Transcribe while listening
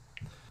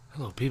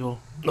Hello, people.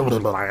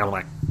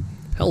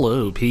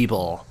 Hello,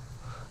 people.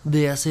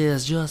 This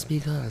is Just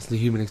Because, the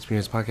Human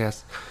Experience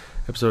Podcast,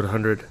 episode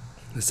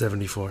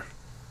 174.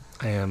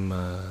 I am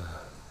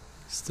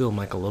still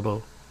Michael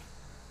Lobo.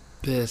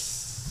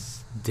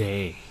 This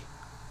day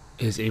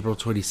is April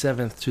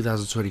 27th,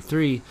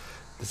 2023.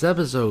 This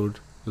episode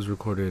was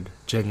recorded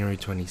January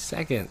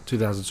 22nd,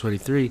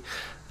 2023.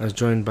 I was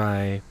joined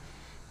by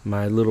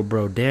my little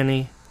bro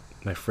Danny,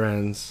 my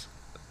friends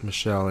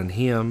Michelle and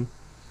Hieyam.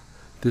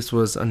 This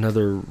was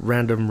another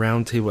random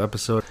roundtable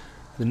episode.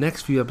 The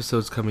next few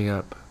episodes coming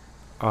up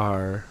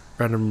are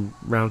random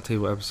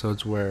roundtable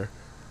episodes where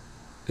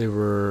they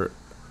were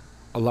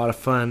a lot of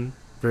fun,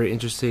 very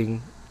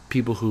interesting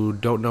people who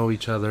don't know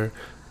each other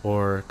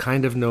or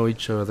kind of know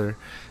each other,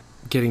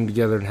 getting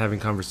together and having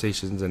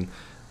conversations and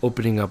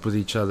opening up with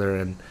each other.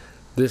 And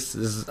this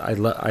is I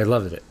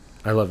love it.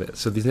 I love it.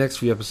 So these next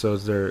few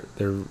episodes, they're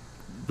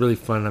really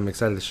fun. I'm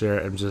excited to share.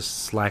 I'm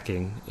just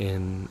slacking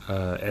in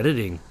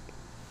editing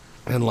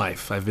and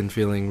life. I've been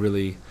feeling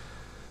really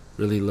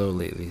low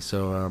lately,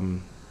 so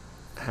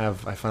I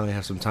finally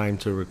have some time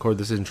to record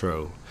this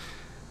intro.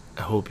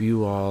 I hope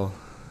you all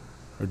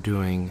are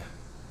doing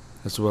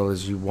as well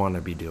as you want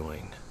to be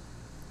doing.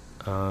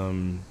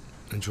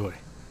 Enjoy.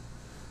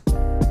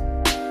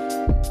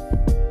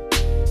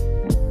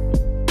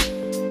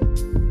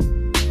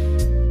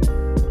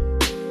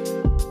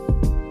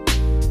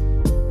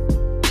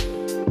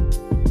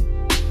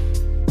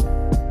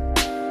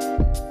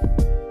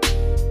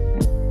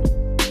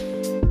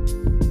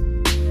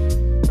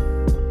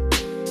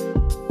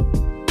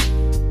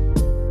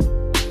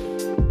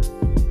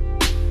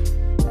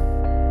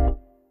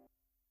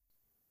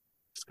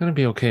 It's gonna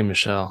be okay,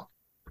 Michelle.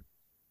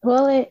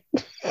 Will it?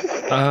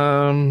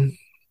 Um,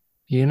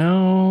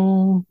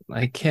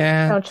 I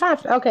can't. Oh, try.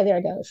 Okay, there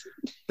it goes.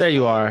 There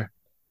you are.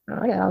 Oh,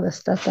 I got all this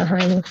stuff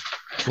behind me.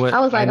 What I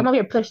was like, I? I'm over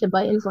here pushing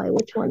buttons. Like,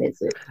 which one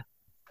is it?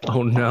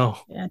 Oh no.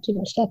 Yeah, too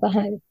much stuff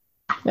behind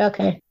me.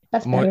 Okay,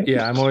 that's better.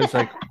 I'm always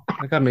like,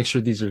 I gotta make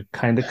sure these are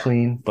kind of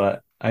clean,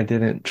 but I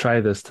didn't try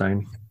this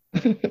time.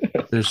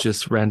 There's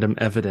just random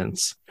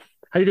evidence.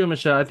 How you doing,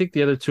 Michelle? I think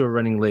the other two are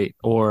running late,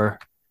 or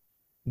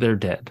they're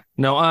dead.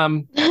 No, I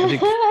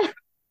think All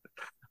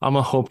I'm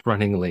a hope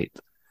running late.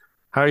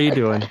 How are you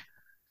doing?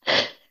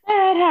 right,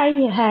 how are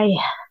you? How are you?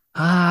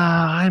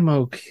 I'm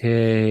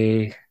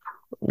okay.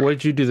 What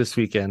did you do this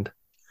weekend?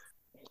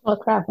 Oh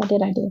crap! What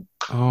did I do?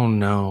 Oh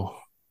no,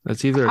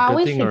 that's either a I good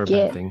always thing or a bad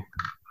forget. thing.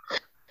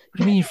 What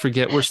do you mean you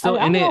forget? We're I still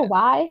in don't know it.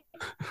 why.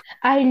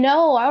 I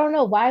know. I don't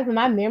know why, but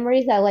my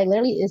memories that like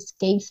literally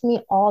escapes me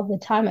all the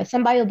time. Like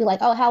somebody will be like,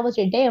 "Oh, how was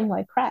your day?" I'm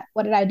like, "Crap!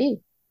 What did I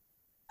do?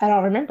 I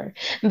don't remember."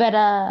 But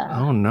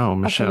Oh no, okay,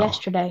 Michelle.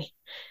 yesterday.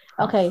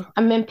 Okay,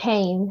 I'm in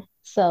pain,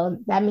 so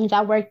that means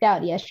I worked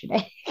out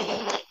yesterday.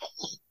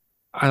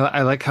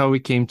 I like how we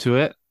came to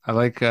it. I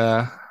like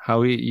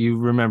how you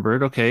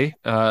remembered. Okay,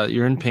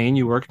 you're in pain.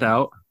 You worked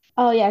out.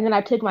 Oh yeah, and then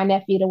I took my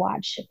nephew to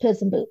watch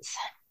Puss in Boots.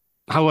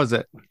 How was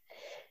it?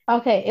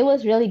 Okay, it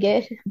was really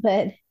good,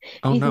 but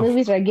Oh these no.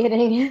 movies are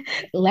getting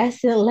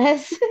less and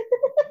less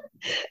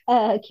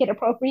kid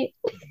appropriate.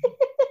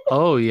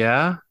 Oh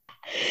yeah.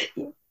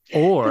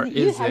 Or Because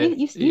you is have you it?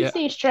 you've Yeah.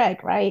 seen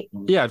Shrek, right?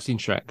 Yeah, I've seen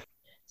Shrek.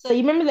 So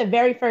you remember the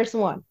very first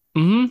one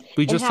We and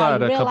just how saw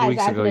it you a couple realize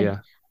weeks as ago. an Yeah.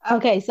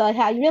 okay, so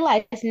how you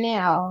realize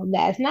now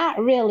that it's not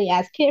really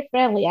as kid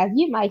friendly as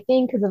you might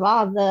think because of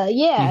all the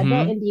adult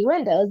Mm-hmm.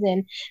 innuendos,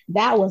 and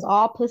that was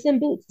all Puss in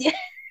Boots.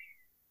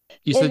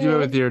 You said you were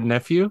with And your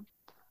nephew.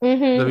 Is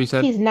that what you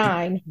said? he's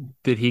 9.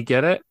 Did he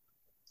get it?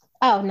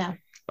 Oh no,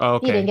 Oh,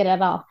 he didn't okay. get it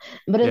at all.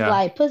 But it's Yeah.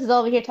 like Puss is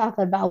over here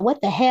talking about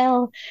what the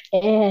hell,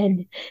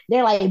 and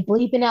they're like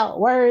bleeping out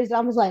words.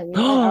 I was like, what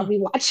are we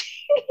watching?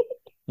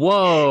 Sure,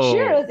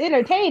 Whoa. it's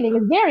entertaining.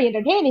 It's very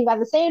entertaining, but at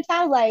the same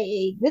time, like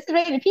this is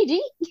rated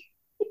PG.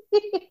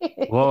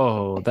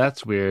 Whoa.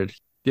 That's weird.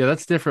 Yeah,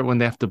 that's different when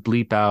they have to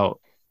bleep out,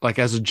 like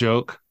as a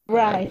joke,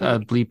 Right.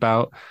 bleep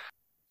out.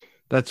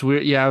 That's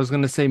weird. Yeah, I was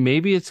gonna say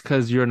maybe it's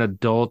because you're an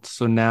adult,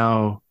 so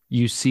now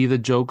you see the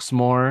jokes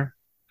more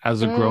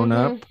as a grown Hmm.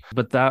 up.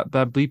 But that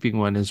bleeping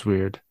one is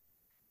weird.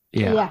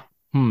 Yeah. Yeah.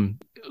 Hmm.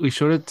 We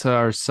showed it to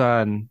our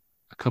son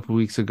a couple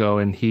weeks ago,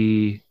 and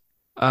he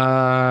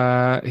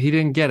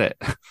didn't get it.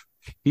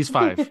 He's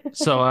 5,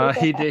 so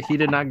he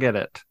did not get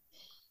it.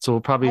 So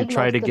we'll probably Like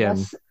try it most of again.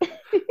 us.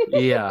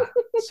 Yeah.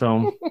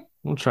 So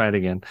we'll try it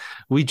again.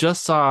 We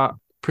just saw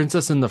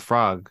Princess and the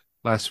Frog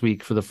last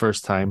week for the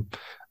first time.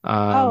 Oh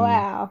Um,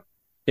 wow.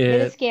 Did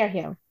it it scare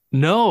him?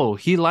 No,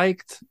 he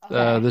liked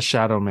Okay. the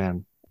Shadow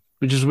Man,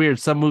 which is weird.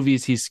 Some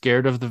movies he's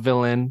scared of the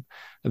villain,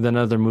 and then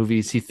other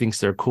movies he thinks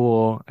they're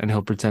cool and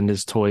he'll pretend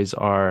his toys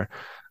are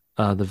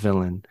the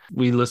villain.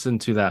 We listen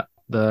to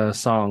the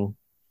song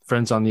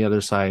 "Friends on the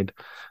Other Side"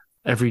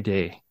 every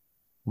day,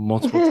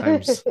 multiple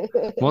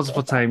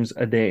times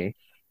a day.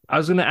 I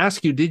was going to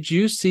ask you, did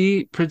you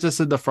see Princess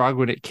and the Frog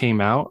when it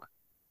came out,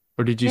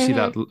 or did you see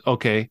that? Hmm.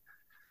 Okay,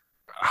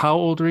 how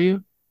old were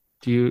you?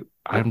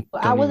 I I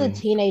don't was a even.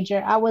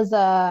 teenager. I was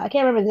I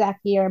can't remember the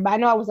exact year, but I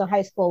know I was in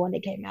high school when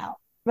it came out.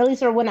 Or at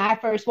least or when I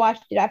first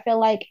watched it, I feel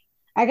like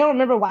I don't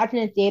remember watching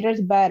it in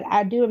theaters, but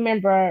I do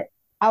remember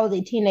I was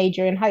a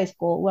teenager in high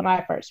school when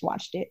I first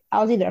watched it.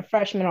 I was either a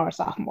freshman or a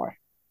sophomore.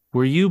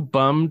 Were you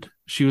bummed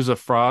she was a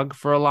frog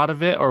for a lot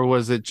of it, or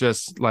was it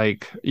just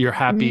like you're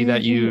happy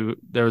that Mhm.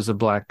 there was a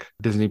black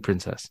Disney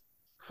princess?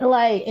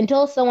 Like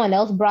until someone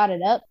else brought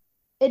it up,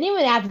 and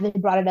even after they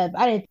brought it up,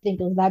 I didn't think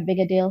it was that big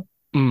a deal.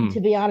 To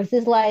Mm. be honest,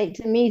 it's like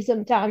to me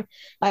sometimes,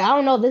 like I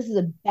don't know, if this is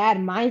a bad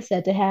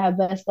mindset to have,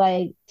 but it's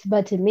like,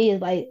 but to me,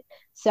 it's like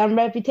some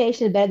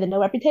reputation is better than no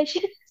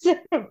reputation.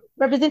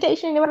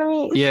 Representation, you know what I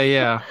mean? Yeah,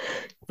 yeah,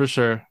 for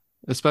sure.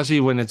 Especially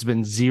when it's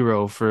been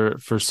zero for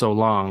so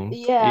long.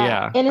 Yeah,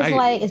 Yeah, and it's I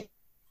like it's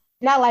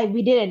not like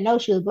we didn't know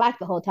she was black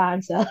the whole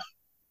time, so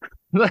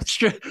that's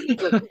true.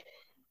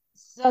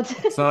 so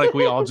It's not like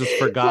we all just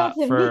so forgot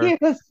to me for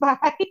it was fine.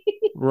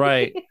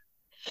 right.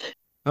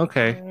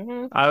 Okay.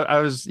 Hmm. I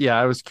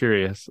was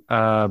curious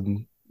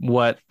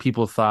what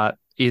people thought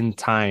in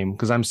time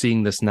because I'm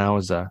seeing this now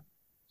as a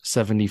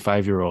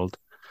 75-year-old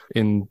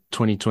in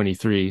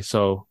 2023.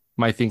 So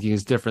my thinking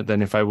is different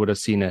than if I would have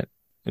seen it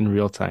in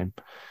real time.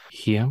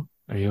 Hieyam,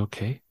 are you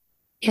okay?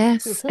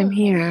 Yes, I'm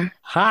here.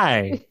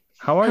 Hi.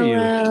 How are you?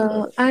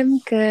 Hello, I'm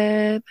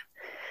good.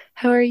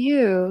 How are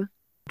you?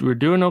 We're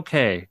doing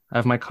okay. I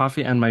have my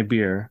coffee and my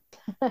beer,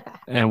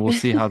 and we'll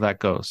see how Oh that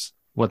goes,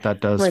 what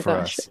that does my for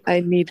gosh, us. I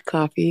need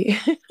coffee.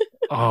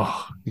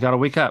 Oh, you gotta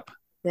wake up.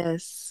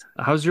 Yes.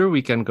 How's your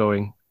weekend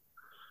going?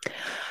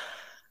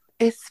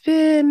 It's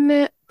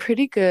been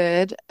pretty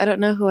good. I don't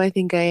know who I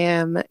think I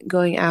am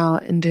going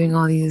out and doing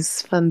all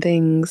these fun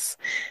things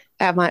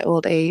at my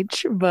old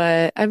age,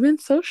 but I've been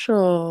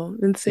social,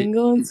 been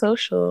single and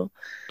social.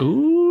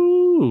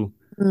 Ooh,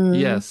 Hmm.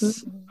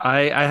 yes.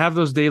 I have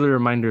those daily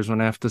reminders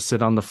when I have to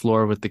sit on the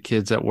floor with the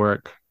kids at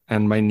work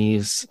and my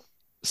knees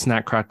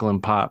snack, crackle,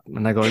 and pop.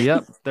 And I go,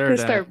 yep,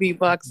 Start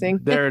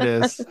beatboxing. there it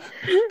is.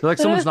 They're like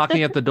someone's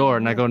knocking at the door,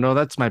 and I go, no,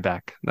 that's my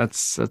back.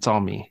 That's all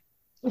me.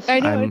 I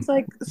know I'm it's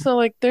like so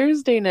like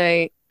Thursday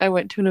night I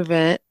went to an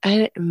event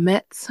and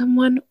met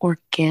someone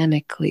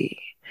organically.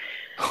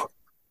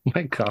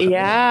 my God,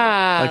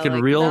 Yeah, like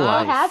in real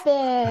That life.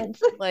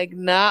 happens. like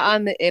not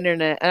on the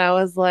internet. And I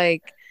was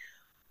like,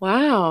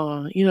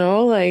 wow,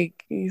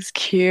 like he's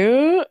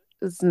cute,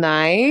 it's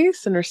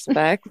nice and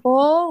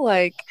respectful,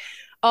 like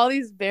all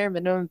these bare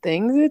minimum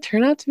things. It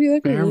turned out to be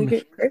like a Bear really me.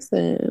 good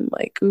person.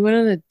 Like we went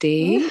on a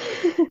date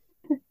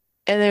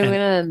and then we And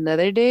went on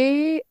another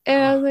date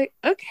and I was like,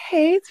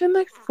 okay, it's been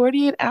like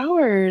 48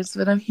 hours,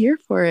 but I'm here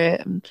for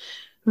it. I'm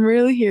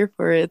really here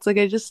for it. It's like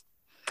I just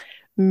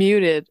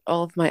muted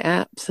all of my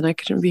apps and I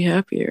couldn't be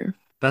happier.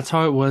 that's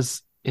how it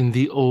was in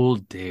the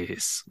old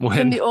days In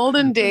when the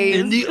olden in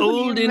days the when you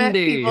olden met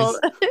people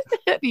days.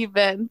 at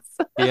events.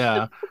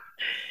 Yeah.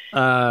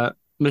 Uh,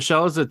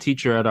 Michelle is a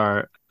teacher at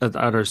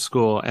our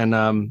school,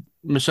 and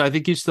Michelle, I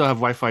think you still have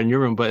Wi-Fi in your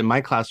room, but in my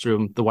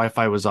classroom, the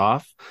Wi-Fi was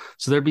off.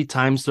 So there'd be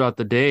times throughout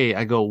the day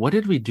I go, "What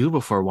did we do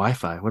before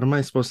Wi-Fi? What am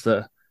I supposed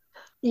to?"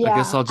 I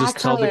guess Yeah, I'll just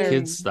tell the actually,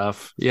 kids Color.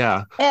 stuff.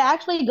 Yeah, it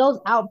actually goes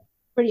out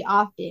pretty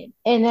often.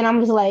 And then I'm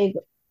just like,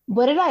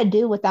 what did I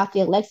do without the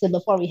Alexa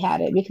before we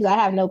had it? Because I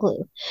have no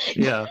clue.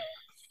 yeah.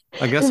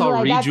 I guess It's I'll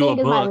like read that you a thing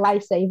is my book.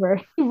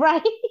 lifesaver,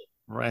 right?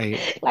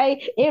 Right. Like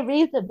it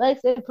reads the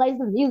books, it plays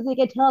the music,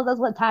 it tells us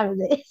what time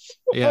it is.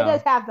 It Yeah.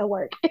 does have to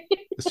work.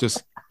 It's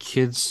just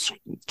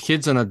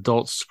kids and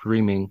adults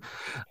screaming.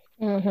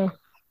 Hmm.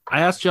 I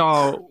asked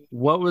y'all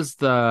what was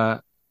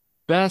the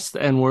best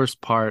and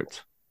worst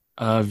part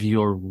of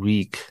your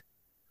week.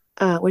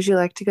 Would you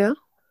like to go?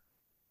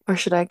 Or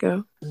should I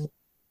go?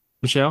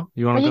 Michelle,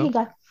 you Oh, want to you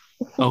go? can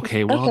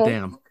Okay, well, Okay.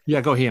 damn.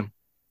 Yeah, go him.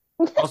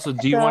 Also,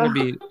 do you want to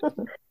So,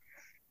 be,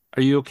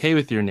 are you okay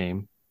with your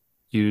name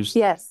used?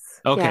 yes.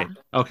 Yeah. Okay,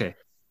 okay.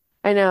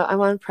 I know.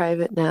 I'm on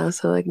private now,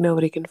 so like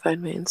nobody can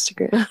find my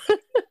Instagram.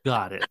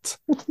 Got it.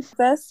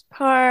 Best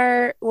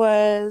part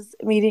was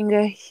meeting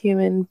a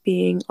human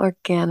being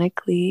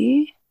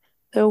organically.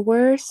 The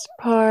worst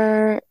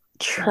part, nice.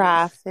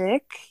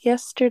 traffic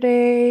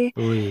yesterday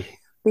Oy.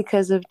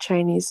 because of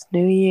Chinese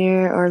New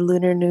Year or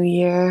Lunar New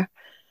Year.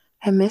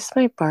 I missed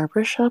my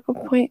barbershop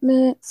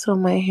appointment, so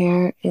my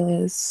hair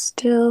is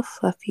still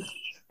fluffy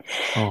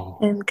Oh,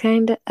 and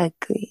kind of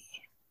ugly.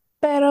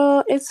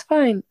 Pero it's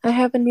fine. I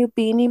have a new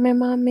beanie my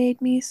mom made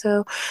me,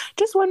 so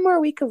just one more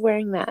week of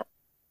wearing that.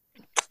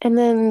 And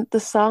then the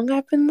song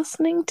I've been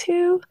listening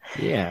to,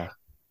 yeah.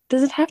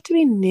 does it have to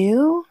be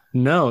new?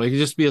 No, it could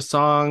just be a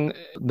song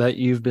that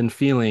you've been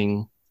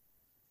feeling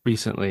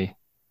recently.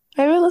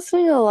 I've been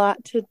listening a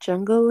lot to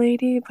Jungle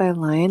Lady by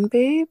Lion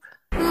Babe.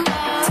 Tell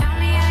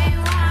me how you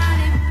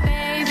want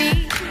it,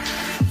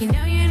 baby. You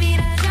know you need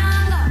a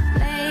jungle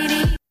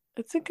lady.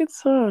 It's a good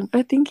song.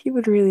 I think you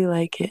would really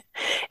like it.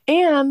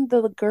 And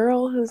the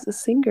girl who's the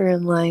singer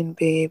in Lion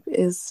Babe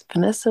is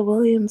Vanessa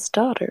Williams'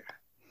 daughter.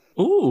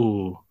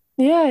 Ooh,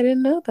 Yeah, I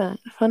didn't know that.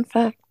 Fun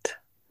fact.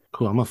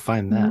 cool. I'm gonna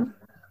find that. Mhm.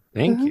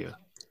 Thank Mhm. you.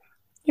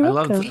 You're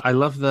welcome. I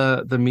love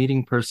the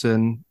meeting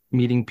person,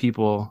 meeting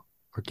people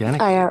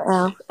organically.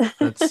 IRL.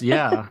 That's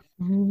yeah.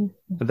 Mhm.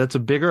 That's a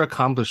bigger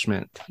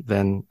accomplishment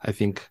than I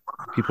think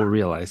people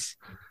realize.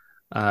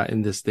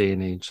 in this day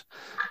and age.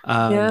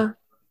 Um, Yeah.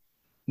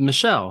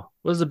 Michelle,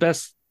 what was the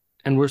best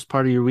and worst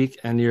part of your week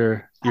and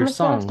your I'm just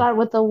gonna song? start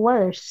with the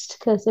worst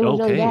because it was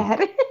really Okay.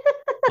 bad.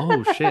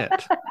 Oh shit.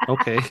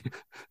 Okay.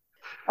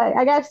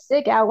 I got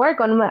sick at work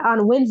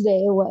on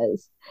Wednesday it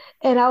was.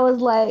 And I was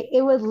like,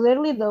 it was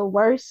literally the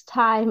worst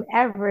time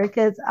ever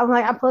because I'm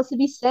like, I'm supposed to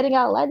be setting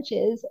out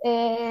lunches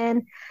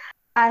and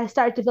I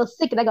start to feel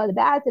sick and I go to the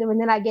bathroom and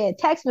then I get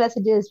text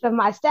messages from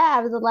my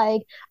staff. It's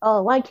like,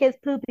 oh, one kid's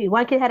poopy,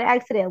 one kid had an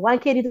accident, one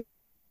kid needs to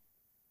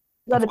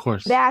go Of to the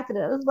course. bathroom.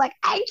 It was like,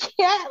 I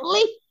can't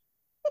leave.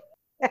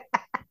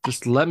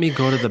 Just let me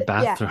go to the Yeah,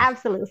 bathroom.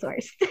 absolute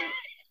source.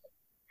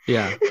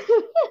 Yeah.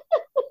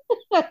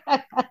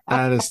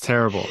 That is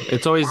terrible.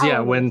 It's always, I was in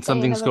a when state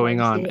something's of going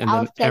on emergency. and I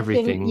then was texting,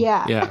 everything.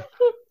 yeah. Yeah.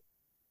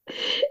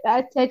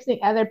 I was texting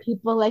other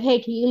people like,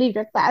 hey, can you leave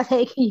your class?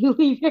 Hey, can you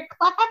leave your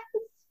class?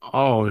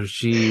 Oh, It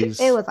jeez.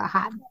 was a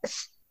hot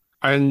mess.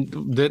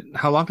 And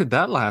how long did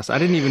that last? I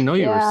didn't even know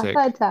you were Yeah, sick.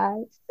 fun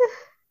times.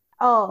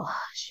 Oh,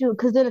 shoot.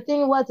 Because then the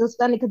thing was, it's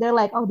funny because they're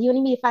like, oh, do you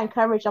need me to find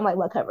coverage? I'm like,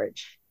 what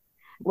coverage?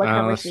 What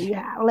coverage do That's you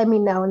have? Let me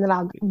know. And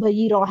then but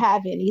you don't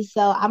have any.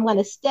 So I'm going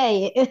to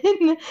stay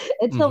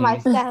until my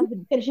mm-hmm. staff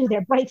finishes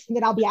their breaks and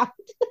then I'll be out.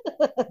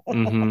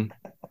 Mm-hmm.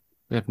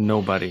 We have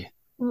nobody.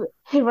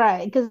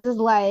 Right. Because it's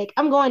like,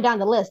 I'm going down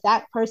the list.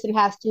 That person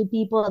has two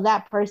people.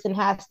 That person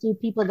has two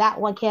people.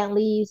 That one can't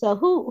leave. So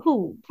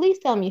who? Please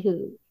tell me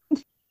who.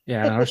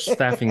 Yeah, our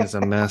staffing is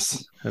a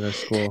mess at our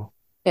school.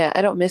 Yeah,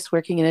 I don't miss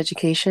working in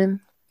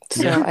education.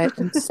 So Yeah.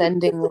 I'm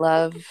sending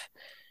love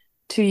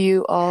to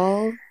you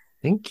all.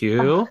 Thank Oh,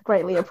 you.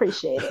 greatly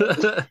appreciate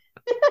it.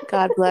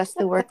 God bless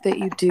the work that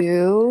you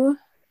do.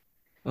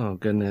 Oh,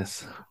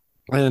 goodness.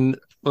 And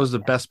what was the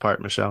best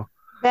part, Michelle?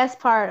 Best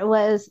part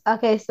was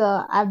okay, so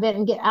I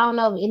don't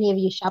know if any of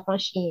you shop on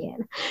Shein,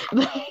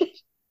 but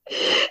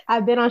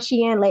I've been on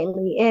Shein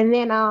lately, and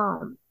then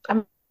I'm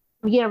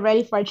getting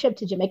ready for a trip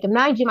to Jamaica.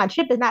 Mind you, my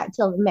trip is not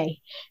until May.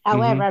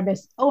 Mm-hmm. However, I've been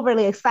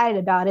overly excited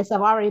about it, so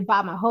I've already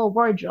bought my whole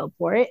wardrobe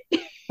for it.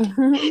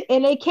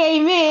 And it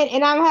came in,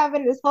 and I'm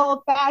having this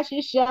whole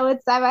fashion show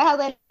inside my house.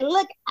 Like,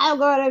 look, I'm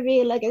going to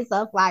be looking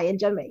so fly in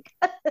Jamaica.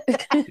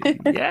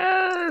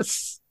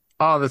 Yes.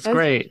 Oh, that's That's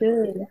great.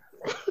 good.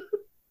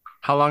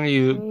 How long are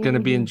you going to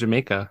be in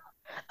Jamaica?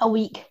 A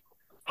week.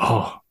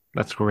 Oh,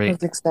 that's great.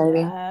 That's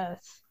exciting.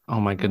 Yes. Oh,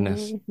 my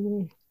goodness.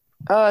 Mhm.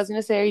 Oh, I was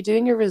gonna say, are you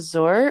doing a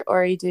resort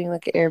or are you doing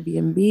like an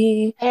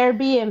Airbnb?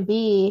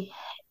 Airbnb.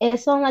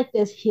 It's on like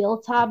this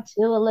hilltop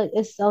too.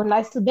 It's so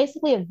nice. It's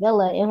basically a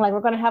villa, and like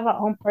we're gonna have our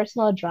own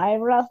personal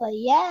driver. I was like,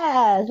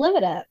 yes, live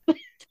it up.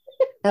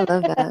 I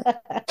love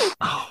that.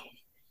 Oh,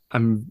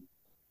 I'm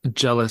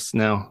jealous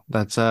now.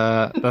 That's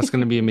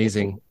going to be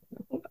amazing.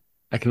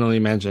 I can only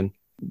imagine.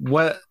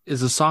 What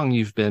is a song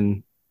you've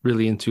been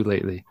really into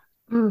lately?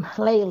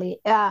 Lately,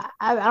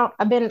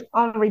 I've been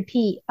on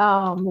repeat.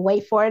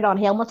 Wait for it on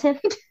Hamilton.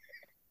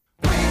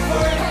 I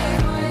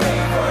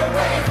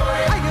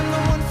am the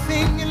one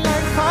thing in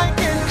life I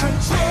can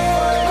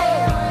control.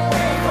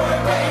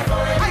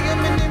 I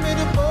am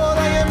inimitable,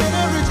 I am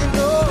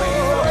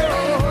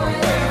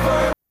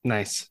original.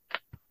 Nice.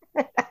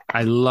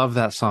 I love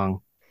that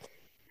song.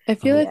 I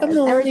feel like I'm Yes,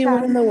 the every only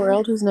one in time. the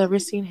world who's never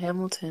seen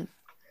Hamilton.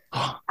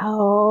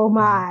 Oh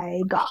my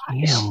Yeah, gosh.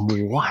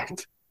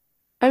 what?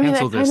 I mean,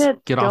 Cancel I kind this.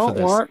 of Get off of don't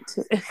this. want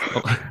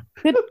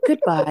to.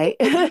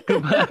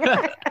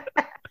 Goodbye.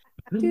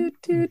 Toot,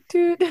 toot,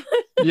 toot.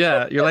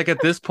 Yeah, you're like,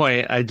 at this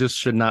point, I just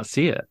should not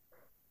see it.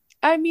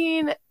 I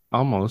mean,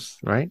 Almost,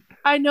 right?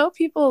 I know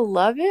people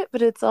love it,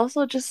 but it's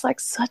also just like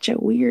such a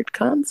weird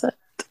concept.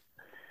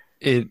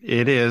 It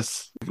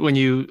is. When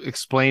you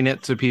explain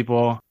it to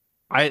people,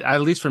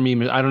 at least for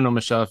me, I don't know,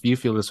 Michelle, if you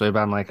feel this way, but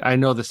I'm like, I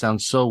know this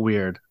sounds so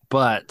weird,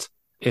 but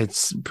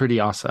it's pretty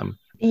awesome.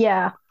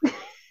 Yeah.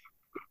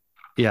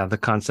 Yeah, the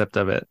concept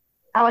of it.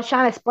 I was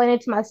trying to explain it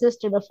to my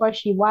sister before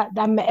she watched.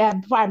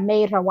 Before I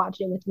made her watch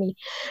it with me,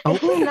 Oh.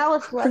 and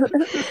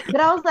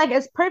but I was like,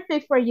 it's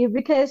perfect for you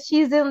because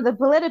she's in the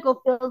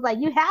political field. Like,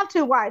 you have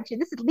to watch it.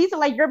 These are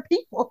like your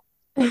people.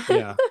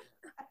 Yeah.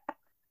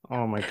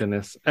 Oh my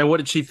goodness. And what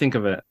did she think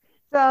of it?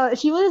 So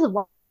she was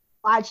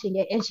watching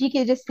it, and she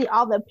could just see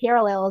all the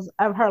parallels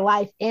of her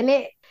life in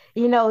it.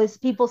 It's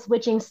people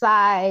switching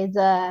sides,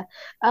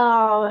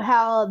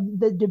 how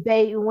the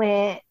debate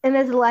went, and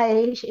it's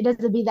like it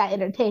doesn't be that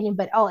entertaining,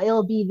 but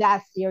it'll be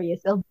that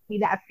serious, it'll be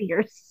that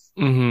fierce.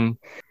 Mm-hmm.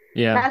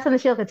 Yeah. That's something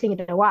she'll continue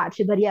to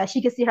watch. But yeah,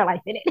 she can see her life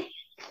in it.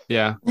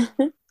 Yeah.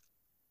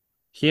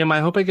 Hieyam, I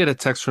hope I get a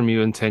text from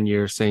you in 10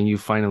 years saying you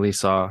finally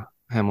saw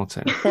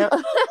Hamilton.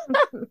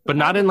 But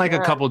not in like a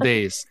couple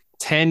days.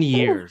 10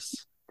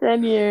 years.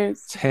 10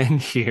 years.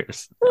 10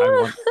 years.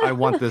 I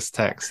want this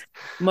text.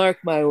 Mark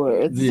my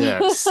words.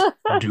 Yes.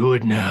 Do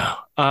it now.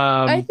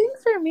 I think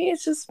for me,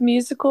 it's just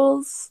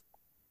musicals.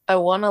 I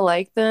want to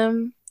like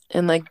them,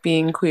 and like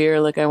being queer,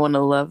 like I want to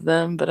love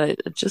them, but I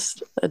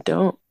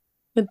don't.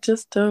 I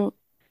just don't.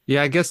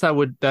 Yeah, I guess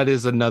that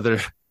is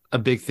a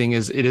big thing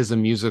is it is a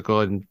musical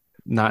and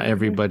not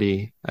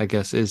everybody, I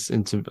guess, is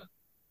into.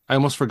 I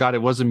almost forgot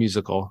it was a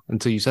musical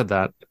until you said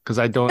that because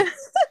I don't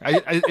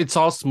It's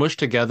all smushed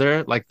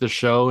together like the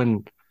show,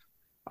 and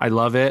I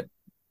love it.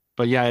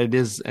 But yeah, it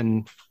is,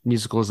 and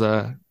musicals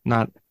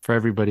not for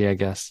everybody, I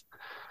guess.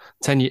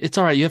 10 years, it's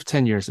all right. You have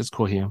 10 years. It's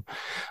cool, Hieyam.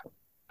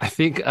 I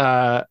think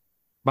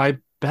my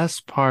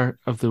best part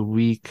of the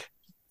week,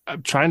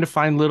 I'm trying to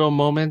find little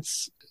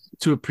moments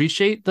to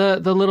appreciate the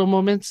little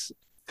moments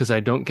because I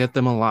don't get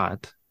them a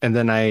lot. And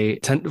then I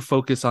tend to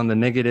focus on the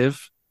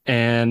negative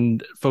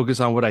and focus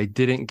on what I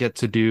didn't get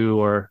to do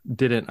or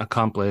didn't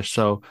accomplish.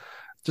 So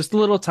just the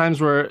little times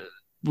where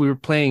we were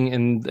playing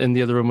in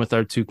the other room with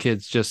our two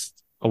kids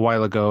just a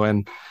while ago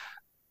and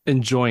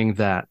enjoying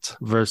that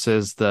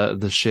versus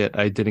the shit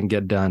I didn't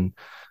get done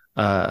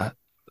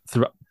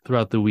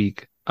throughout the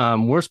week.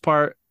 Worst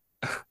part,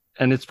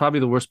 and it's probably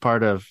the worst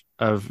part of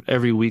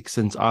every week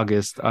since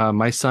August.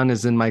 My son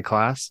is in my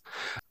class,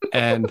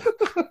 and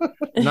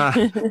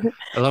I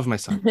love my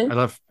son. I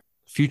love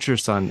future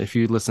son. If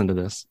you listen to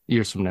this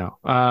years from now,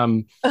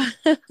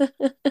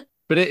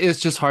 but it's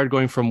just hard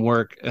going from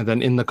work and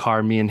then in the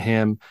car, me and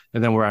him,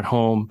 and then we're at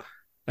home,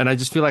 and I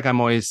just feel like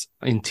I'm always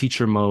in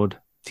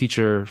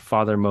teacher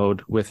father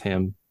mode with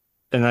him.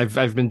 And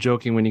I've been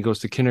joking when he goes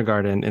to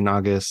kindergarten in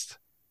August.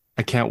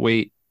 I can't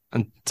wait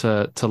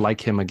to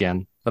like him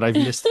again, but I've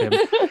missed him.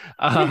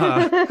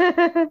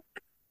 I'm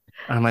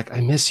like,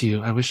 I miss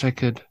you. I wish I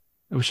could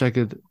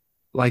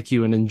like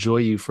you and enjoy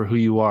you for who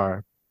you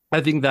are. I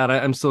think that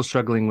I'm still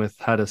struggling with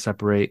how to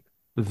separate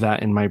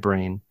that in my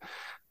brain.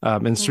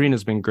 And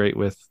Serena's been great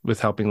with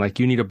helping. Like,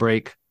 you need a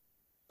break,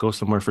 go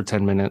somewhere for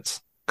 10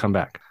 minutes, come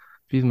back.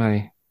 Be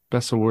my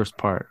best or worst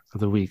part of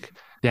the week.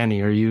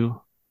 Danny, are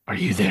you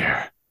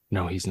there?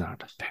 No, he's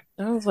not.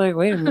 I was like,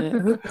 wait a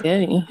minute, who's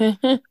Danny?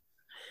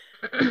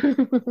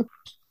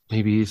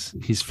 Maybe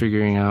he's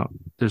figuring out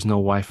there's no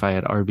Wi-Fi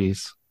at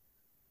Arby's.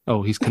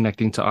 Oh, he's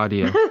connecting to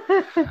audio.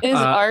 Is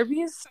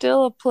Arby's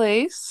still a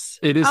place?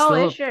 It is. Oh,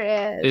 still it sure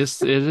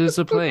is. it is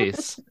a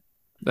place.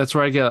 That's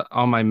where I get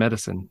all my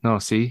medicine. No,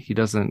 see, he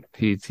doesn't.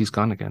 He's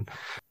gone again.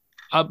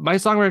 My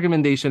song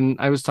recommendation.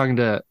 I was talking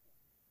to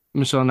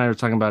Michelle and I were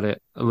talking about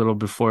it a little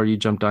before you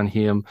jumped on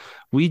him.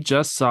 We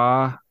just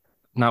saw,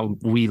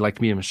 not we,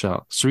 like me and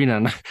Michelle, Serena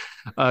and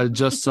I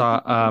just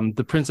saw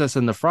The Princess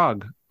and the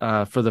Frog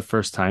for the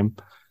first time.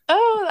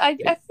 Oh, I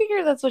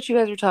figured that's what you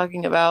guys were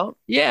talking about.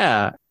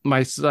 Yeah,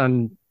 my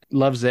son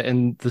loves it.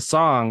 And the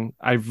song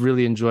I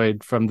really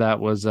enjoyed from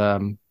that was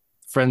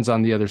Friends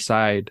on the Other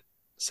Side,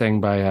 sang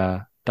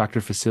by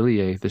Dr.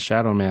 Facilier, the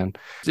Shadow Man.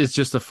 It's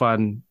just a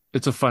fun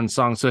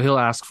song. So he'll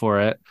ask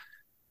for it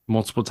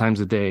multiple times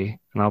a day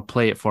and I'll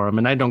play it for him,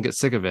 and I don't get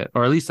sick of it,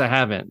 or at least I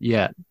haven't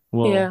yet.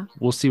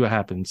 We'll see what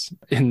happens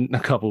in a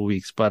couple of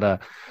weeks,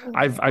 but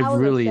I've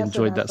really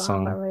enjoyed that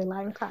song for a really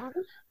long time.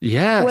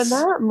 Yes. When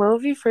that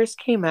movie first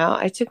came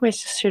out, I took my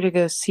sister to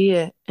go see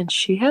it, and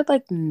she had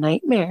like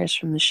nightmares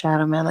from the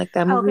Shadow Man. Like,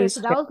 that movie Okay, was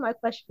so that was my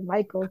question to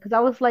Michael, because I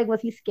was like,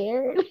 was he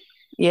scared?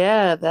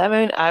 yeah,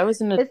 I was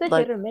in It's a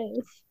like hit or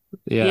miss.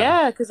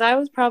 yeah, because I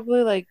was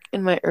probably like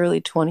in my early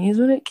 20s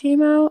when it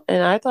came out,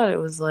 and I thought it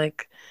was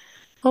like,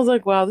 I was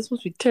like, wow, this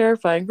must be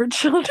terrifying for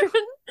children.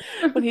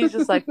 When he's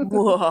just like,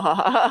 whoa,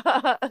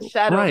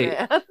 Shadow Right.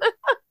 Man.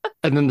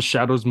 And then the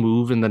shadows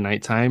move in the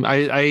nighttime.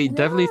 I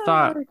definitely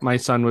thought Yeah. my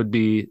son would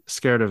be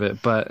scared of it,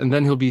 and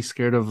then he'll be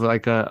scared of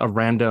like a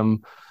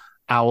random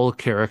owl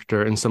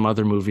character in some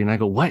other movie. And I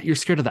go, what? You're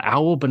scared of the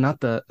owl, but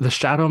not the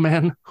Shadow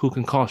Man who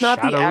can call Not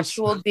shadows? the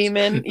actual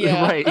demon.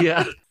 Yeah. Right,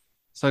 yeah.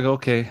 So I go,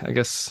 okay, I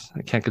guess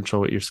I can't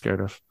control what you're scared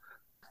of.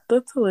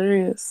 That's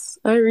hilarious.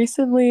 I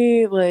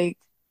recently, like,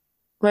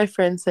 my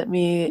friend sent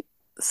me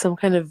some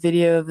kind of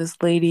video of this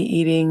lady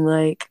eating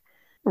like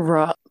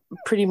raw,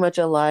 pretty much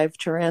a live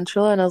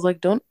tarantula, and I was like,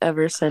 don't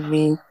ever send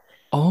me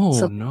Oh,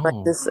 something like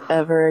no. this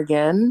ever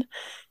again.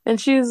 And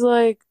she was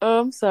like, oh,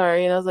 I'm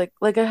sorry. And I was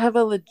like I have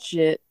a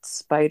legit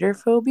spider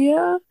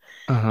phobia,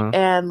 Uh-huh.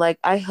 and like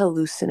I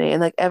hallucinate.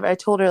 And like I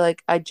told her,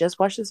 like, I just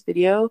watched this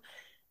video.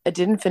 I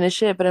didn't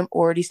finish it, but I'm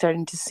already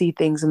starting to see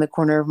things in the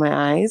corner of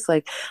my eyes.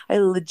 Like, I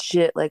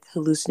legit like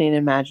hallucinate and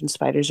imagine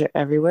spiders are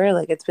everywhere.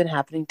 Like, it's been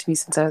happening to me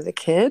since I was a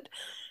kid,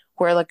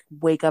 where I like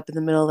wake up in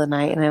the middle of the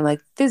night and I like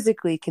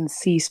physically can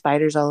see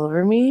spiders all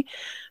over me,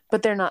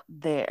 but they're not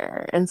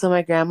there. And so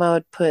my grandma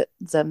would put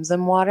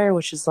Zemzem water,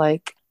 which is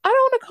like, I don't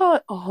want to call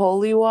it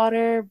holy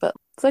water, but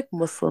it's like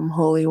Muslim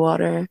holy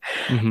water.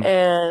 Mhm.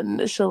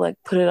 And she'll like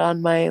put it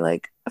on my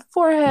like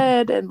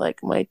forehead and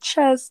like my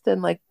chest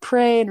and like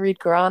pray and read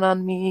Quran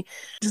on me.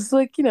 Just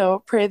like,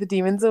 pray the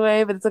demons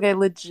away. But it's like I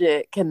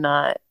legit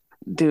cannot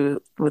do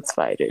it with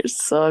spiders.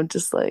 So I'm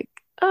just like,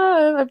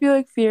 I feel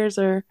like fears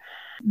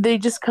they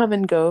just come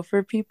and go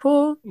for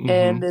people,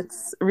 and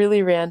it's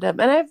really random.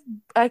 And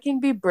I can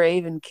be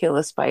brave and kill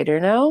a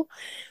spider now,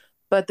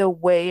 but the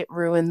way it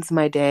ruins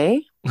my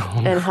day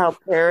and how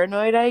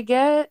paranoid I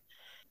get,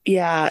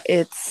 yeah,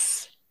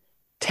 it's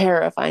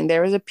terrifying.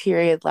 There was a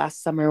period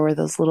last summer where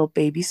those little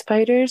baby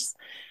spiders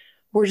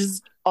were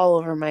just all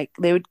over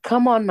they would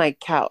come on my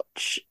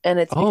couch, and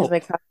it's because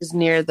my couch is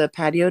near the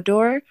patio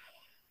door.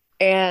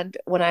 And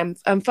when I'm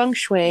feng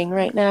shuiing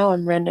right now,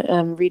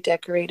 I'm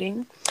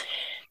redecorating.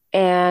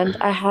 and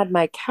I had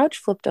my couch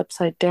flipped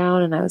upside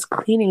down and I was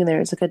cleaning and there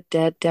was like a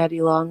dead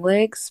daddy long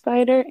legs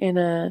spider in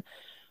a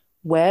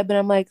web. And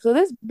I'm like, so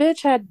this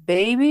bitch had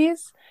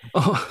babies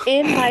Oh.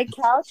 in my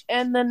couch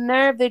and the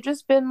nerve, they've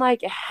just been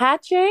like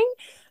hatching.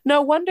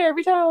 No wonder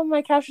every time I'm on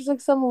my couch, there's like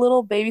some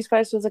little baby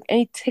spider. So it's like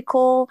any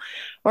tickle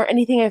or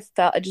anything I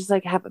felt, I just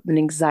like have an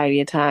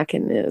anxiety attack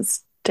and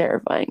it's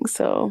terrifying.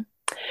 So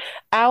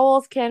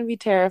owls can be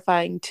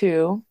terrifying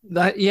too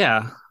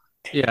Yeah.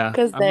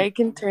 because I'm they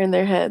can turn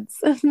their heads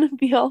and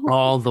be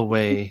all the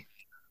way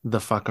the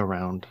fuck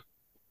around.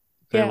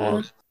 They yeah.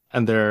 will,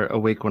 and they're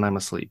awake when I'm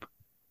asleep.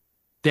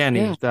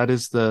 Danny, Yeah. that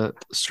is the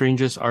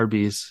strangest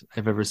Arby's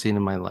I've ever seen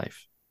in my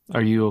life.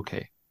 Are you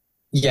okay?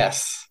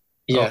 Yes.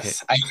 Okay.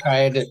 Yes. I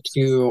tried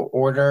to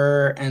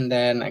order and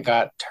then I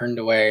got turned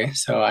away,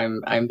 so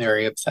I'm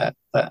very upset,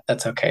 but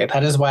that's okay.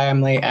 That is why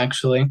I'm late,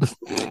 actually.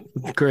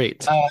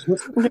 Great.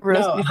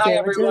 Roast No, beef hi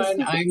sandwiches.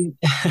 everyone.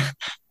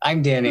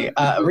 I'm Danny.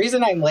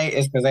 Reason I'm late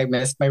is because I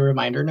missed my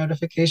reminder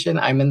notification.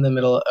 I'm in the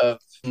middle of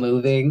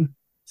moving,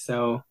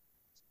 so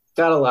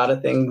got a lot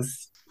of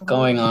things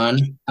going on.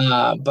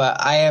 But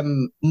I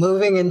am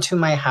moving into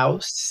my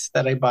house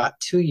that I bought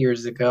 2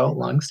 years ago.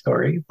 Long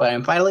story, but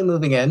I'm finally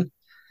moving in.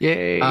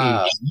 Yay.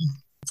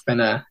 It's been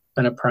a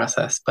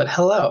process, but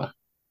hello.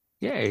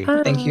 Yay.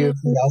 Thank you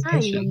for y'all's Hi.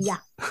 patience.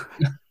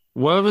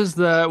 What was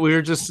we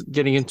were just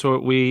getting into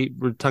it. We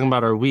were talking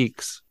about our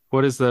weeks.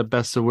 What is the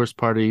best or worst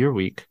part of your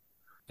week?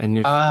 And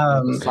your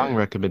song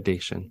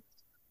recommendation?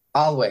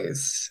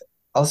 Always.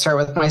 I'll start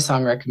with my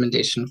song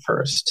recommendation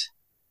first.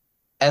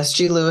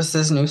 S.G.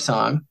 Lewis's new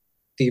song,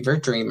 Fever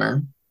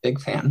Dreamer. Big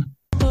fan.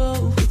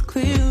 With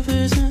clear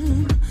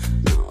vision,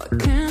 no, I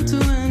can't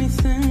do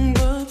anything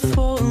but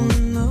fall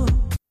in love.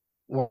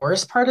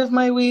 Worst part of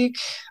my week,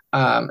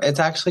 it's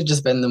actually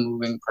just been the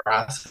moving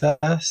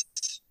process.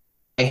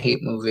 I hate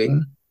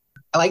moving.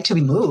 I like to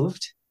be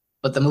moved,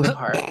 but the moving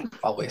part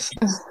always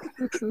sucks.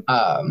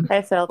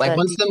 I felt Like that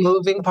once the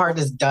moving part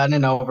is done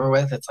and over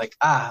with, it's like,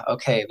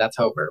 okay, that's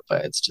over.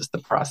 But it's just the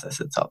process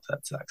itself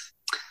that sucks.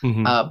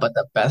 Mhm. But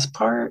the best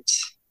part,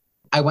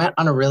 I went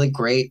on a really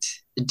great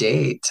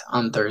date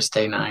on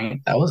Thursday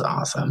night. That was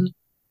awesome.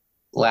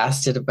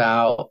 Lasted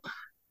about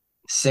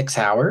 6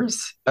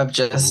 hours of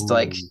just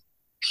like Ooh.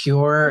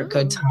 pure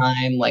good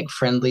time, like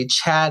friendly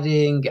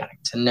chatting, getting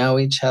to know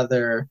each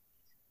other.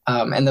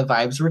 And the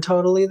vibes were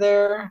totally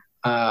there,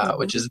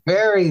 which is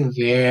very,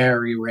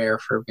 very rare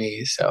for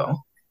me. So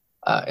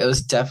it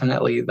was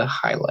definitely the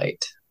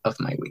highlight of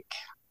my week.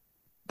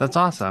 That's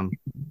awesome.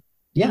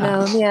 Yeah. Now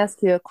let me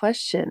ask you a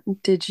question.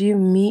 Did you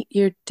meet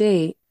your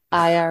date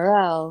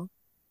IRL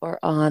or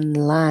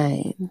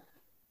online?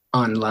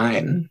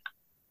 Online.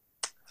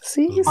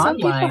 See, some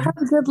people Online. have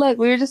good luck.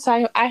 We were just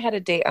talking, I had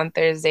a date on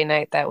Thursday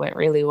night that went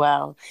really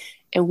well,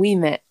 and we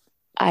met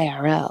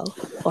IRL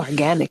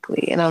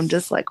organically. And I'm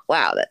just like,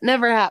 wow, that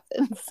never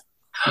happens.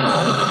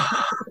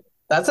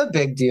 That's a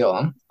big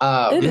deal.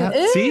 It Yeah.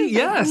 is, See?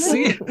 Yeah. isn't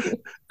See? it?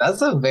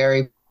 That's a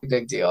very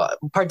big deal,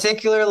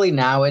 particularly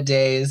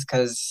nowadays,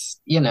 because,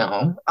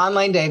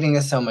 online dating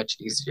is so much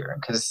easier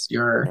because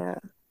Yeah.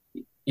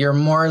 you're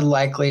more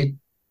likely,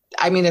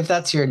 I mean, if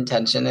that's your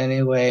intention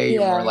anyway,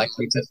 you're more Yeah.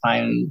 likely to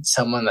find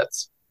someone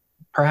that's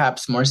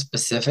perhaps more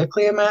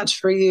specifically a match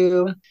for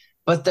you.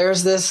 But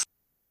there's this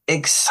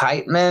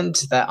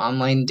excitement that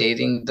online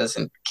dating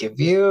doesn't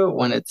give you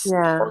when it's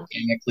Yeah.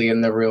 organically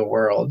in the real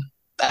world.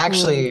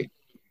 Actually,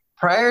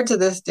 prior to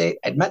this date,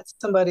 I'd met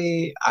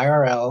somebody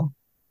IRL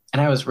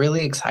and I was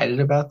really excited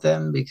about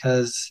them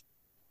because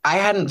I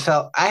hadn't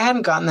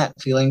gotten that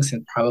feeling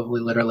since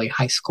probably literally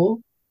high school.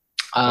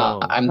 Whoa.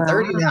 I'm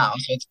 30 now,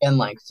 so it's been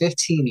like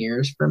 15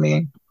 years for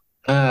me.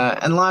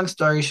 And long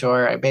story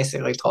short, I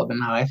basically told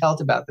them how I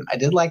felt about them. I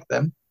did like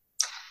them,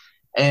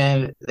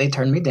 and they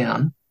turned me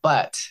down,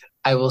 but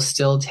I will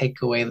still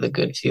take away the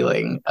good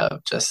feeling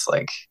of just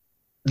like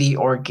the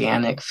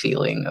organic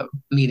feeling of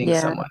meeting Yeah.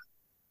 someone.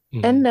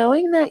 Mhm. And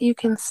knowing that you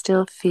can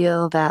still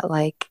feel that,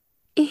 like,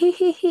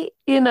 like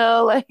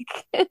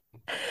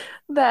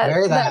that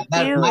Very that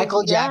feeling.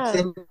 Michael Yeah.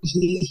 Jackson,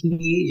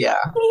 yeah.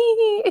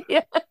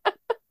 Yeah.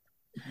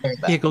 Very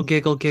that. Giggle,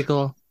 giggle,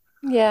 giggle.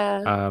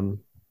 Yeah.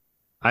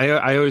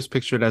 I always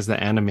picture it as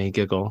the anime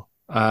giggle.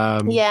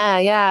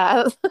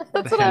 Yeah.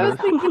 That's what I was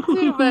thinking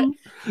too, but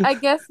I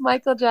guess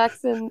Michael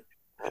Jackson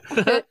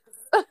fits.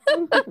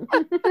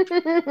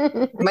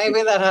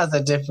 Maybe that has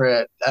a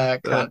different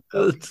That's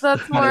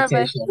more of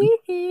a connotation.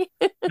 hee.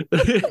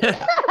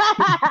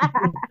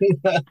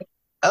 That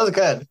was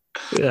good.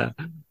 Yeah.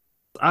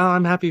 Oh,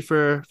 I'm happy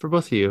for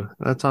both of you.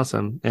 That's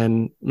awesome.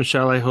 And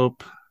Michelle, I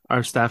hope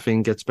our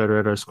staffing gets better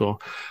at our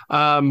school.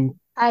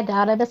 I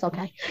doubt it. It's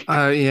okay.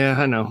 Yeah,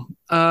 I know.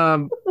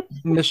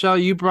 Michelle,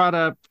 you brought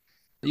up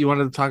you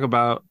wanted to talk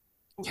about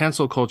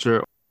cancel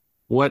culture.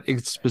 What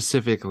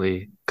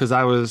specifically? Because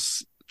I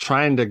was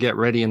trying to get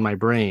ready in my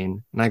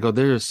brain, and I go,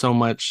 there's so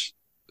much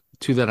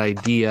to that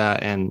idea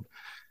and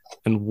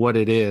what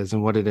it is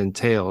and what it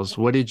entails.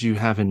 What did you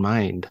have in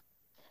mind?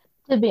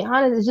 To be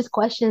honest, it's just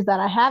questions that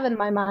I have in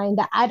my mind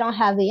that I don't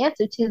have the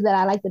answer to that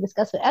I like to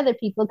discuss with other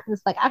people because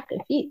it's like I'm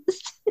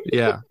confused.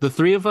 Yeah, the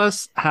three of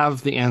us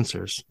have the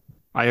answers.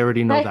 I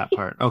already know Right? that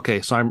part.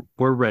 Okay, so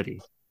we're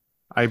ready.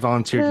 I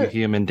volunteered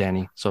you, Hieyam and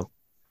Danny. So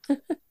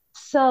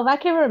So if I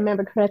can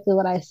remember correctly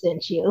what I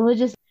sent you, it was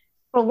just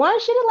for one,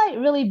 should it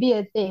like really be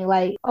a thing?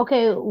 Like,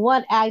 okay,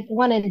 one act,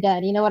 one and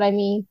done, you know what I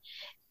mean?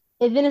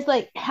 And then it's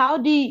like, how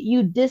do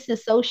you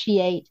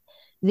disassociate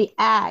the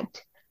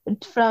act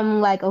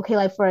from like, okay,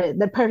 like for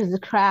the purpose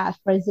of craft,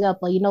 for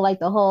example, you know, like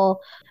the whole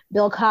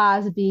Bill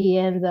Cosby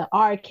and the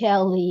R.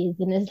 Kellys,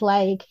 and it's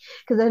like,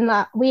 because then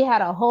we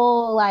had a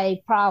whole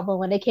like problem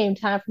when it came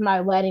time for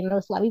my wedding. It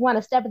was like, we want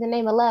to step in the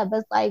name of love, but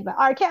it's like, but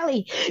R.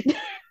 Kelly.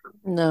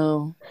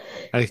 No.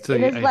 And it's I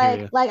hear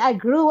you. like I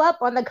grew up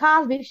on the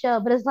Cosby Show,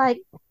 but it's like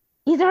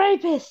he's a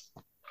rapist.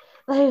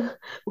 Like,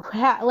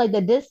 like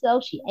the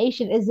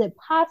dissociation is it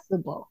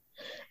possible?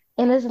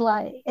 And it's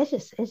like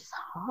it's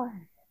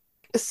hard.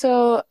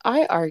 So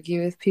I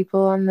argue with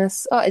people on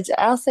this. Oh,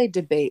 I'll say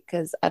debate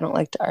because I don't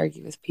like to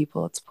argue with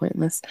people. It's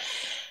pointless.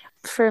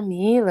 For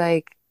me,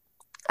 like,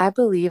 I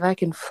Believe I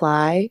Can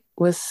Fly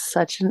was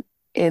such an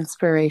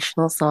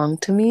inspirational song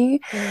to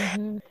me.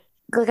 Mm-hmm.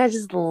 Like, I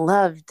just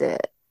loved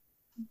it.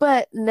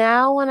 But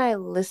now when I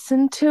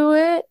listen to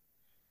it,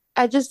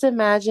 I just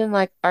imagine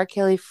like R.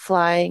 Kelly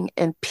flying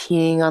and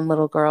peeing on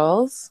little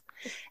girls.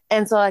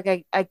 And so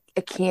like I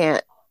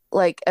can't,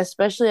 like,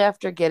 especially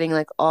after getting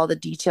like all the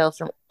details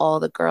from all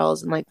the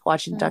girls and like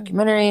watching the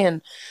documentary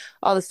and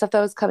all the stuff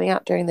that was coming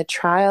out during the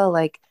trial,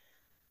 like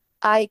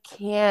I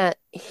can't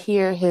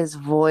hear his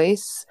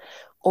voice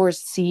or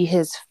see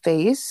his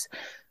face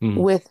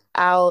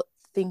without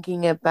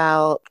thinking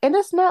about, and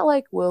it's not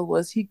like, well,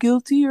 was he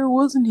guilty or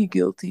wasn't he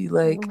guilty?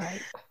 Like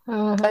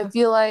Right. I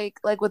feel like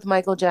with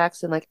Michael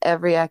Jackson, like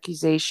every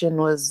accusation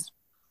was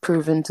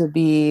proven to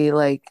be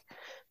like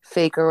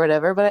fake or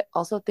whatever, but I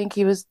also think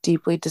he was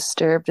deeply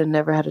disturbed and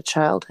never had a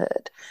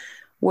childhood.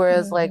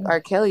 Whereas like R.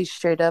 Kelly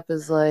straight up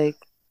is like,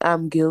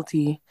 I'm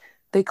guilty.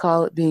 They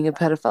call it being a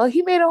pedophile.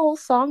 He made a whole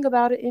song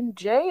about it in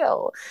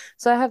jail.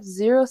 So I have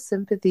zero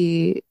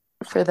sympathy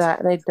for that,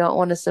 and I don't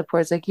want to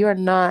support. It's like, you are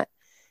not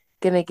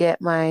gonna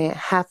get my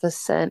half a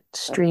cent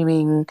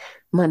streaming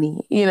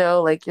money, you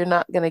know, like you're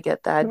not gonna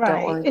get that. I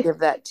don't want to Right. give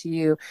that to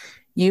you.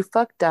 You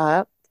fucked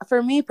up.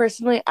 For me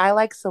personally, I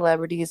like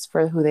celebrities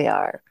for who they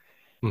are.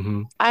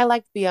 Mm-hmm. I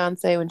liked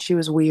Beyonce when she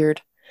was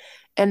weird.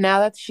 And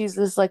now that she's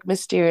this like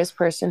mysterious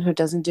person who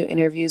doesn't do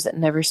interviews, that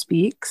never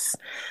speaks,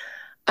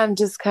 I'm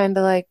just kind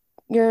of like,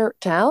 you're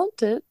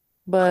talented,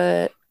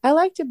 but I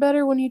liked it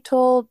better when you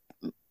told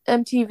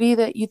MTV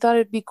that you thought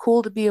it'd be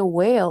cool to be a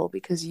whale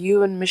because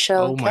you and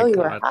Michelle Oh and my Kelly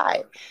were God.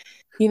 high.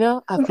 You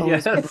know, I've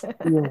always wanted Yes. to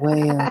be a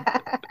whale.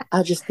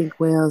 I just think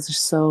whales are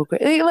so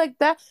great. Like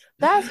that's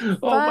Oh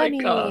my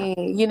God.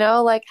 funny. You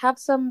know, like have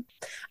some,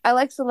 I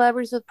like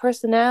celebrities with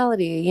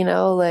personality, you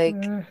know, like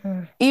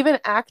even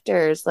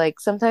actors,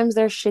 like sometimes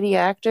they're shitty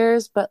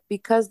actors, but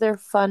because they're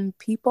fun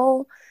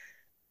people,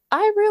 I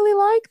really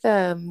like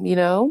them, you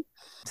know?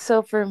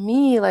 So for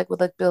me, like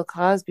with like Bill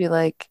Cosby,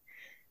 like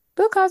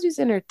Bill Cosby's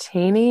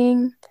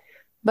entertaining,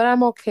 but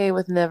I'm okay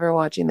with never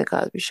watching The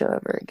Cosby Show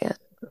ever again.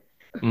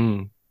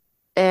 Mm.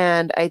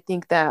 And I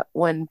think that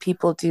when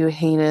people do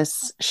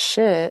heinous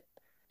shit,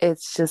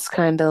 it's just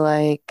kind of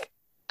like,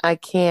 I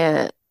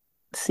can't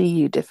see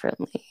you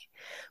differently.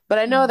 But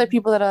I know other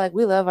people that are like,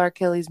 we love R.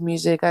 Kelly's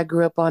music. I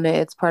grew up on it.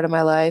 It's part of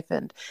my life.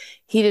 And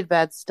he did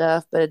bad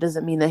stuff, but it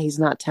doesn't mean that he's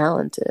not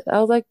talented. I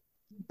was like,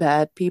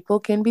 bad people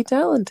can be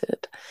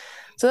talented.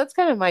 So that's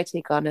kind of my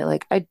take on it.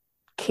 Like, I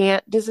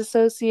can't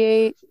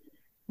disassociate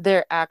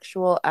their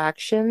actual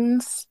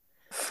actions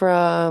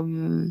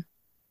from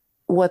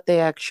what they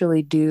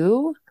actually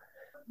do.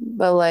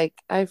 But like,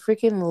 I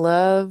freaking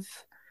love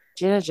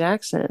Janet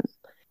Jackson.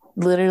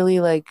 Literally,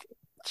 like,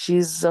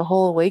 she's a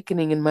whole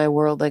awakening in my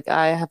world. Like,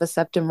 I have a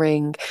septum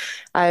ring.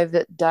 I've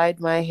dyed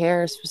my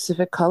hair a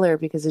specific color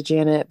because of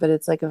Janet. But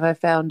it's like, if I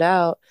found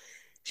out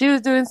she was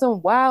doing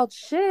some wild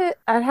shit,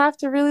 I'd have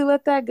to really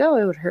let that go.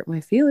 It would hurt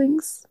my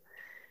feelings.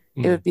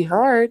 It would be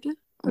hard,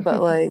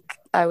 but like,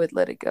 I would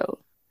let it go.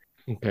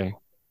 Okay.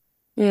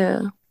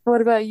 Yeah.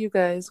 What about you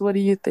guys? What do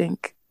you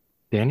think?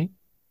 Danny?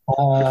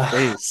 Your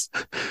face.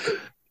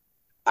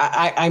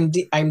 I'm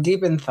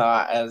deep in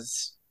thought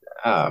as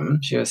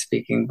she was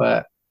speaking,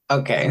 but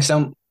okay.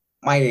 So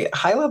my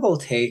high level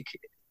take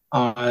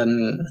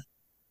on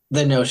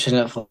the notion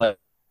of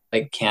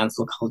like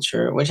cancel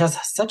culture, which has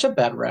such a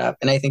bad rap,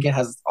 and I think it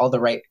has all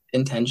the right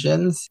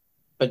intentions,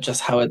 but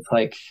just how it's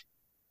like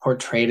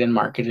portrayed and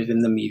marketed in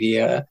the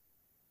media,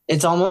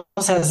 it's almost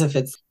as if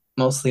it's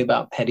mostly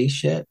about petty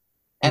shit.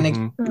 And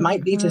it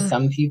might be to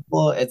some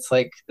people, it's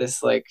like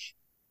this like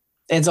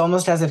it's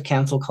almost as if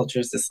cancel culture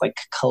is this like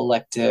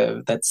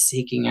collective that's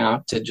seeking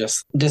out to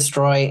just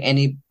destroy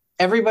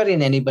everybody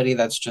and anybody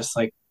that's just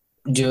like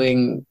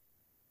doing,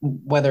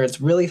 whether it's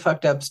really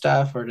fucked up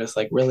stuff or just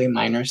like really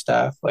minor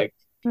stuff. Like,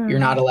 you're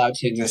not allowed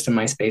to exist in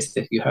my space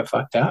if you have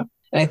fucked up.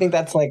 And I think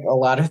that's like a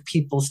lot of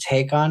people's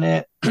take on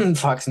it.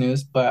 Fox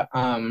News, but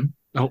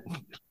Oh.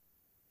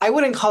 I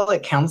wouldn't call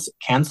it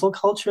cancel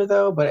culture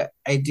though, but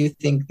I do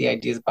think the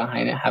ideas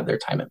behind it have their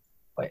time and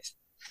place.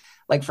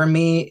 Like for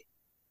me,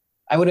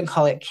 I wouldn't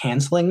call it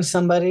canceling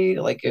somebody.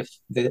 Like if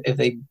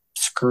they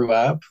screw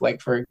up, like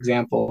for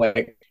example,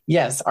 like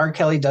yes, R.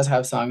 Kelly does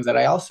have songs that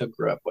I also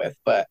grew up with,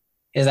 but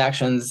his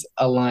actions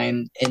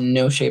align in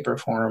no shape or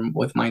form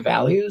with my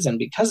values, and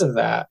because of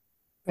that,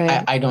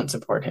 Right. I don't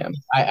support him.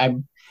 I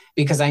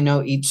because I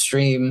know each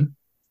stream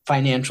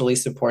financially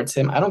supports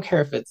him. I don't care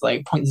if it's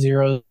like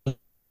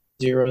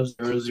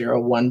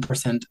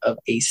 0.00001% of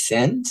a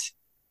cent.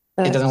 It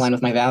doesn't Facts. align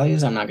with my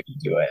values. I'm not going to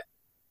do it.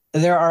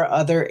 There are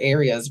other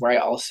areas where I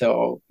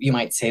also, you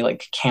might say,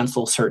 like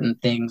cancel certain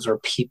things or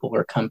people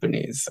or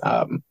companies.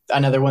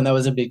 Another one that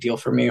was a big deal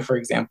for me, for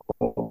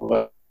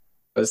example,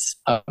 was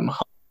Home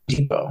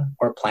Depot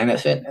or Planet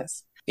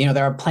Fitness. You know,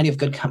 there are plenty of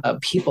good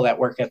people that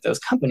work at those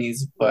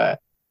companies, but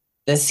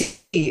the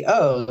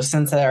CEO,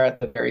 since they're at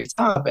the very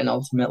top and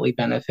ultimately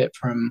benefit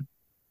from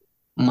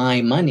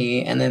my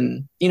money, and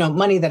then, you know,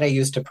 money that I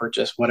use to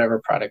purchase whatever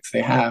products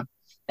they have.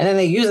 And then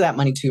they use that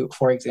money to,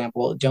 for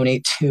example,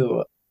 donate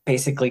to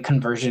basically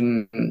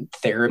conversion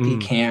therapy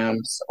Mm.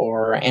 camps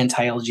or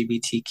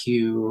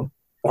anti-LGBTQ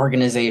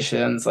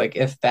organizations. Like,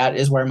 if that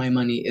is where my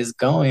money is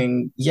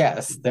going,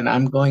 yes, then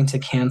I'm going to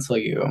cancel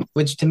you,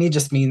 which to me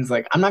just means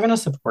like I'm not going to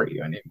support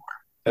you anymore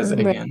because,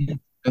 Right. again, it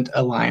doesn't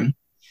align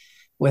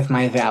with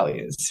my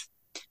values.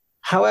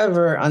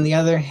 However, on the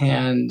other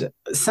hand,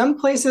 some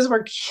places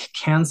where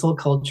cancel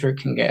culture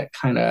can get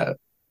kind of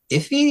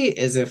iffy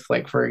is if,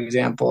 like, for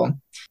example,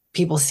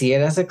 people see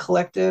it as a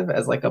collective,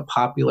 as like a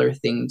popular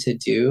thing to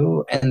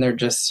do, and they're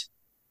just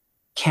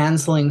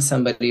canceling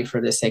somebody for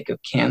the sake of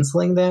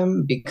canceling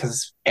them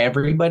because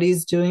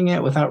everybody's doing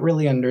it without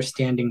really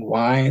understanding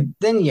why.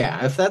 Then,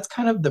 yeah, if that's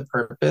kind of the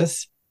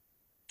purpose,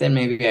 then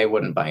maybe I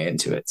wouldn't buy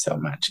into it so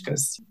much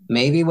because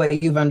maybe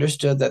what you've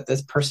understood that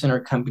this person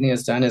or company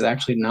has done is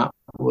actually not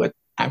what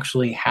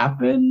actually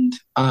happened.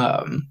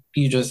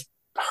 You just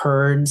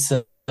heard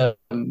some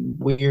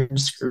weird,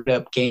 screwed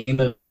up game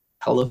of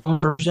telephone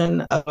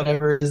version of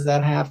whatever it is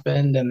that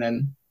happened, and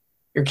then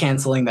you're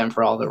canceling them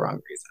for all the wrong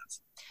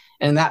reasons.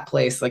 And in that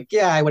place, like,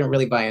 yeah, I wouldn't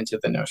really buy into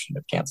the notion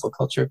of cancel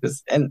culture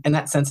because, in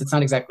that sense, it's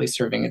not exactly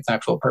serving its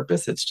actual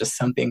purpose. It's just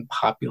something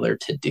popular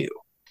to do.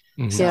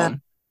 Mhm. So, Yeah.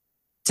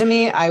 to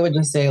me, I would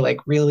just say, like,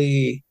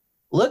 really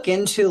look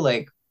into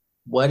like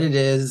what it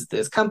is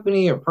this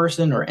company or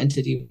person or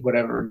entity,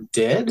 whatever,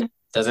 did.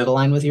 Does it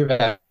align with your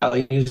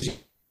values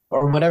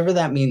or whatever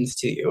that means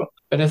to you?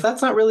 But if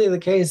that's not really the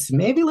case,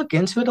 maybe look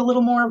into it a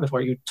little more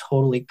before you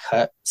totally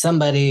cut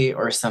somebody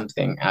or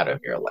something out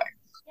of your life.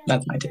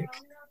 That's my take.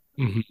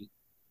 Mhm.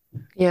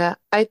 Yeah.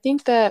 I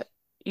think that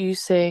you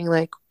saying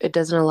like it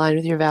doesn't align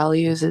with your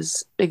values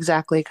is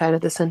exactly kind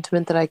of the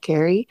sentiment that I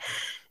carry.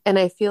 And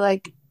I feel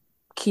like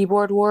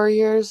keyboard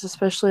warriors,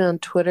 especially on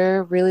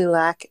Twitter, really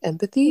lack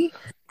empathy.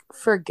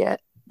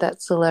 Forget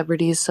that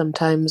celebrities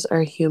sometimes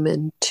are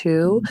human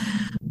too.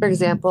 For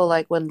example,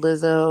 like when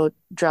Lizzo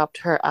dropped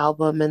her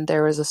album and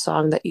there was a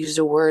song that used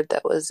a word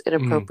that was Mm.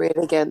 inappropriate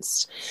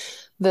against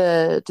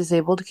the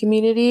disabled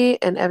community,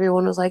 and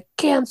everyone was like,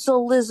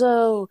 cancel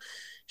Lizzo.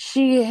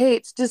 She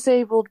hates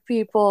disabled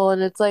people.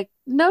 And it's like,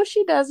 no,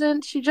 she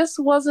doesn't. She just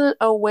wasn't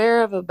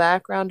aware of a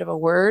background of a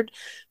word,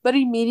 but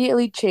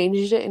immediately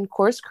changed it and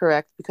course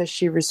correct because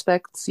she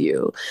respects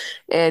you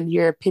and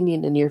your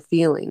opinion and your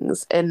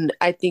feelings. And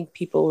I think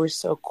people were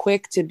so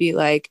quick to be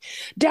like,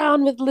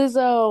 down with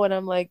Lizzo. And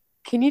I'm like,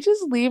 can you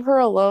just leave her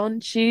alone?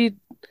 She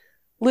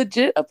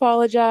legit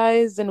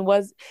apologized and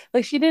was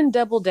like, she didn't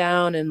double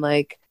down and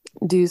like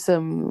do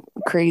some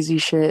crazy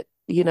shit,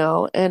 you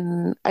know?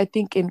 And I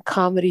think in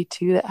comedy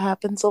too, that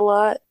happens a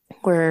lot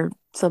where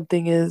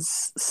something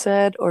is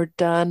said or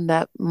done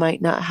that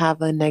might not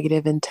have a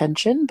negative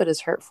intention but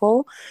is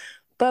hurtful.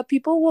 But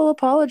people will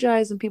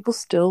apologize and people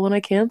still want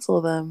to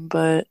cancel them.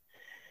 But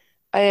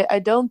I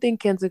don't think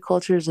cancel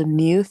culture is a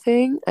new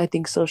thing. I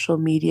think social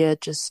media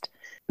just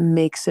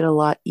makes it a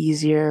lot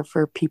easier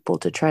for people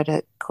to try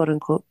to quote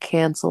unquote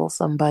cancel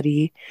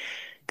somebody.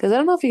 Because I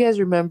don't know if you guys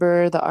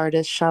remember the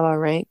artist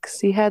Shabba Ranks.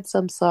 He had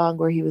some song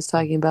where he was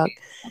talking about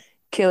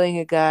killing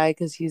a guy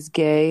because he's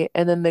gay,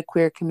 and then the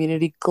queer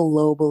community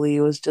globally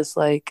was just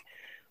like,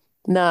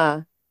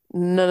 nah,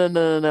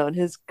 no. And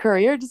his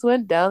career just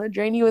went down the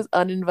drain. He was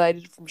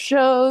uninvited from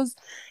shows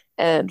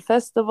and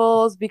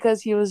festivals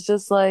because he was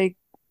just like,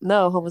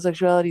 no,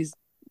 homosexuality is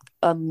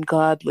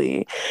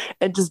ungodly,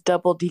 and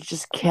he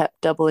just kept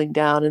doubling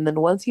down. And then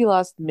once he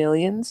lost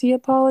millions, he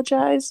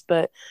apologized,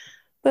 but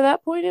by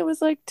that point it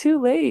was like too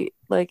late.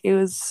 Like it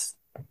was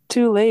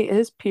too late.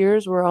 His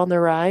peers were on the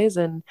rise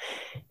and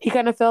he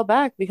kind of fell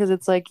back because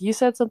it's like you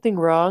said something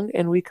wrong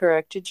and we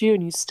corrected you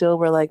and you still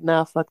were like,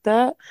 nah, fuck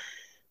that.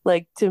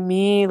 Like to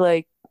me,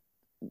 like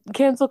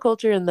cancel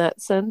culture in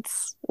that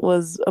sense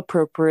was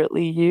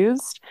appropriately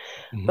used.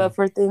 But Mhm.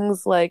 for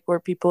things like where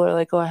people are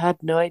like, oh, I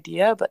had no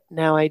idea, but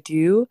now I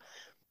do,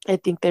 I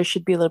think there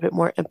should be a little bit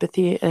more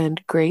empathy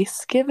and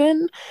grace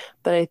given.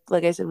 But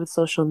like I said, with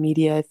social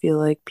media, I feel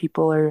like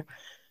people are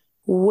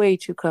way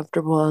too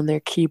comfortable on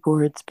their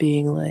keyboards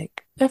being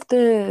like, F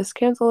this,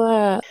 cancel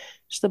that.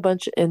 Just a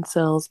bunch of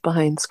incels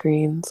behind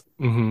screens.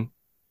 Hmm.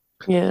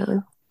 Yeah.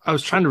 I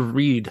was trying to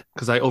read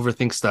because I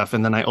overthink stuff,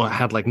 and then I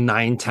had like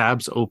 9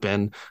 tabs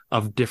open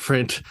of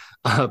different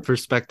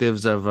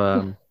perspectives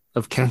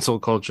of cancel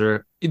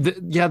culture.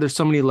 Yeah, there's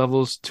so many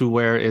levels to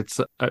where it's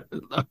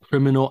a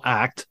criminal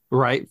act,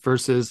 right?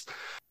 Versus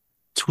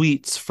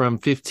tweets from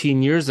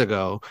 15 years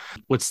ago.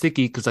 What's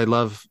sticky, because I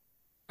love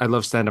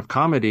stand-up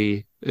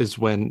comedy, is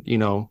when,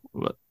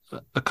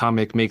 a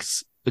comic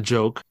makes a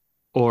joke,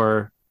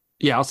 or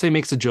yeah, I'll say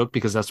makes a joke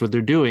because that's what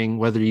they're doing.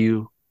 Whether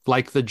you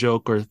like the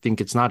joke or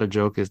think it's not a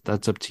joke, is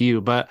that's up to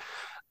you. But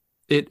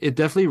it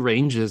definitely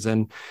ranges,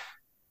 and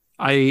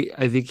I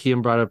think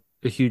Kian brought up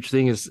a huge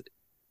thing is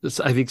this.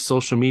 I think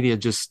social media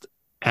just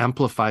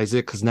amplifies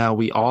it because now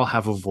we all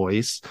have a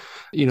voice.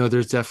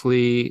 There's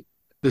definitely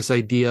this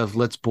idea of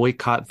let's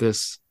boycott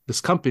this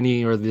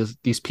company or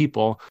these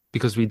people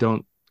because we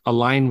don't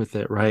align with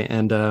it, right?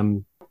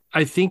 And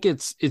I think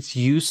it's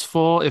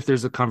useful if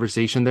there's a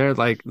conversation there.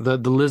 Like the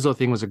Lizzo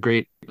thing was a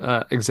great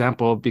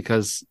example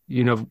because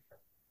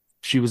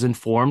she was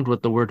informed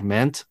what the word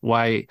meant,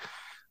 why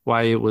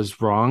it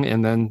was wrong,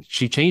 and then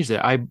she changed it.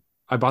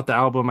 I bought the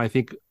album, I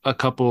think, a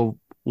couple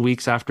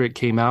weeks after it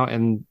came out,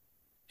 and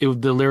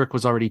the lyric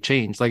was already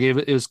changed. Like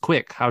it was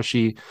quick how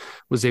she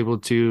was able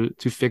to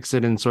fix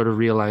it and sort of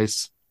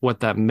realize what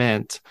that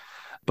meant.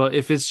 But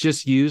if it's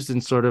just used in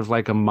sort of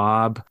like a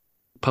mob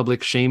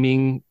public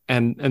shaming,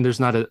 and there's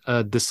not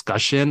a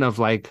discussion of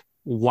like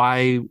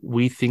why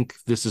we think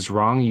this is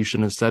wrong, you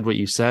shouldn't have said what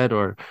you said,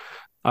 or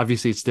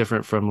obviously it's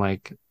different from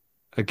like,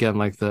 again,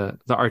 like the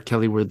R.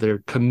 Kelly where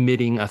they're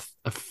committing a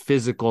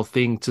physical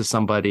thing to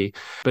somebody.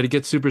 But it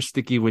gets super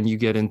sticky when you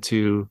get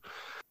into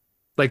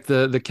like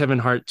the Kevin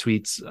Hart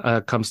tweets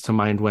comes to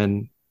mind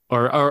when,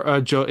 or a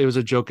joke. It was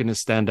a joke in his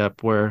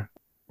stand-up where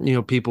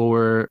people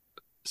were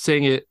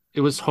saying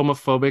it was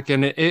homophobic,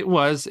 and it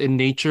was in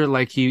nature.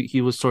 Like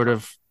he was sort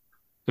of,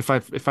 if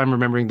I'm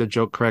remembering the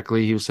joke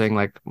correctly, he was saying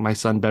like, my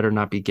son better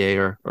not be gay,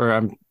 or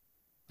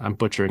I'm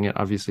butchering it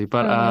obviously,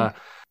 but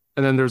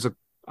and then there's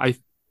I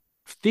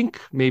think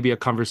maybe a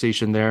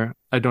conversation there.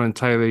 I don't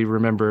entirely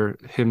remember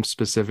him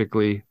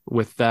specifically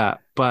with that,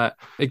 but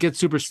it gets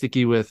super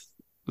sticky with,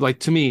 like,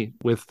 to me,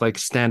 with like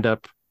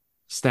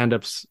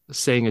stand-ups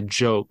saying a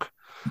joke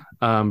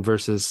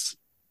versus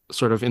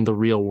sort of in the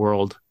real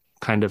world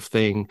kind of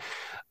thing.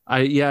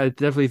 I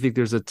definitely think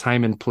there's a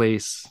time and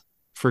place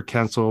for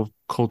cancel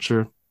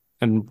culture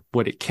and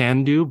what it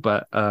can do,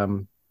 but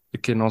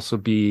it can also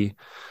be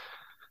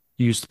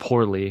used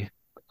poorly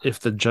if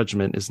the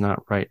judgment is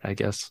not right, I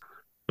guess.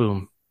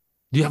 Boom.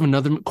 Do you have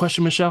another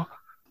question, Michelle?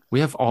 We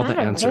have all the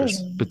Not answers.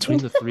 really. Between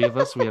the three of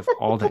us, we have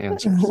all the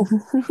answers.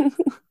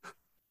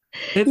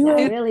 You Not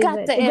ain't really, got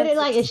but the it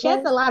like it answers,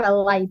 sheds right? a lot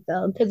of light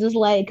though, because there's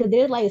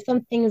like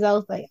some things I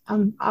was like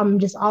I'm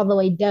just all the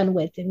way done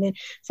with, and then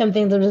some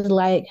things I'm just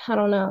like I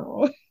don't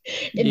know, and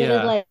then it's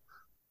Yeah. like,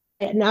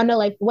 and I know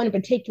like one in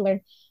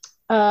particular,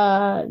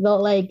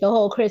 the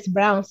whole Chris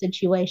Brown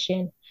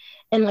situation.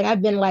 And like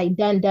I've been like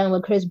done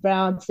with Chris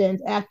Brown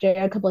since after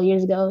a couple of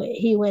years ago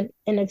he went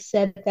and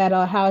said that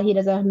how he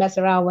doesn't mess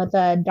around with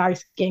dark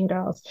skinned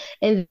girls,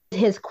 and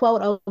his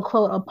quote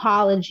unquote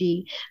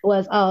apology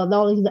was, oh, the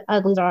only the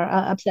uglies are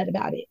upset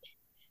about it. I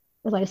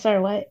was like, sir,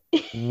 what?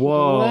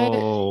 What?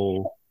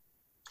 Whoa.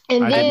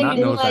 And I did then not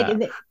then know like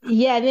that.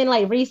 yeah, and then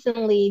like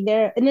recently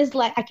there, and it's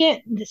like I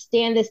can't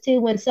stand this too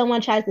when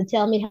someone tries to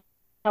tell me how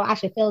I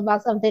should feel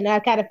about something. I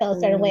kind of felt a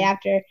certain way Mm.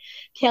 after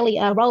Kelly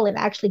Rowland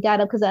actually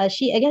got up because I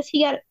guess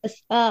he got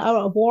a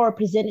award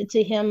presented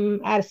to him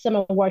at a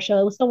summer award show.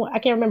 It was someone I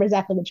can't remember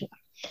exactly which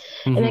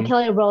one. And then Hmm.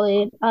 Kelly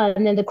Rowland,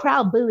 and then the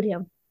crowd booed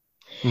him.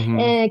 Hmm.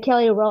 And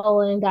Kelly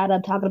Rowland got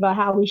up talking about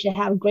how we should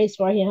have grace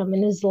for him,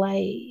 and it's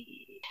like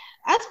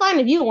that's fine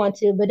if you want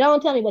to, but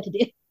don't tell me what to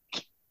do.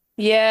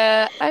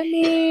 Yeah, I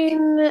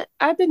mean,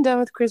 I've been done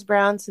with Chris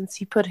Brown since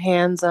he put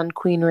hands on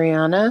Queen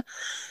Rihanna,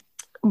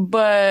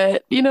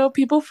 but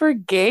people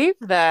forgave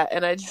that,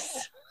 and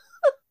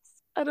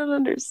I don't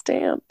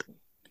understand.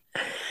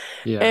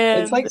 Yeah.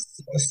 It's like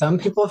And some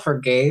people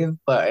forgave,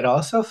 but it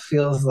also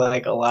feels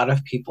like a lot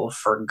of people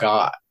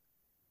forgot.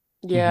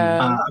 Hmm.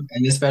 yeah.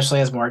 And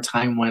especially as more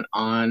time went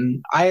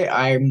on,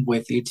 I'm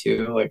with you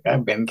too. Like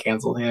I've been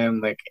canceled him.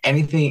 Like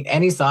anything,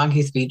 any song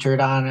he's featured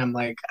on, I'm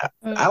like,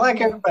 I like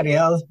Mhm. everybody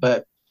else,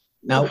 but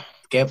nope,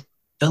 skip,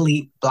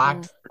 delete, Mm.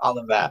 blocked, all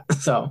of that.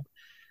 So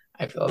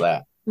I feel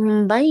that.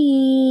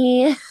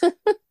 Bye.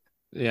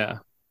 Yeah.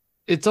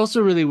 It's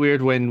also really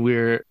weird when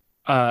we're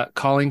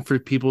calling for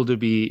people to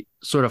be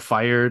sort of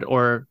fired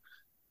or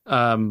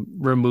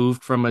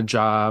removed from a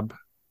job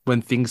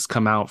when things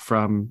come out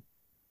from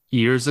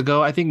years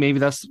ago. I think maybe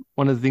that's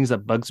one of the things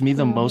that bugs me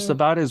the most Mhm.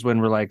 about it, is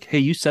when we're like, hey,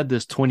 you said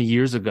this 20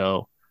 years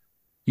ago.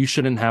 You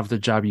shouldn't have the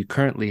job you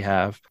currently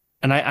have.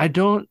 And I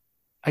don't,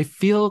 I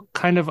feel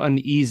kind of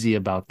uneasy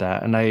about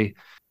that. And I,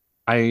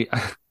 I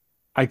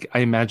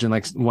imagine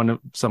like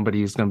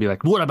somebody is going to be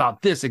like, what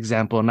about this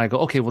example? And I go,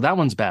 okay, well, that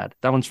one's bad.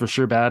 That one's for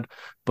sure bad.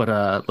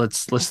 But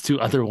let's do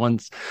other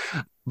ones.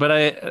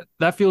 But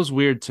that feels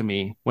weird to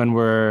me when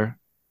we're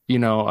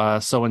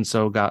so and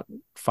so got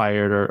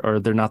fired, or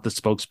they're not the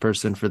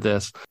spokesperson for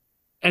this.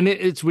 And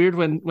it's weird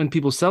when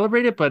people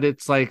celebrate it, but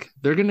it's like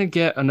they're gonna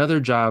get another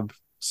job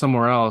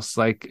somewhere else,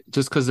 like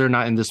just because they're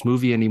not in this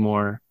movie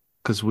anymore,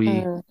 because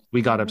we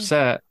got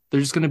upset. They're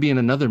just gonna be in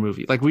another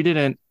movie. Like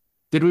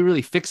did we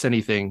really fix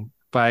anything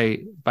by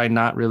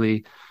not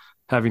really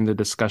having the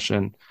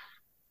discussion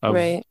of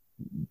Right.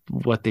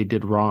 what they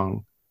did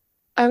wrong?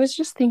 I was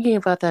just thinking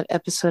about that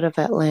episode of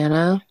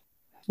Atlanta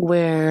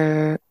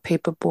where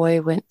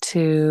Paperboy went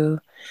to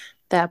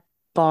that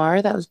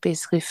bar that was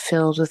basically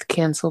filled with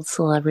canceled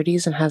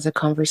celebrities and has a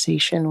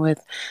conversation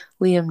with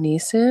Liam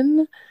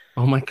Neeson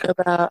Oh my God.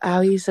 about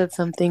how he said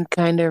something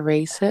kind of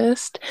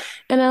racist.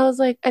 And I was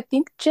like, I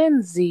think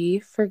Gen Z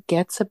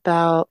forgets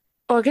about,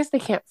 well, I guess they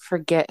can't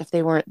forget if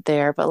they weren't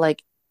there, but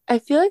like, I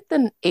feel like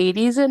the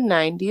 80s and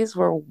 90s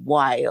were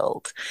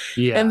wild.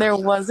 And there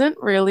wasn't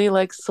really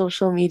like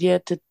social media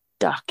to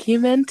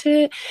document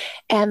it.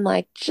 And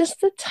like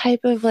just the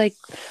type of like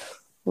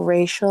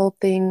racial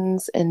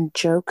things and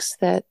jokes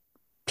that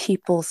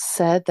people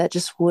said that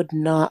just would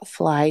not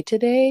fly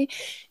today.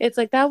 It's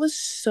like that was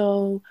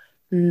so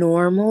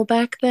normal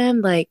back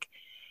then. Like,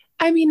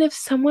 I mean, if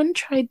someone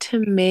tried to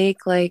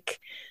make like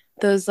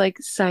those like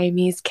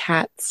Siamese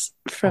cats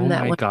from Oh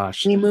that my one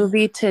gosh. Disney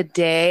movie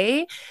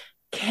today,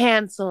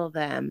 cancel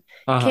them.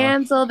 Uh-huh.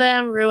 Cancel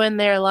them, ruin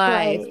their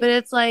life. Right. But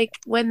it's like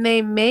when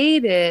they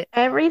made it,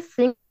 Every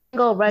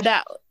single Rush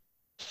that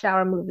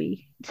Hour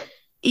movie.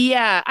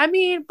 yeah, I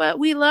mean, but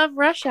we love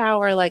Rush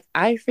Hour. Like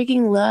I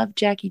freaking love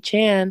Jackie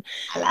Chan,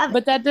 I love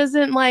but that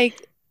doesn't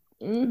like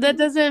it. that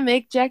doesn't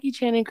make Jackie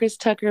Chan and Chris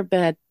Tucker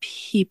bad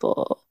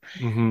people.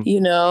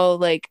 Mm-hmm.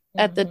 Like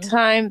at the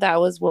time that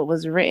was what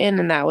was written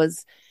and that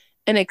was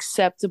an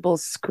acceptable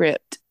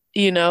script,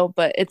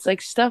 but it's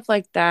like stuff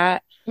like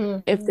that.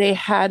 If they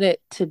had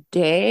it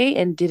today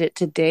and did it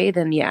today,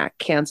 then yeah,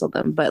 cancel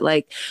them. But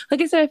like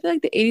I said, I feel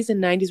like the 80s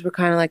and 90s were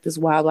kind of like this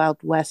wild, wild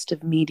west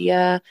of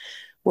media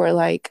where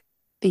like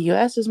the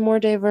US is more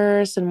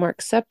diverse and more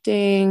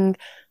accepting,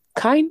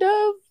 kind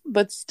of,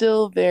 but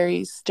still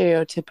very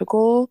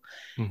stereotypical.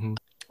 Mm-hmm.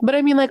 But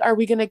I mean, like, are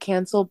we going to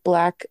cancel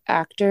Black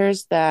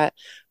actors that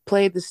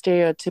played the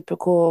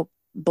stereotypical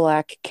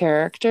Black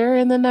character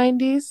in the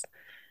 90s?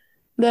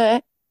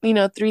 The,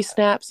 three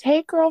snaps,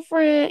 hey,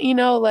 girlfriend,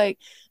 like,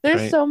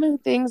 there's Right. so many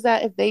things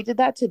that if they did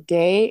that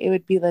today, it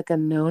would be like a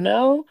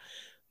no-no.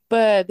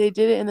 But they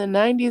did it in the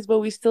 90s, but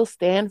we still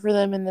stand for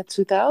them in the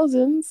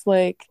 2000s.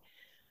 Like,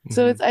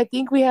 so Mm-hmm. I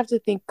think we have to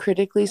think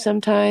critically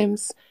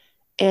sometimes.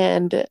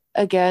 And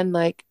again,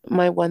 like,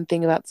 my one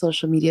thing about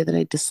social media that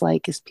I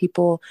dislike is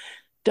people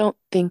don't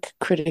think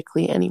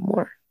critically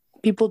anymore.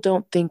 People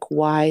don't think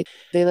why.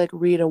 They like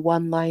read a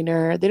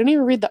one-liner. They don't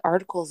even read the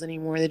articles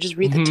anymore. They just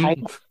read the Mm-hmm.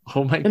 title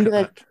Oh my and be God.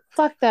 like,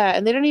 fuck that.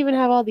 And they don't even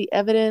have all the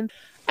evidence.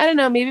 I don't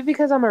know, maybe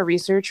because I'm a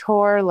research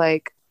whore,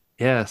 like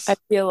Yes. I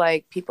feel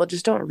like people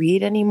just don't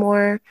read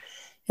anymore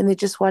and they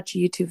just watch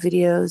YouTube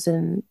videos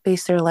and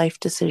base their life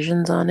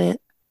decisions on it.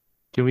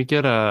 Can we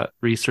get a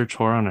research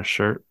whore on a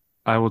shirt?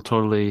 I will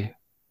totally.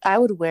 I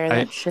would wear I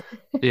that shit.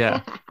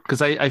 Yeah,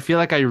 because I feel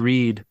like I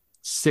read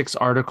 6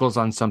 articles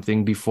on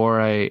something before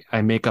I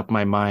make up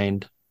my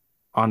mind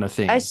on a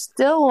thing. I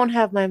still won't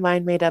have my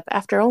mind made up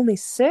after only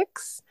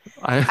 6.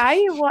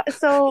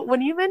 So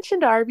when you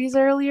mentioned Arby's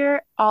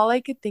earlier, all I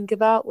could think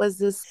about was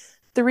this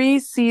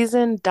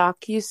 3-season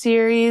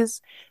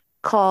docu-series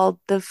called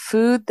The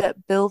Food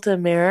That Built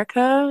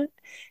America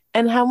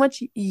and how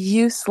much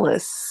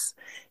useless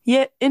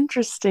yet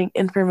interesting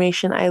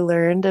information I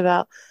learned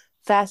about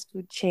fast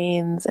food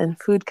chains and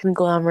food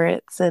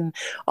conglomerates and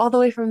all the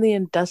way from the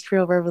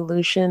Industrial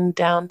Revolution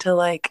down to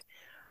like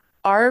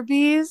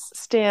Arby's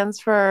stands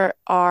for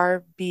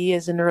RB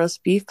as in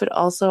roast beef, but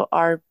also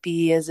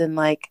RB as in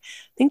like,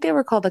 I think they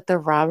were called like the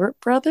Robert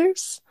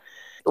Brothers.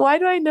 Why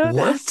do I know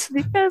this?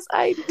 What? Because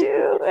I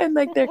do. And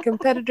like their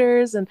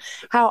competitors and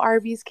how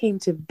Arby's came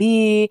to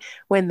be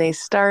when they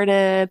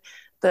started,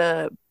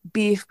 the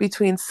beef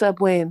between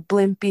Subway and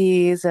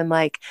Blimpies, and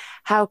like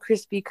how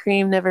Krispy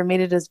Kreme never made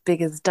it as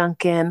big as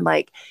Dunkin'.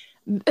 Like,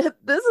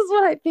 this is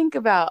what I think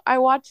about. I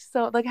watch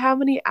like how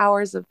many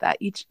hours of that?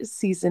 Each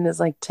season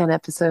is like 10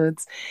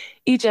 episodes.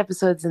 Each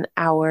episode's an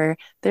hour.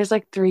 There's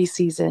like 3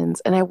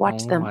 seasons and I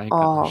watch Oh them my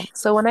all. gosh.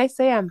 So when I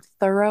say I'm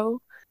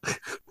thorough,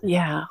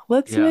 yeah,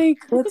 let's Yeah.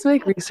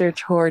 make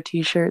research horror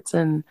t-shirts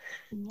and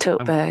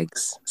tote I'm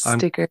bags, I'm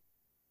stickers.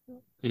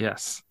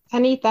 yes. I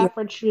need Yeah. that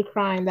for true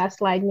crime.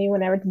 That's like me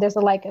whenever there's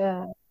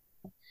a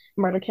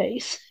murder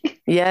case.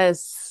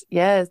 Yes,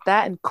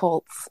 that and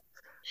cults.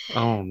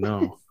 Oh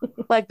no.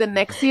 Like the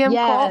Nexium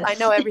cult, I Yes.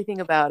 know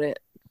everything about it.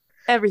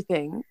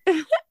 Everything.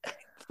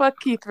 Fuck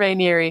Keith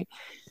Raniere.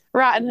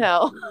 Rotten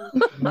hell.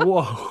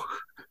 Whoa.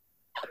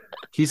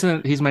 He's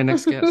my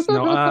next guest.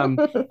 No,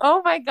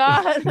 Oh my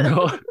God.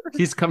 no,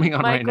 he's coming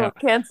on right Michael,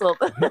 now. canceled.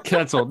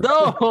 Canceled.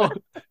 No,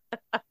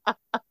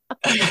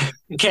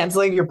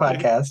 Canceling your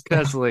podcast.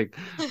 canceling.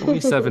 Only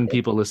 7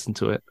 people listen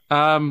to it.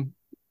 I'm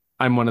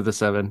one of the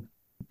 7.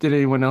 Did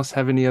anyone else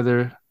have any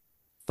other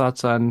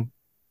thoughts on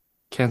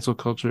cancel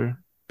culture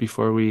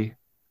before we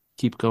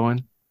keep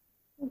going?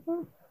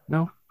 Mhm.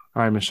 No?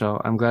 All right, Michelle.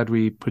 I'm glad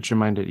we put your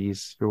mind at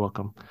ease. You're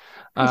welcome.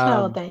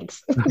 No,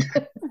 thanks.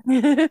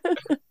 I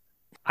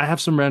have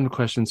some random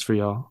questions for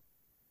y'all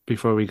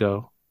before we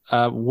go.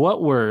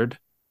 What word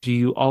do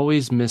you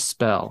always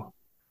misspell?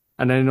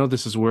 And I know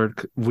this is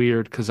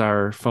weird because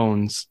our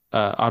phones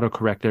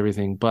autocorrect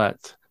everything,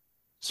 but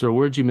so a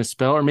word you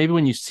misspell, or maybe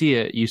when you see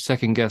it, you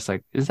second guess,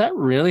 like, is that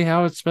really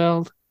how it's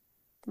spelled?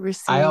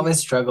 Receipt. I always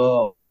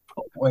struggle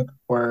with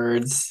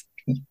words.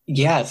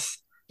 Yes, Did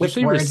you with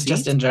say words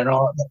just receipt? in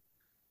general.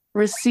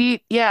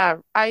 Receipt. Yeah,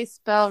 I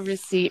spell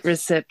receipt,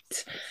 receipt.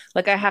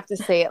 Like I have to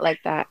say it like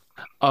that.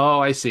 Oh,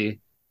 I see.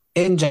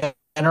 In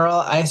general,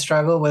 I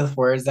struggle with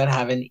words that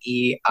have an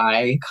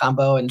E-I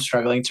combo and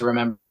struggling to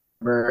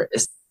remember,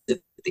 is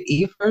it the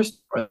E first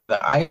or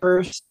the I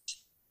first?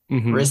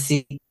 Hmm.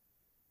 Receipt,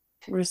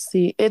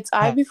 Receipt. It's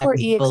I I before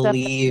E except for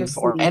believe,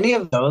 or receipt. any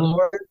of those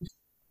words.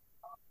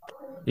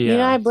 You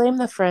know, I Yeah. blame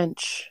the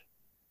French.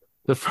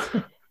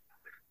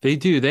 They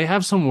do. They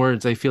have some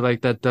words I feel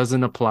like that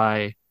doesn't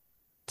apply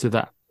to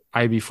the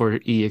I before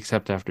E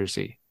except after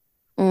C.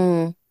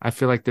 Mm. I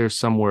feel like there's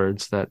some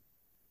words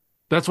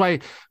that's why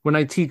when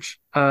I teach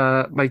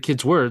my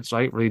kids words,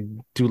 right, we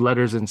do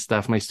letters and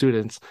stuff, my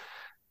students,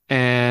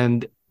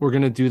 and we're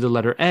gonna do the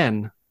letter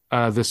N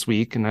this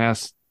week. And I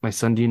asked my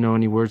son, do you know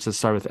any words that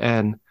start with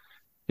N?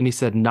 And he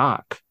said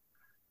knock.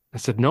 I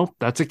said, nope,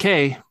 that's a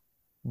K.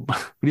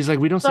 But he's like,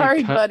 we don't Sorry,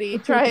 say buddy.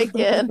 Try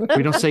again.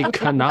 we don't say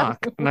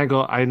knock. And I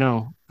go, I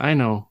know.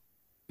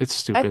 It's I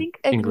stupid think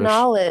English.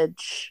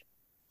 acknowledge,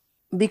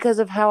 because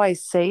of how I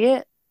say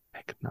it.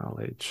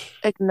 Acknowledge.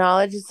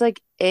 Acknowledge. It's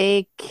like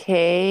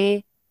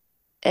AKNO.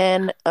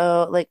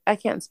 Like I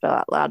can't spell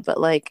out loud, but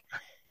like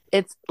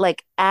it's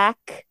like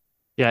ack.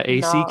 Yeah,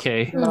 ACK.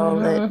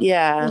 Mhm.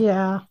 Yeah.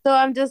 Yeah. So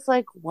I'm just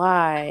like,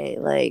 why?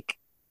 Like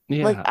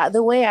Yeah.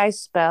 the way I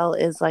spell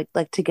is like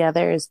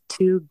together is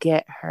to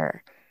get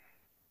her.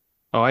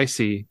 Oh, I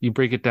see. You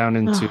break it down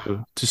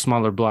into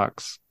smaller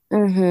blocks.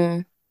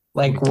 Mm-hmm.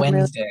 Like Mhm.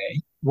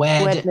 Wednesday.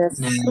 Wetness.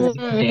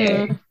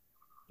 Wednesday. Mhm.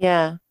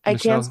 Yeah. I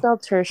Michelle? can't spell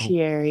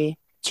tertiary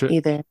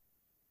either.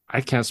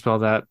 I can't spell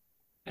that.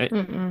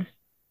 Mm-mm.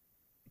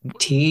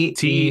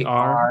 Tertiary.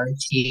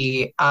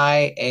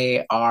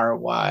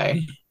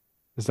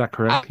 Is that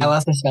correct? I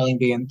lost a spelling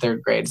bee in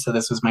third grade, so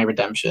this was my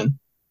redemption.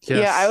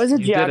 Yes, Yeah, I was a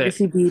you did it.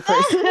 geography B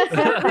person for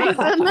that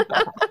reason.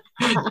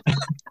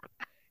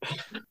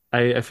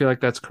 I feel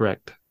like that's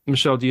correct.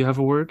 Michelle, do you have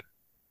a word?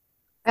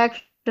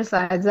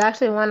 Exercise is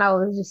actually one I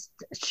was just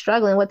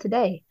struggling with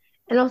today.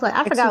 And I was like,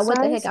 I forgot what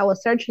the heck Exercise? I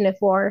was searching it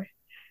for.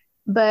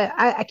 But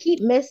I keep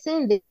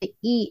missing the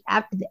E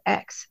after the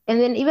X.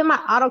 And then even my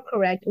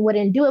autocorrect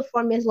wouldn't do it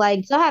for me. It's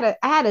like, so I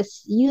had to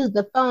use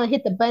the phone,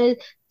 hit the button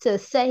to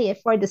say it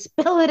for it to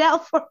spell it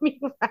out for me,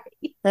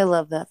 right? I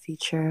love that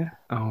feature.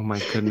 Oh my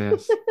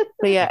goodness.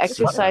 But yeah,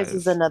 Exercise. exercise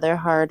is another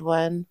hard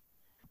one.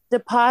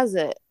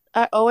 Deposit.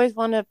 I always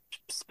want to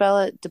spell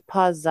it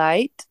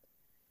deposit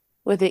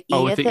with an E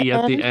Oh, with at the the E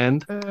at the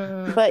end,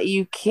 end? but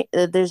you can't.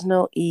 There's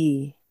no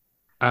E.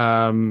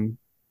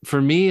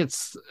 For me,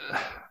 it's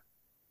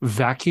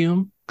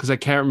vacuum because I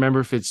can't remember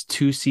if it's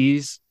two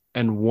C's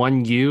and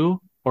one U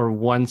or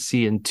one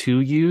C and two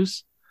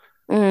U's.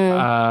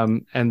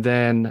 And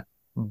then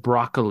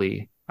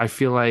broccoli. I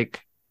feel like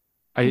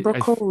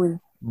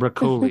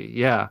broccoli.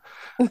 Yeah.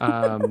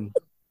 I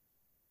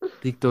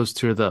think those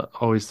two are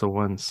always the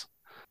ones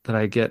that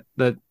I get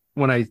that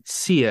when I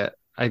see it,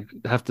 I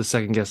have to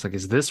second guess, like,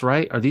 is this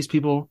right? Are these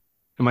people,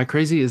 am I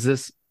crazy?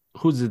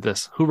 Who did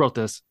this? Who wrote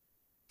this?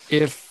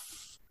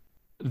 If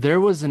there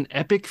was an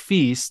epic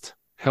feast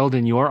held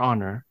in your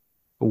honor,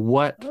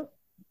 what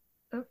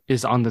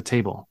is on the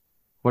table?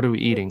 What are we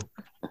eating?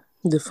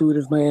 The food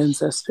of my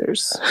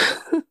ancestors.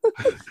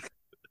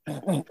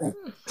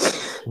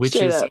 Which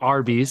Straight is up.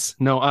 Arby's.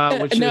 No,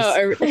 which No,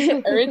 is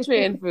a rich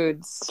man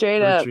food.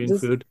 Straight up. Eritrean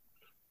Just food.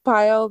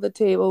 pile the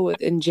table with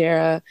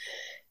injera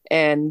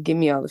and give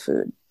me all the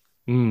food.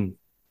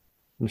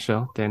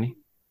 Michelle, Danny?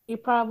 You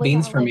probably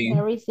Beans have for like me.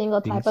 every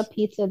single type Beans. of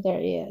pizza there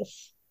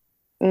is.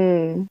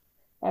 Mm.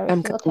 Every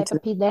I'm single coming type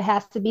of pizza. There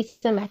has to be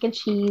some mac and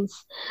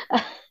cheese.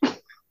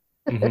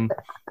 Mm-hmm.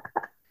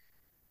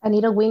 I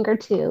need a wing or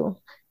two.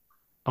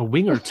 A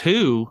wing or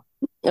two?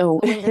 Oh,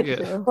 Wing or Yeah.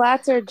 two.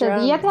 flats or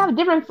Because you have to drums? have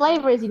different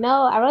flavors, you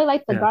know? I really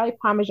like the Yeah. garlic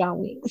parmesan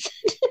wings.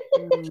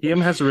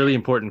 Hieyam has a really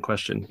important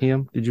question.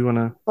 Hieyam, did you want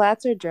to?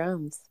 Flats or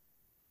drums?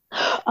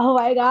 Oh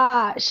my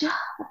gosh.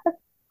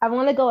 I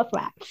want to go with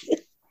flats.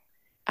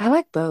 I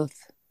like both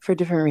for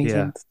different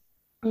reasons.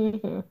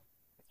 Mm-hmm. I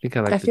think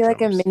I like I the feel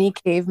like a drums. mini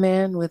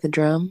caveman with a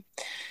drum,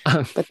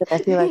 but then I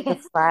feel like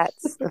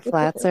the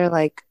flats are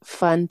like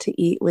fun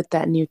to eat with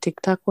that new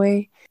TikTok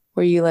way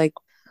where you like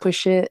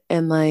push it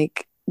and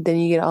like then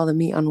you get all the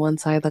meat on one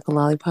side like a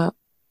lollipop.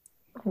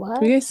 What?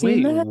 Have you guys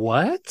seen Wait, that?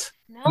 what?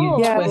 No,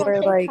 Yeah, I'm on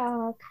where like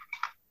TikTok.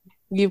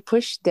 you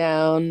push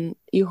down,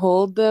 you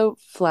hold the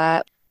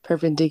flat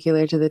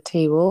perpendicular to the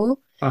table,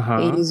 and you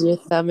Uh-huh. use your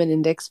thumb and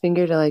index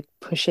finger to like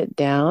push it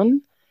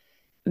down,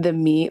 the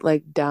meat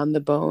like down the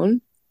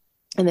bone.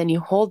 and then you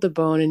hold the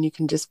bone and you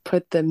can just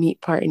put the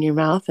meat part in your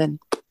mouth and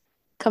it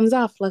comes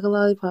off like a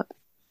lollipop.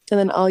 And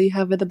then all you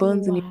have are the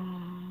bones in you.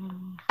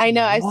 Wow. I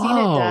know, I've seen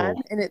it Whoa. done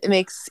and it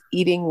makes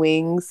eating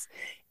wings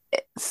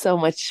so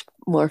much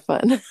more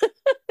fun.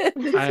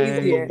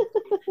 It's easier.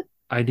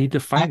 I need to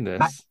find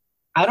this.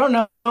 I don't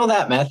know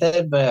that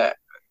method, but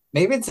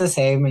maybe it's the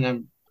same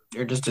and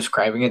you're just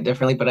describing it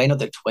differently. But I know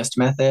the twist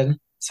method.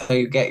 So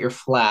you get your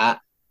flat,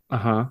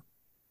 Uh-huh.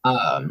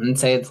 and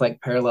say it's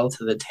like parallel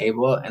to the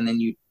table, and then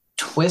you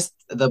twist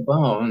the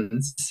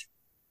bones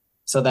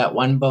so that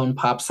one bone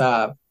pops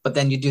up. But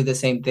then you do the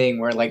same thing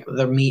where like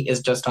the meat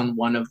is just on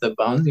one of the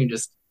bones. You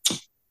just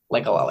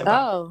like a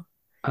lollipop.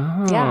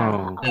 Oh, yeah.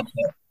 Oh. That's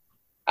it.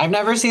 I've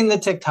never seen the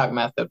TikTok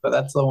method, but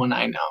that's the one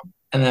I know,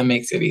 and that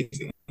makes it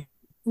easy.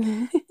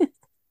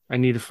 I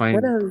need to find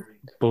What else?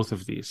 both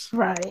of these.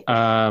 Right.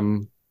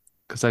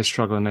 Because I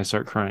struggle and I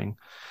start crying.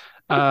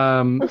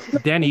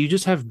 Danny, you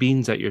just have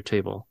beans at your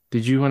table.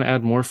 Did you want to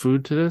add more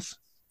food to this?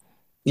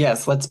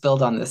 Yes, let's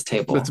build on this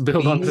table. Let's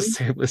build on this Beans?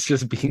 table. It's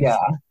just beans. Yeah.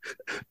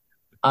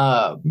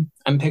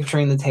 I'm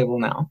picturing the table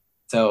now.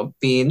 So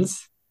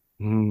beans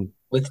Mm,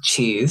 with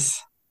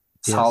cheese,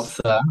 yes.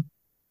 salsa,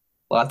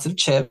 lots of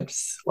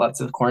chips, lots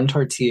of corn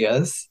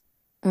tortillas,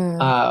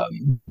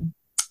 Mm.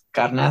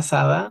 carne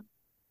asada,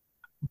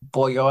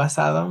 pollo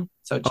asado,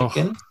 so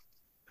chicken,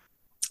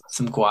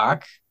 some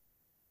guac,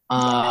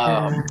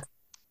 Yeah.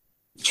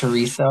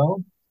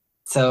 chorizo,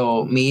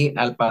 so meat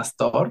al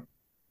pastor,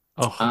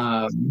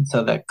 Oh,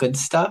 so that good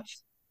stuff.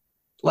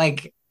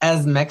 Like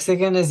as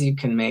Mexican as you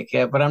can make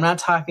it, but I'm not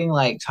talking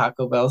like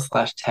Taco Bell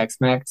 /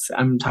 Tex-Mex.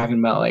 I'm talking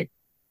about like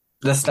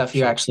the stuff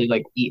you sure. actually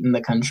like eat in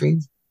the country.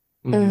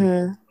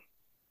 Mhm.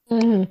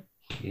 Mhm. Mhm.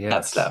 That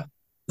Yes. stuff.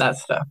 That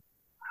stuff.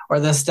 Or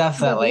the stuff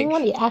that Does like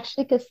anyone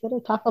actually consider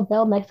Taco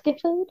Bell Mexican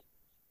food?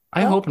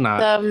 I hope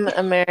not. Some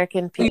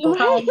American we people.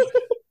 talk,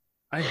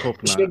 I hope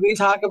not. should we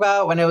talk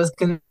about when it was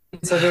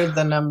considered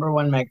the number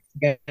one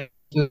Mexican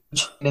food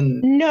chain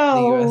in the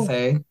No.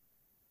 USA?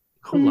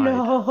 Who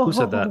lied? Who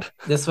said No. that?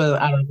 This was,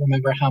 I don't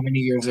remember how many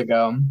years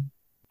ago.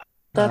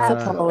 That's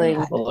Uh, appalling. A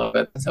little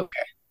bit. It's okay.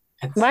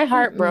 It's, My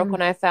heart broke Mm-mm.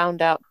 when I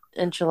found out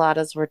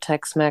enchiladas were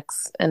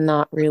Tex-Mex and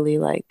not really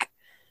like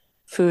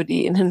food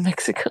eaten in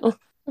Mexico.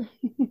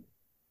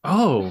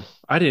 Oh,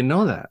 I didn't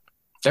know that.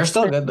 they're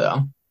still good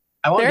though.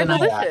 I won't They're deny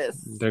that.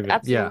 delicious. They're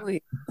good. Yeah.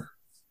 Absolutely.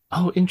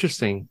 Oh,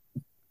 interesting.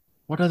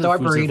 What other So are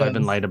foods have I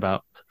been burritos. lied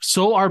about?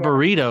 So are Yeah.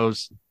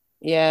 burritos.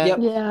 Yeah. Yep.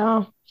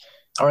 Yeah.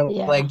 Or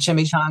Yeah. like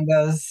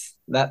chimichangas,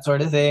 that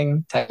sort of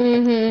thing. I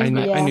Mm-hmm.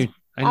 knew. I Yeah. knew.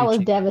 I was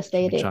chi-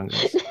 devastated.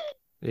 chimichangas.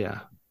 Yeah.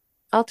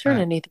 I'll turn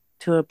Uh, anything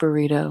to a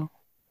burrito.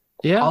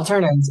 Yeah. I'll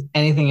turn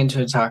anything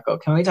into a taco.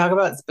 Can we talk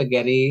about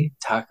spaghetti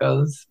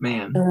tacos?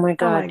 Man. Oh my Oh my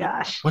God.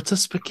 gosh. What's a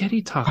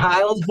spaghetti taco?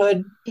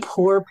 Childhood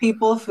poor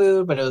people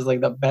food, but it was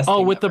like the best Oh,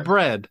 thing with the ever.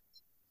 bread.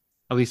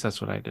 At least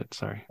that's what I did.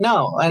 Sorry.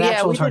 No, an Yeah,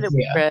 actual we did it with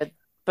tortilla. bread,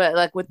 but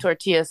like with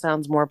tortilla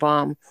sounds more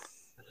bomb.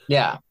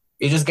 Yeah.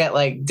 You just get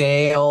like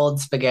day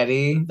old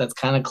spaghetti that's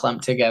kind of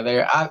clumped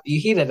together.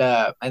 You heat it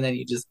up and then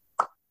you just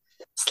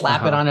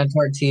slap it Uh-huh. on a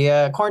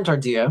tortilla, corn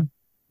tortilla,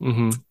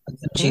 Mm-hmm. with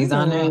some cheese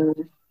on it. Mm.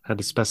 Had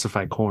to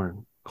specify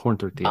corn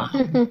tortilla.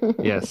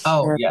 Yes.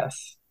 Oh, Yeah.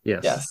 yes.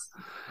 Yes.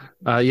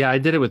 Yes. Yeah, I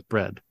did it with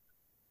bread.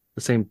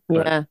 The same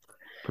bread. Yeah.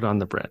 Put on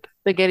the bread.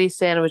 Spaghetti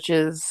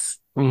sandwiches,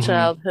 Mhm.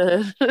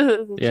 childhood,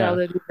 Yeah.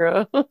 childhood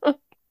hero.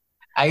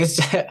 I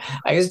used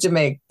to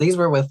make, these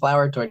were with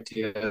flour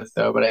tortillas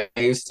though, but I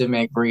used to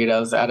make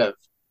burritos out of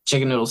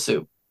chicken noodle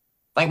soup.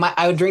 Like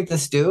I would drink the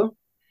stew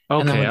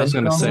and then Okay, with I was the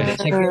gonna noodles and say.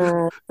 the chicken.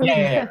 Mm.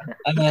 Yeah.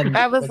 And then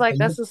I was with like, the-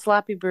 that's a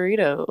sloppy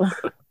burrito.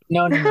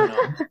 no.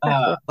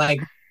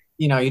 Like,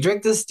 you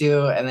drink the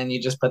stew and then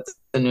you just put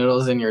the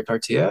noodles in your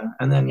tortilla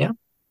and then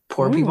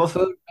poor people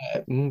food.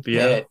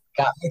 Yeah, It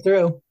got me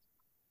through.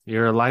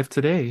 you're alive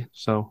today,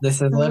 so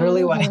This is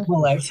literally why I'm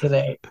alive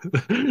today.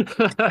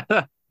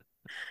 that's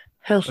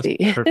Healthy.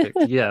 perfect.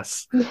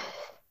 Yes.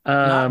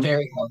 Not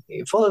very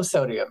healthy, full of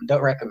sodium.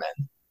 Don't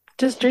recommend.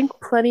 Just drink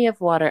plenty of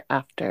water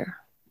after.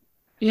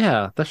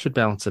 Yeah, that should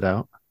balance it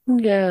out.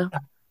 Yeah.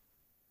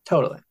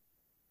 Totally.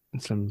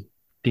 And some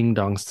ding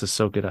dongs to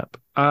soak it up.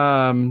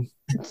 I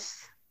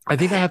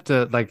think I have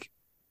to like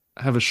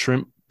have a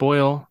shrimp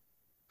boil,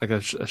 like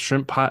a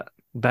shrimp pot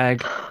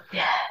bag.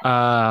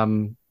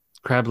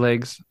 Crab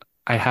legs.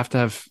 I have to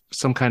have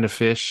some kind of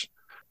fish,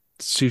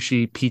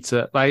 sushi,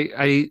 pizza.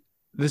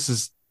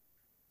 This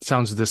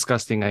sounds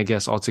disgusting, I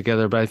guess,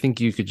 altogether, but I think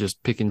you could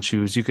just pick and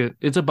choose.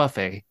 It's a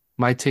buffet.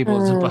 My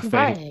table is a buffet,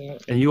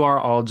 Right. and you are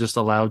all just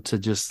allowed to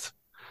just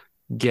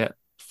get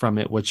from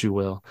it what you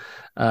will.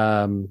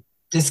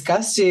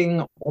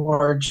 Disgusting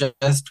or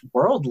just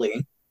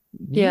worldly.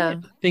 Yeah.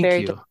 Thank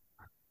very you.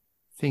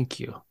 Thank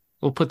you.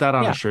 We'll put that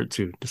on Yeah. a shirt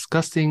too.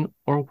 Disgusting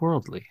or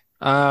worldly.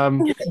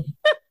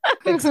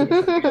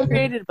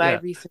 Created by Yeah.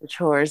 research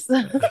whores.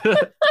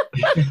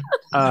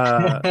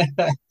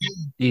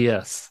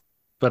 Yes.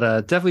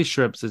 But definitely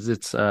shrimps is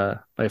it's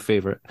my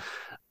favorite.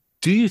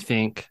 Do you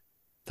think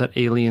that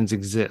aliens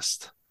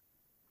exist?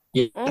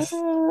 Yes.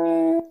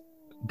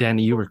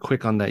 Danny, you were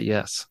quick on that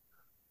yes.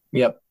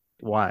 Yep.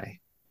 Why?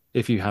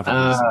 If you have a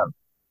Uh,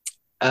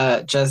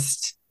 reason.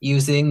 just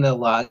using the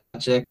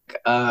logic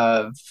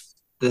of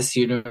this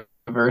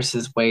universe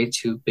is way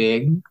too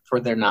big for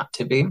there not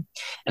to be.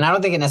 And I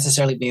don't think it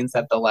necessarily means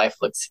that the life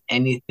looks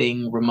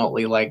anything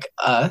remotely like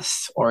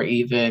us or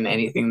even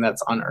anything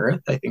that's on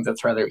Earth. I think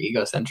that's rather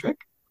egocentric.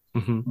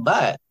 Hmm.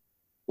 But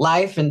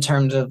life in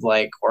terms of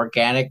like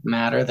organic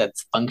matter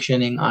that's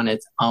functioning on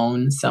its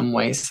own some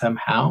way,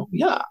 somehow,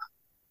 yeah,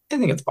 I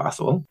think it's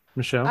possible.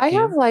 Michelle, I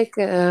have Hieyam? like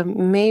a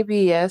maybe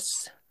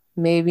yes,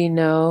 maybe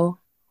no,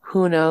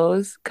 who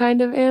knows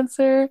kind of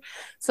answer.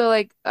 So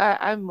like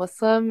I'm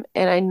Muslim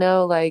and I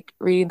know like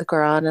reading the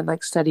Quran and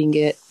like studying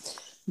it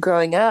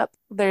growing up,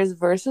 there's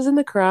verses in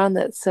the Quran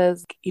that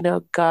says,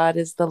 God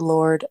is the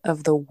Lord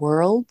of the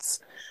worlds,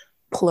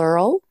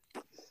 plural,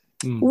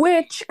 Mm.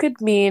 which could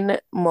mean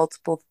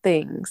multiple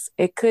things.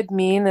 It could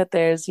mean that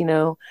there's,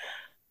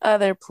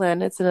 other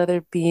planets and other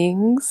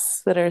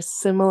beings that are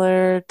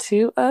similar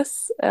to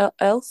us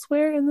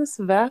elsewhere in this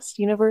vast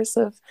universe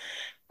of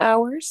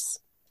ours.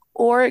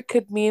 Or it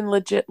could mean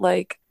legit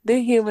like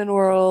the human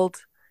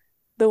world,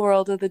 the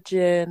world of the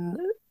jinn,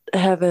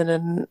 heaven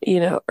and,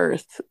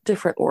 earth,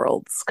 different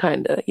worlds,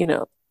 kind of,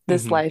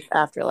 this Hmm. life,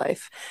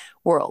 afterlife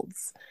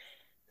worlds.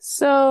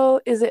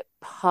 So is it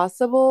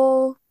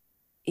possible?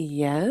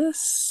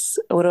 Yes.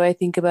 What do I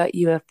think about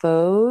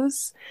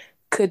UFOs?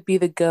 Could be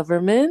the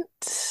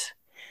government,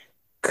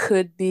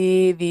 could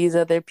be these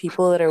other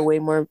people that are way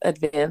more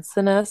advanced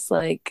than us,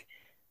 like,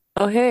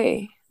 oh,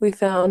 hey, we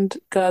found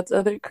God's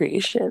other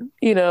creation,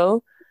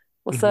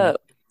 what's Hmm.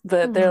 up?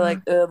 But they're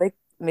like, Mhm.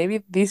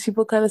 maybe these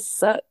people kind of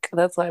suck.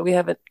 That's why we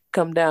haven't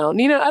come down.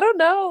 I don't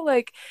know.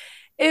 Like,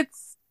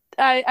 it's,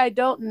 I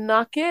don't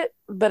knock it,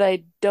 but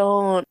I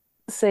don't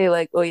say,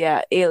 like, oh,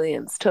 yeah,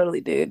 aliens,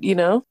 totally, dude.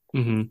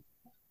 Hmm.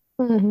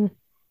 Mhm.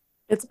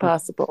 It's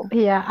possible.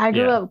 Yeah, I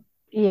grew Yeah. up,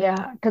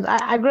 yeah, because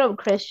I grew up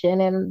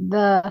Christian, and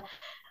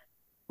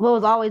what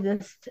was always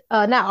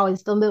not always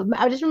still,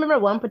 I just remember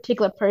one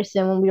particular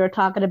person when we were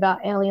talking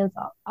about aliens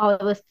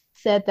always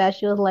said that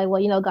she was like,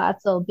 well,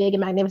 God's so big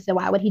and magnificent,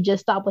 why would he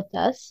just stop with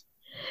us?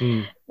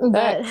 Mm.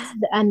 But Facts.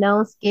 the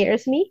unknown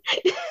scares me,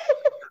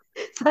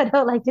 so I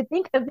don't like to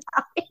think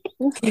about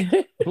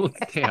Well,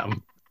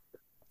 damn.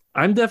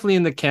 I'm definitely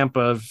in the camp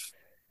of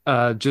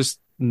just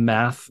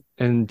math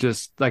and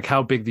just like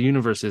how big the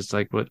universe is,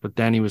 like what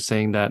Danny was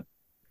saying, that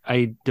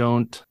I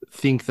don't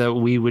think that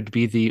we would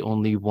be the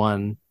only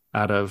one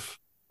out of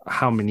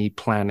how many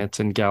planets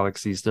and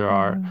galaxies there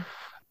are it.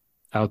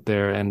 out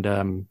there.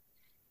 And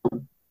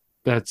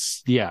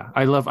that's yeah,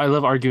 I love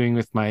arguing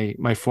with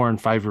my 4 and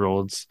 5 year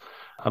olds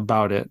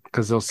about it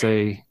because they'll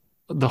say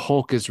the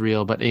Hulk is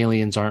real, but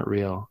aliens aren't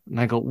real. And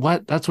I go,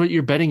 what? That's what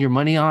you're betting your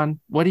money on?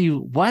 What?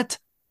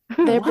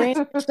 Their What? brains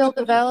are still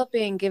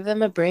developing. Give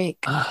them a break.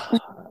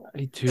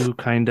 I do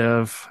kind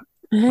of,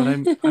 but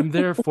I'm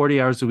there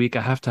 40 hours a week.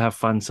 I have to have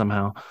fun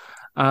somehow.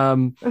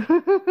 Um,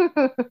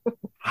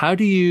 how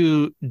do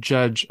you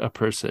judge a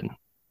person?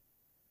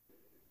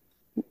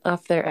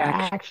 Off their Their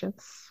action.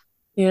 actions.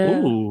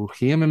 Yeah. Ooh,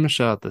 him and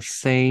Michelle at the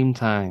same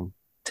time,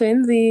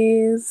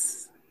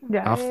 Twinsies.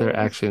 off their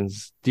Guys,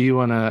 actions.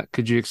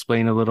 Could you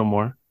explain a little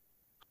more?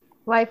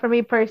 like for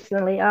me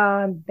personally,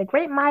 the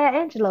great Maya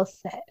Angelou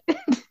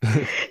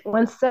said,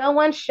 when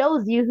someone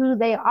shows you who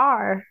they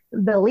are,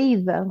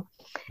 believe them.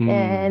 Hmm.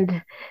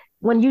 And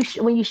when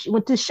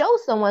to show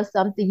someone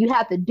something, you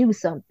have to do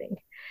something.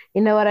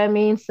 You know what I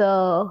mean?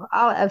 So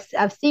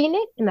I've seen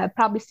it, and I've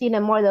probably seen it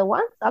more than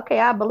once. Okay,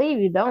 I believe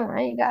you. Don't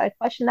I ain't gotta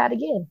question that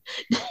again.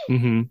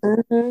 Hmm.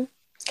 Hmm.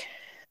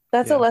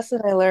 That's a Yeah.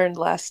 lesson I learned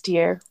last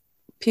year.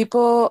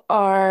 People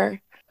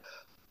are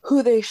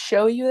who they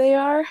show you they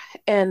are.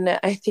 And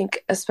I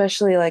think,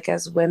 especially like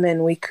as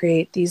women, we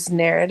create these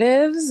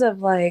narratives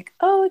of like,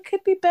 oh, it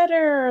could be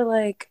better, or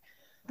like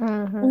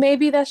Hmm.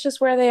 maybe that's just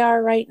where they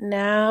are right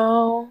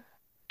now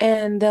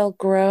and they'll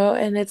grow.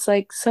 And it's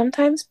like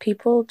sometimes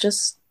people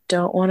just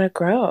don't want to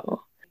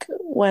grow.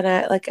 When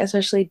I like,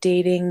 especially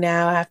dating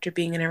now after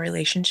being in a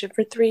relationship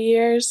for 3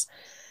 years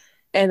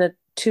and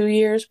 2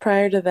 years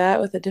prior to that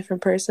with a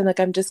different person, like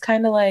I'm just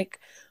kind of like,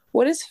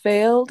 what has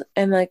failed?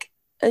 And like,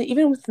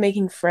 even with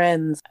making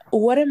friends,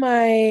 what am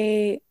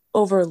I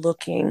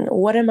overlooking?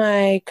 What am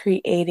I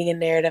creating a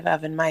narrative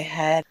of in my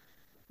head?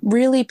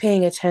 Really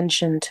paying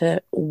attention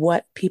to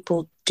what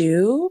people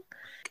do.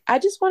 I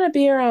just want to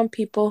be around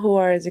people who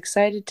are as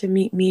excited to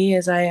meet me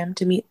as I am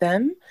to meet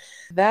them.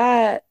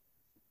 That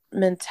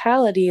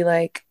mentality,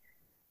 like,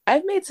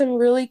 I've made some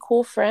really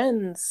cool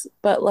friends,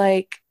 but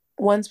like,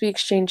 once we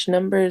exchange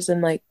numbers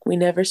and like we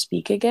never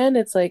speak again,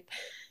 it's like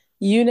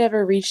you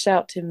never reached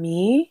out to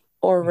me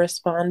or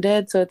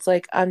responded. So it's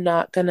like, I'm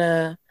not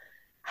gonna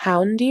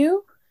hound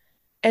you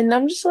and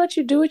I'm just gonna let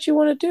you do what you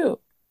want to do.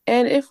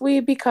 And if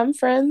we become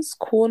friends,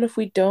 cool. And if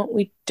we don't,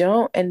 we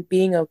don't. And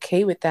being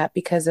okay with that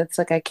because it's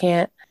like I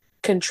can't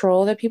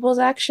control other people's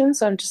actions.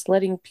 So I'm just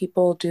letting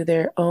people do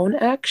their own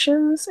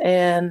actions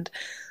and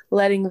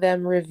letting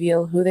them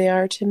reveal who they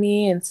are to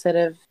me instead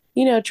of,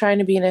 trying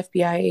to be an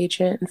FBI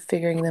agent and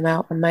figuring them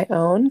out on my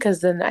own.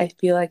 Because then I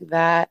feel like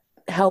that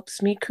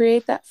helps me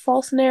create that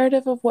false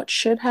narrative of what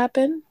should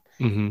happen.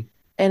 Mm-hmm.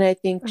 And I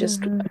think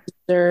just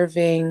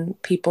observing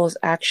people's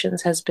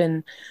actions has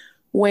been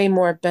way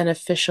more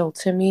beneficial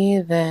to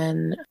me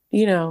than,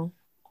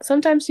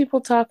 sometimes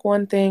people talk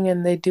one thing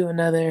and they do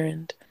another,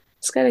 and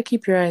just got to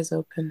keep your eyes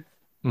open.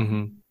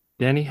 Mm-hmm.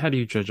 Danny, how do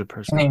you judge a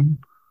person?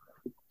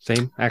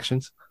 Same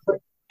actions?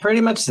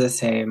 Pretty much the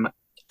same.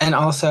 And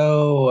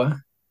also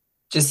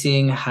just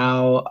seeing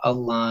how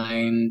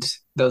aligned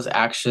those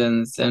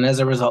actions and as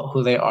a result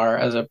who they are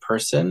as a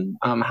person,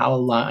 how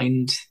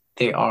aligned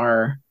they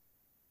are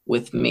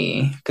with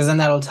me. Because then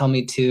that'll tell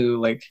me too,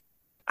 like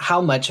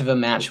how much of a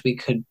match we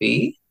could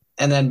be.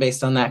 And then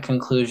based on that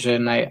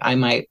conclusion, I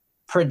might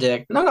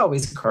predict, not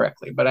always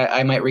correctly, but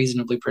I might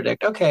reasonably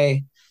predict,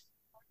 okay,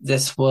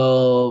 this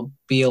will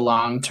be a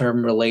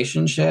long-term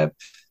relationship.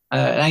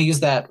 And I use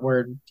that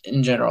word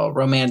in general,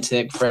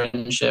 romantic,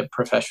 friendship,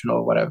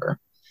 professional, whatever.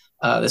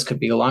 This could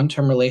be a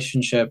long-term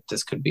relationship.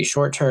 This could be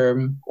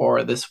short-term,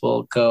 or this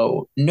will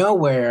go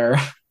nowhere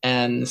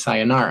and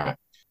sayonara.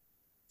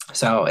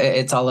 So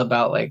it's all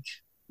about like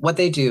what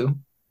they do,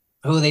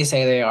 who they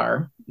say they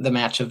are, the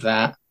match of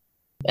that,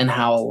 and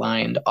how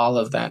aligned all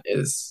of that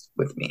is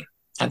with me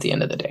at the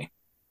end of the day.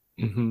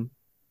 Mm-hmm.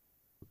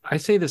 I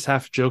say this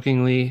half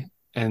jokingly,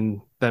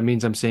 and that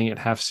means I'm saying it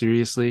half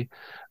seriously.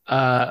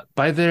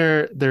 By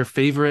their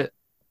favorite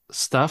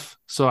stuff.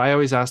 So I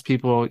always ask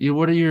people,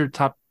 what are your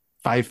top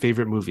 5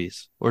 favorite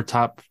movies or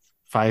top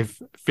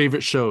 5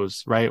 favorite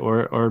shows, right?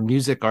 Or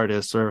music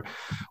artists or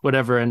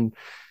whatever. And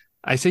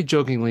I say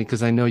jokingly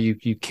because I know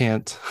you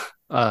can't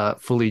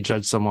fully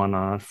judge someone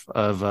off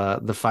of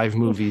the 5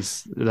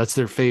 movies that's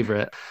their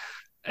favorite.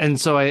 And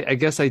so I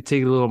guess I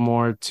take a little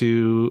more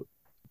to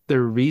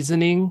their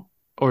reasoning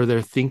or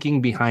their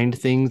thinking behind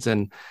things.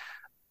 And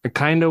I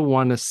kind of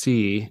want to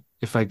see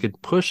if I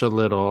could push a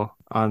little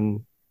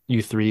on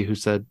you 3 who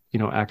said,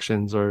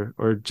 actions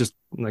or just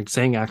like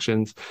saying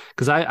actions.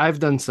 Because I've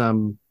done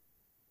some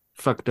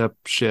fucked up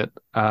shit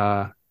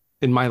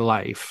in my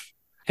life.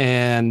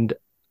 And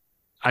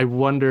I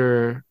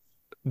wonder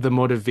the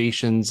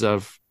motivations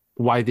of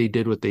why they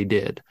did what they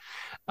did.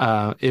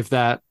 If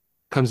that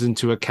comes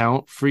into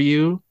account for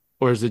you,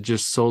 or is it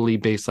just solely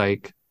based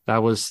like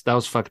that was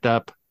fucked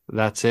up,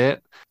 that's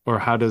it? Or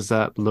how does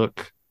that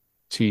look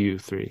to you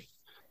 3?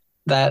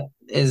 That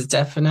is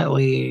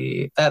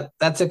definitely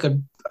that's a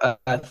good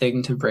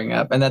thing to bring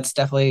up, and that's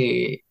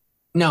definitely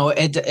no,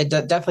 it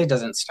definitely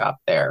doesn't stop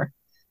there.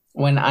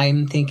 When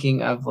I'm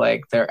thinking of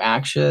like their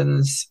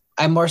actions,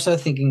 I'm more so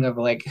thinking of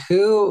like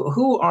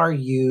who are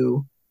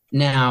you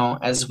now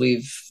as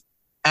we've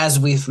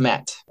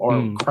met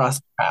or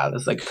crossed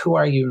paths, like who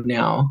are you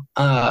now?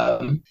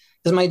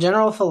 Because my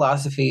general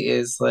philosophy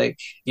is like,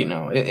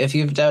 if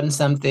you've done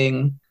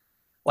something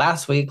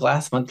last week,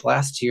 last month,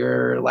 last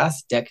year,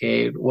 last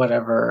decade,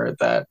 whatever,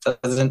 that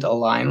doesn't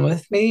align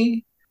with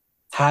me,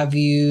 have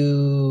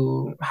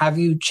you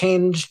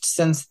changed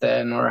since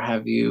then, or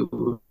have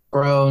you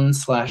grown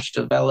 /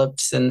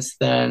 developed since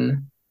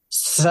then,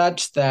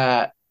 such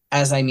that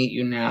as I meet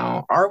you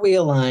now, are we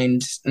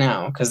aligned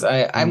now? Because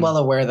I'm well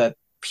aware that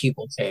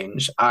people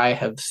change.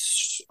 I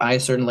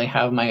certainly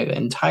have my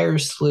entire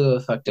slew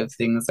of effective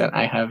things that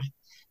I have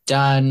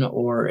done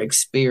or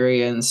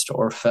experienced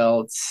or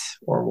felt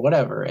or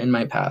whatever in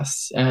my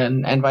past,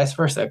 and vice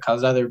versa,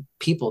 caused other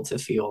people to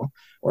feel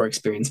or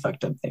experience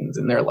fucked up things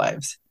in their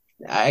lives.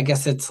 I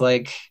guess it's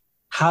like,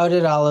 how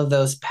did all of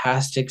those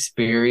past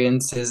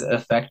experiences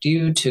affect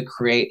you to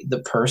create the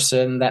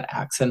person that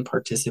acts and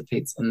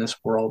participates in this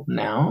world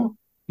now?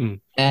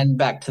 And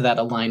back to that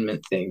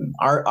alignment thing.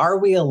 Are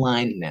we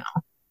aligned now?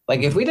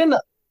 Like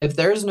if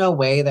there's no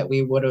way that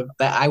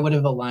I would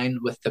have aligned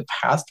with the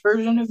past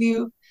version of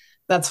you,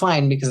 that's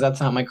fine, because that's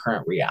not my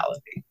current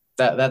reality.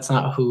 That's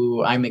not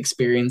who I'm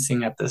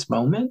experiencing at this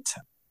moment.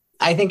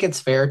 I think it's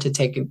fair to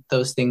take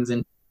those things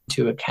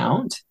into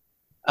account,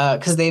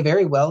 because they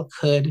very well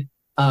could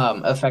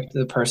affect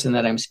the person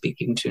that I'm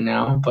speaking to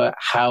now. But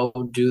how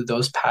do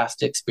those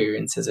past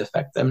experiences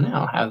affect them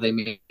now? Have they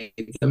made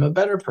them a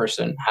better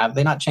person? Have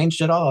they not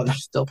changed at all? They're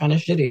still kind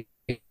of shitty.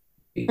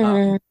 It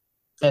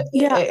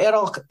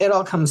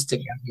all comes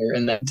together,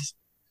 and then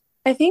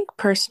I think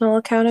personal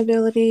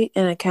accountability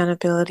and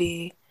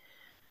accountability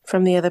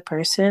from the other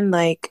person.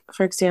 Like,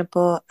 for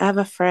example, I have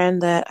a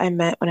friend that I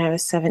met when I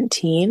was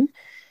 17,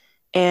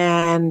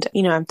 and,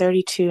 I'm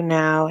 32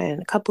 now,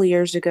 and a couple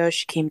years ago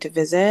she came to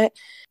visit.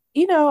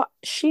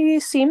 She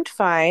seemed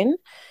fine,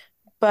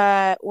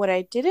 but what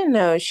I didn't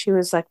know is she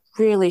was like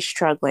really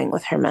struggling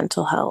with her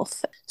mental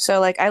health. So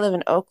like I live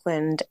in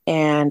Oakland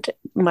and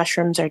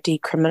mushrooms are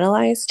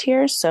decriminalized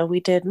here. So we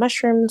did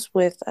mushrooms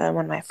with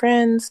one of my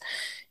friends.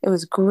 It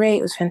was great.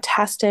 It was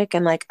fantastic.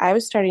 And like I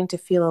was starting to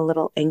feel a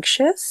little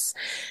anxious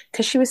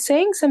because she was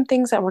saying some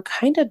things that were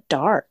kind of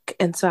dark.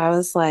 And so I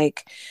was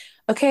like,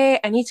 okay,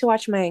 I need to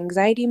watch my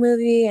anxiety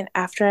movie. And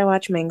after I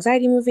watch my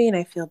anxiety movie and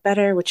I feel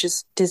better, which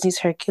is Disney's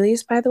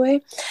Hercules, by the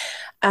way,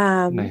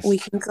 Nice. we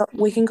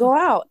can go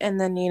out and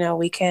then,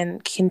 we can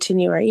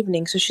continue our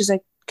evening. So she's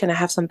like, can I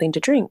have something to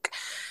drink?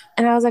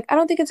 And I was like, I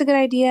don't think it's a good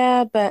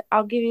idea, but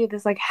I'll give you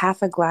this like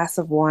half a glass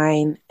of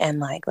wine and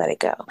like let it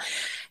go.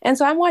 And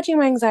so I'm watching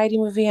my anxiety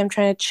movie. I'm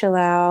trying to chill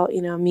out.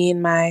 Me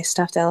and my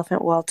stuffed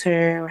elephant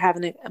Walter, we're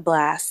having a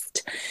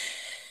blast.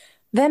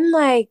 Then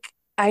like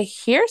I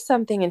hear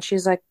something and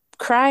she's like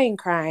crying,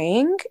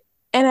 crying.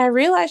 And I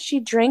realized she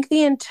drank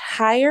the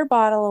entire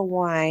bottle of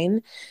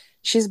wine.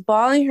 She's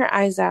bawling her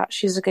eyes out.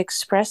 She's like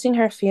expressing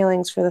her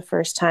feelings for the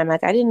first time.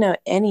 Like I didn't know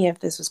any of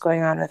this was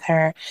going on with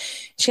her.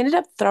 She ended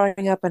up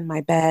throwing up in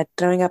my bed,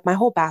 throwing up my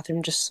whole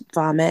bathroom, just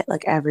vomit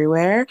like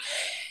everywhere.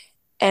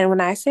 And when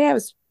I say I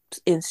was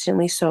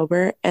instantly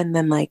sober and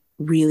then like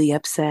really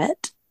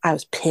upset, I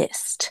was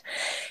pissed.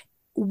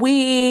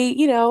 We,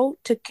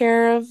 took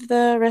care of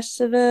the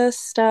rest of the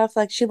stuff.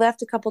 Like she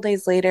left a couple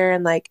days later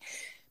and like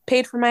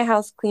paid for my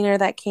house cleaner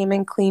that came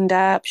and cleaned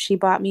up. She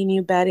bought me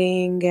new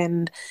bedding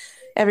and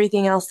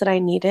everything else that I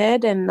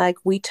needed. And like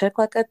we took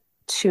like a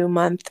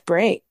 2-month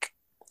break.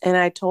 And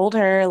I told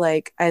her,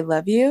 like, I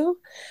love you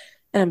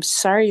and I'm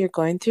sorry you're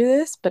going through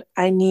this, but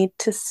I need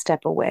to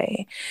step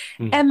away.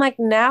 And like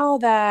now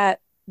that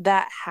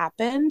that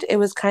happened, it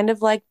was kind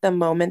of like the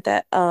moment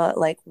that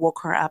like woke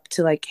her up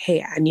to like,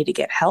 hey, I need to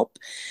get help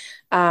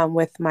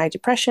with my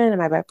depression and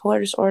my bipolar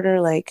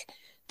disorder, like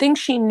things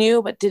she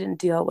knew but didn't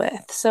deal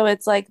with. So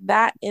it's like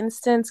that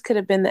instance could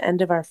have been the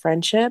end of our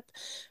friendship,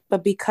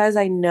 but because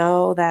I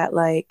know that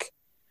like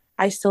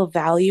I still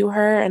value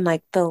her and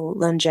like the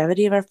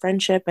longevity of our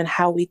friendship and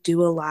how we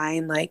do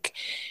align like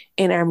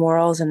in our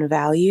morals and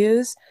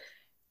values,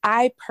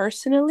 I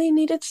personally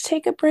needed to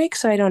take a break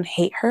so I don't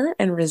hate her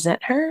and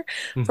resent her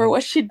for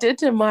what she did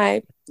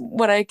to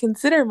what I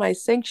consider my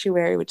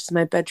sanctuary, which is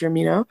my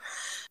bedroom.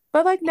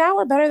 But like now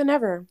we're better than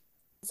ever.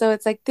 So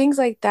it's like things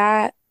like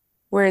that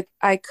where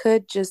I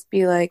could just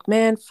be like,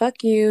 man,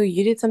 fuck you.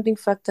 You did something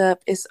fucked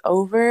up. It's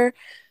over.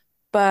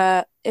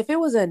 But if it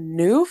was a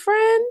new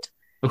friend,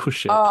 Oh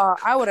shit.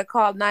 I would have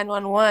called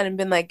 911 and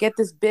been like, get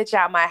this bitch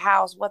out my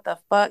house. What the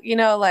fuck?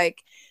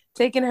 Like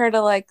taking her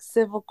to like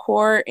civil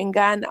court and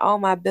gotten all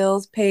my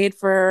bills paid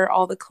for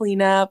all the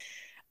cleanup.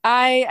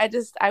 I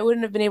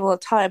wouldn't have been able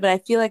to tell it, but I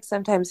feel like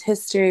sometimes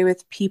history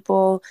with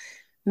people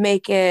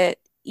make it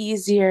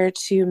easier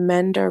to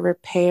mend or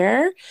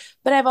repair.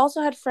 But I've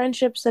also had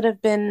friendships that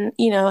have been,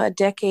 a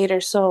decade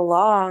or so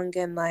long,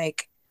 and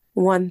like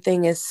one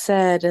thing is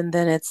said and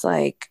then it's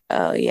like,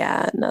 oh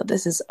yeah, no,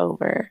 this is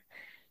over.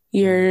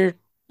 You're,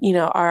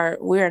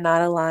 we're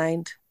not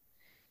aligned.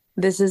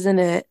 This isn't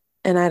it.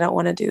 And I don't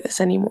want to do this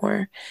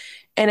anymore.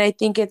 And I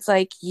think it's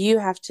like you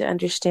have to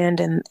understand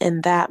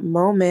in that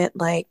moment,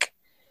 like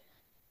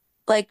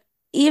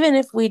even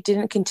if we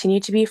didn't continue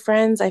to be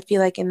friends, I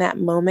feel like in that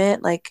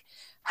moment, like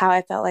how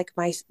I felt like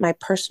my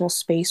personal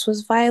space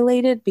was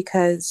violated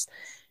because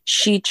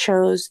she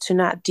chose to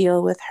not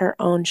deal with her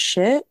own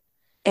shit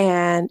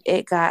and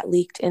it got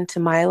leaked into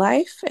my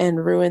life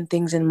and ruined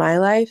things in my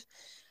life.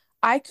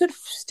 I could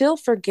still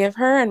forgive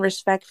her and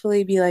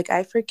respectfully be like,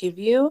 I forgive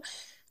you.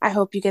 I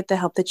hope you get the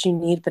help that you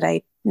need, but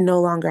I no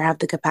longer have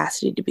the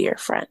capacity to be your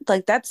friend.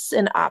 Like that's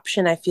an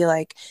option I feel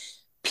like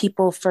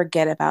people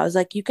forget about. It's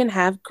like you can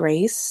have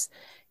grace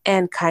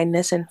and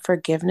kindness and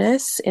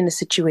forgiveness in a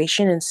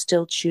situation and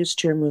still choose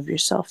to remove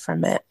yourself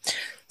from it.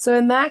 So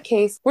in that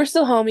case, we're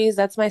still homies.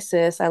 That's my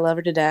sis. I love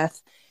her to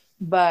death.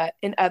 But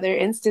in other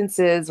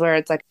instances where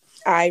it's like,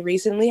 I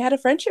recently had a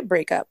friendship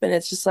breakup and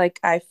it's just like,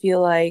 I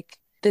feel like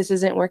this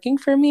isn't working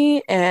for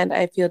me and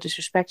I feel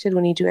disrespected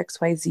when you do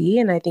XYZ.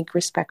 And I think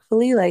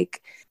respectfully,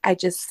 like, I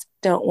just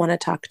don't want to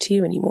talk to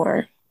you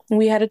anymore.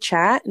 We had a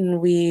chat and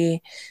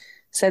we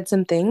said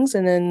some things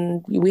and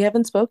then we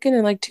haven't spoken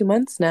in like 2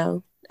 months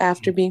now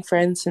after being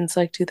friends since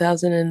like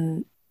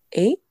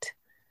 2008.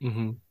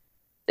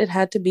 It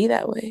had to be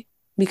that way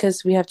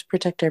because we have to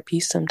protect our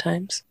peace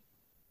sometimes.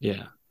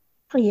 Yeah.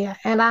 Yeah,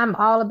 and I'm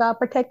all about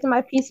protecting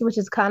my peace, which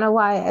is kind of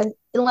why,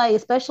 like,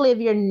 especially if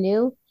you're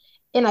new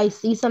and I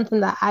see something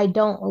that I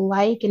don't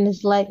like, and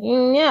it's like,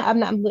 yeah, I'm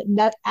not,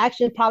 that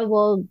actually probably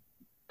will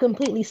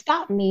completely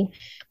stop me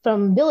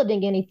from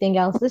building anything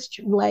else.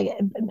 Like,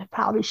 it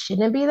probably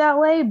shouldn't be that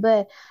way,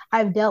 but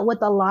I've dealt with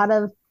a lot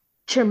of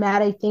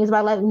traumatic things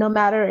about like, no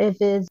matter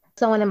if it's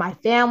someone in my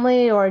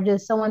family or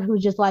just someone who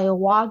just like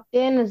walked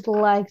in, is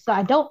like, so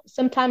I don't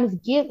sometimes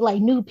give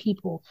like new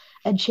people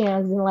a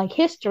chance and like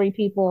history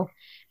people.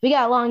 We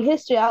got a long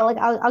history. I'll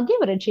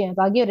give it a chance.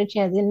 I'll give it a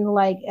chance. And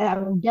like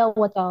I've dealt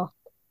with well,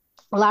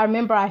 I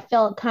remember I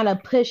felt kind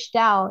of pushed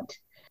out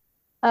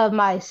of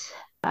my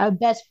a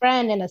best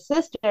friend and a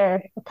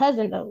sister, a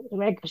cousin.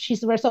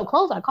 We're so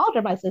close. I called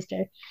her my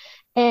sister.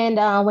 And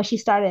when she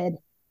started,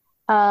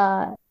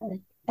 uh,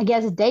 I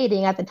guess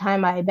dating at the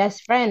time, my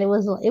best friend, it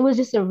was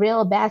just a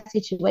real bad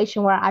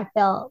situation where I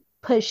felt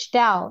pushed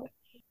out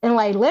and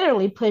like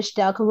literally pushed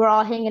out because we're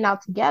all hanging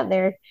out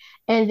together.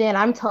 And then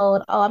I'm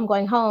told, oh, I'm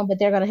going home, but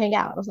they're gonna hang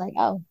out. I was like,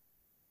 oh,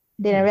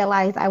 didn't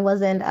realize I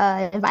wasn't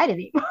invited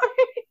anymore.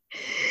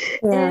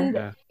 Yeah.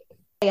 And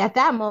at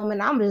that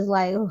moment, I'm just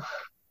like,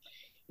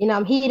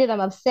 I'm heated, I'm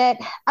upset,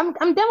 I'm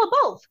done with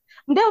both.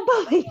 I'm done with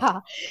both of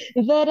y'all.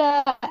 But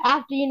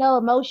after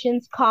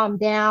emotions calm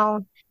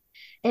down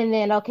And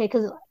then, okay,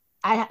 because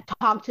I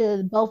talked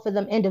to both of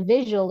them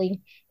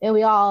individually, and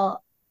we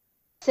all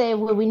say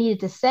what we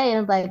needed to say,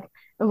 and like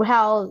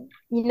how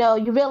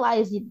you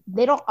realize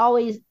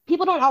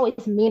people don't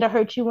always mean to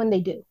hurt you when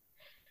they do.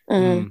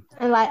 Mm. Mm,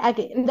 And like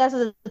and that's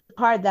the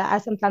part that I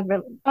sometimes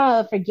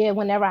forget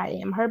whenever I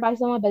am hurt by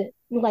someone. But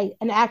like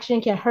an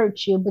action can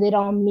hurt you, but they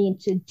don't mean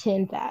to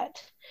intend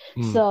that.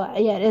 mm. So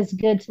yeah, it's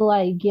good to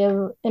like give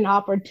an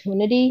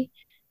opportunity,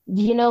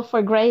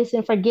 for grace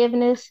and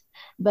forgiveness.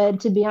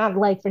 But to be honest,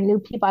 like for new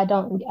people, I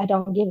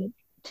don't give it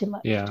too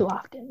much Yeah. too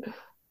often.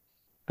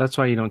 That's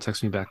why you don't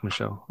text me back,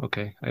 Michelle.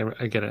 Okay,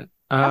 I get it.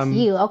 That's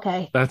you,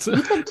 okay. That's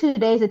You took 2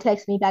 days to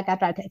text me back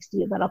after I texted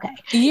you, but okay.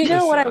 You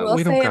know what I will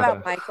we don't say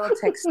about gotta. Michael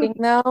texting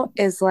though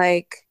is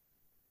like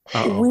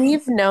Uh-oh.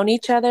 we've known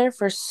each other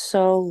for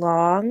so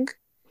long,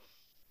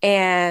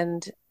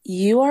 and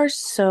you are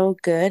so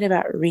good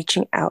about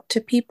reaching out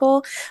to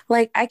people.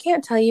 Like, I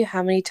can't tell you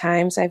how many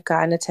times I've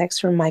gotten a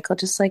text from Michael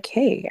just like,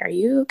 "Hey, are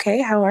you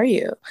okay? How are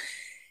you?"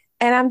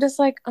 And I'm just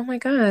like, "Oh my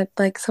God,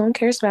 like someone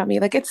cares about me."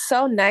 Like, it's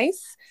so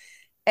nice.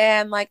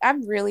 And like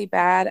I'm really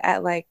bad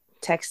at like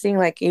texting.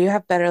 Like you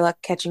have better luck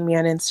catching me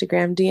on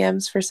Instagram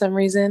DMs for some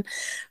reason.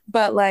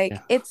 But like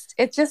Yeah.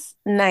 it's just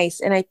nice.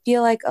 And I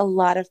feel like a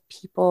lot of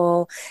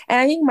people, and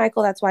I think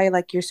Michael, that's why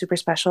like you're super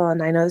special.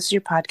 And I know this is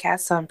your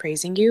podcast, so I'm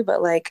praising you,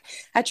 but like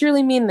I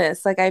truly mean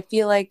this. Like I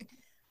feel like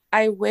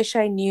I wish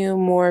I knew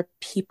more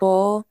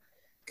people.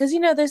 Because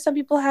there's some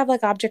people have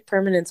like object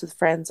permanence with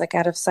friends, like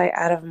out of sight,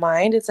 out of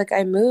mind. It's like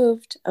I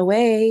moved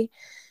away,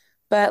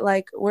 but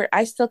like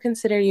I still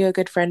consider you a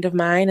good friend of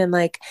mine. And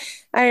like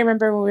I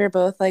remember when we were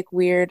both like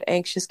weird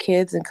anxious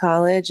kids in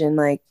college, and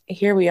like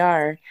here we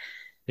are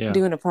Yeah.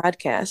 doing a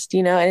podcast,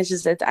 and it's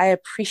just that I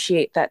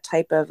appreciate that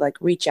type of like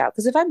reach out,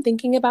 because if I'm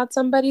thinking about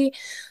somebody,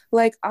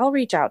 like I'll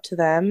reach out to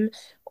them,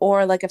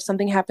 or like if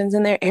something happens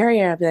in their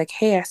area, I'll be like,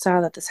 hey, I saw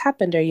that this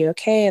happened, are you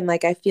okay? And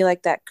like I feel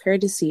like that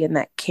courtesy and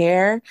that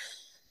care,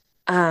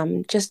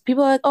 just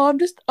people are like, oh,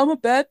 I'm a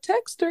bad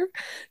texter.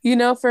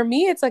 For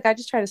me, it's like I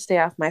just try to stay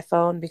off my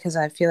phone because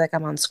I feel like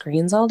I'm on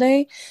screens all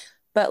day.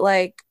 But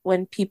like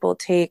when people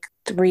take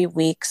 3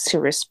 weeks to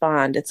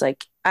respond, it's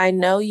like, I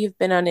know you've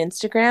been on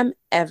Instagram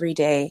every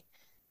day.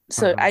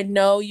 So Uh-huh. I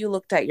know you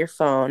looked at your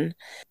phone,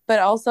 but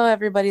also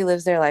everybody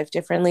lives their life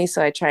differently.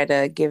 So I try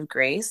to give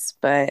grace.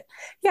 But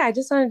yeah, I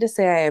just wanted to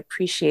say I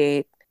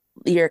appreciate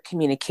your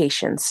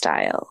communication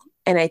style.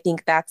 And I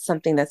think that's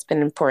something that's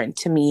been important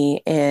to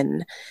me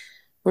in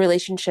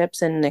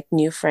relationships and like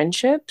new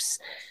friendships,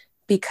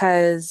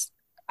 because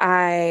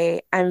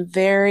I'm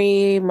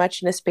very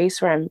much in a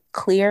space where I'm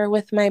clear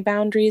with my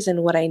boundaries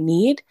and what I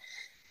need,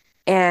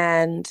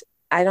 and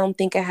I don't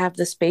think I have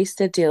the space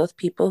to deal with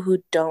people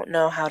who don't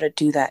know how to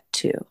do that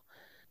too.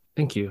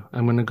 Thank you.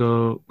 I'm gonna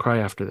go cry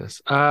after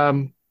this.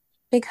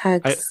 Big I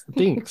hugs.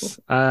 thanks.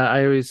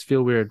 I always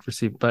feel weird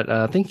received, but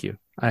thank you.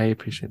 I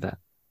appreciate that.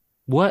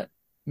 What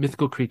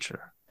mythical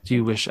creature do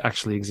you wish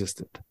actually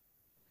existed?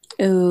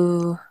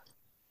 Ooh,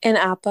 an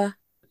appa.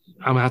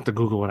 I'm gonna have to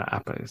Google what an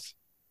appa is.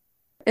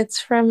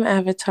 It's from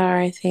Avatar,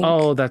 I think.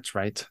 Oh, that's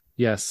right.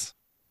 Yes.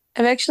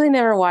 I've actually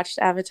never watched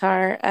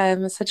Avatar.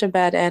 I'm such a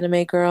bad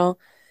anime girl,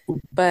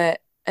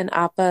 but an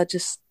appa,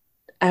 just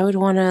I would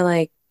want to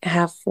like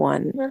have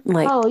one.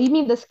 Like, Oh, you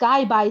mean the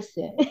sky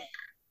bison?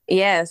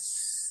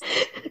 yes.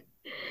 Appa.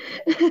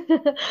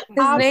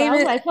 His name I was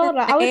is like, his hold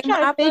on. I was name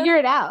trying to Appa. figure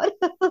it out.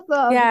 So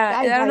the Yeah,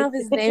 I sky don't know if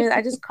his name is. I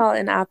bison. just call it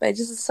an Appa. It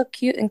just is so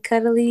cute and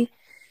cuddly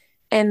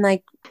and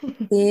like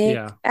big.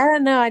 Yeah, I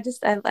don't know. It's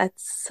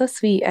so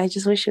sweet. I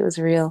just wish it was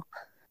real.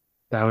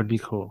 that would be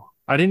cool.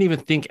 I didn't even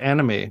think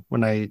anime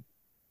when I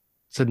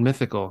said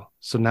mythical.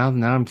 So now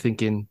I'm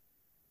thinking.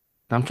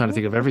 Now I'm trying to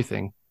think of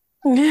everything.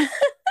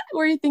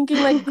 Were you thinking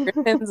like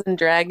griffins and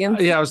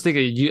dragons? Yeah, I was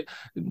thinking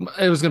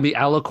it was gonna be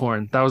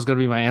alicorn. That was gonna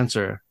be my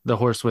answer. The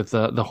horse with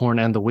the horn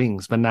and the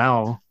wings. But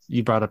now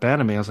you brought up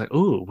anime. I was like,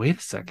 oh, wait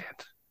a second.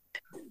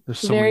 There's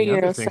so Very many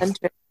other things.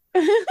 Eurocentric.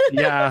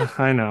 Yeah,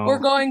 I We're know.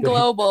 going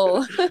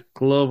global.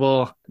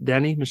 Global.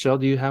 Danny, Michelle,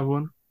 do you have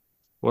one?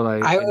 Well, I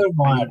would I need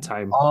want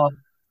time.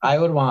 I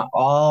would want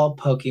all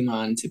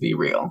Pokemon to be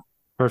real.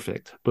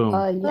 Perfect. Boom.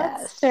 Oh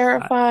That's yes.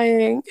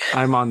 terrifying.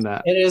 I'm on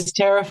that. It is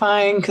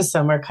terrifying because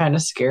some are kind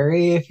of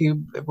scary if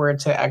you were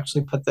to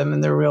actually put them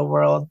in the real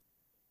world.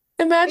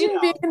 Imagine You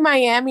being in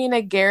Miami and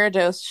a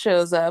Gyarados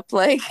shows up.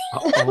 Like,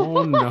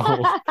 Oh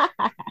no.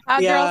 our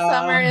girl Yeah,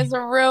 summer is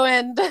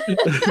ruined.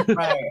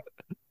 right.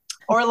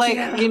 Or like,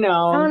 Yeah. I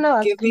don't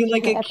know. give me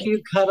like a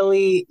cute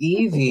cuddly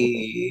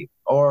Eevee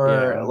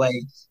or Yeah. like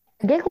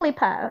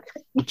Jigglypuff.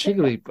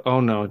 Jiggly.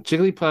 Oh no.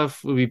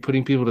 Jigglypuff would be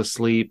putting people to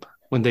sleep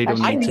when they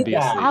don't I need to need be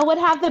that. asleep. I would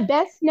have the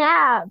best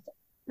snaps.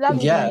 That'd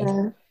be Yes. great.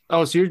 Yeah.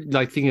 Oh, so you're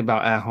like thinking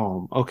about at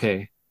home.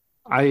 Okay.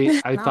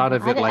 I No, thought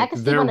of it I like could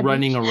sleep they're on the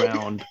running beach.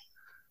 around.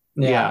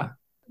 Yeah. Yeah.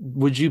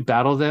 Would you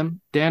battle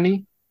them,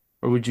 Danny?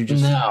 Or would you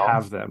just No.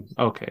 have them?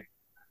 Okay.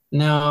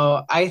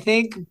 No, I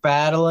think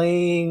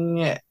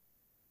battling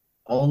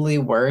only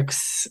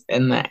works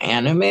in the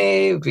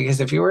anime because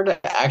if you were to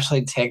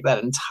actually take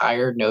that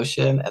entire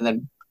notion and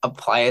then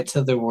apply it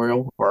to the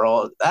real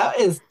world, that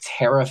is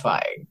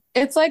terrifying.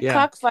 It's like Yeah.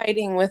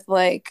 cockfighting with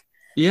like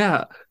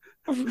Yeah.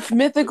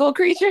 mythical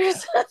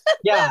creatures.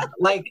 Yeah,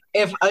 like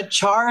if a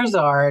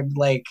Charizard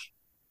like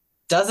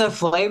does a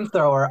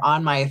flamethrower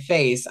on my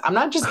face, I'm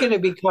not just gonna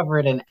be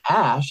covered in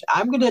ash.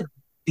 I'm gonna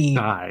be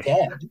Die.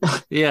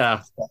 dead.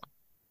 Yeah.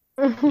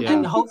 And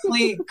Yeah.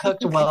 hopefully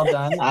cooked well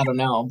done. I don't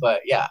know,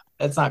 but yeah,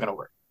 it's not gonna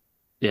work.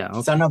 Yeah.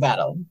 Okay. So no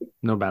battle.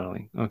 No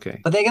battling. Okay.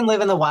 But they can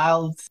live in the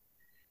wild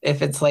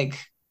if it's like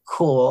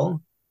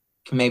cool.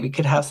 Maybe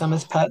could have some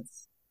as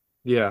pets.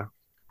 Yeah.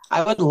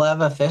 I would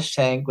love a fish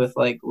tank with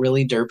like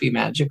really derpy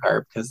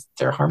Magikarp because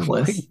they're My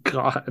harmless.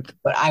 God.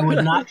 But I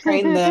would not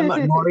train them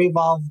nor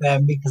evolve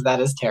them because that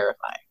is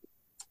terrifying.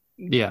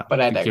 Yeah. But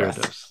I the digress.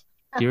 Gyarados.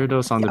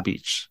 Gyarados on the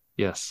beach.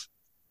 Yes.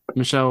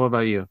 Michelle, what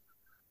about you?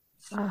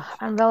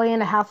 I'm really in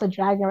the House of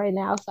Dragon right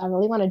now, so I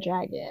really want a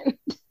dragon.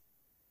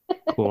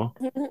 Cool.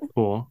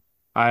 Cool.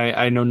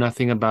 I know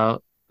nothing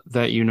about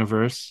that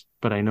universe,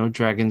 but I know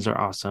dragons are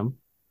awesome.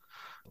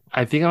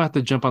 I think I'll have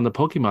to jump on the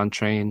Pokemon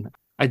train.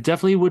 I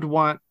definitely would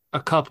want a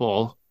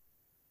couple.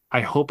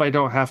 I hope I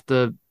don't have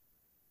to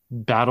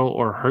battle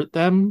or hurt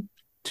them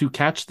to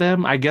catch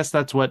them. I guess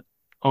that's what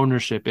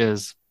ownership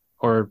is,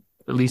 or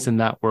at least in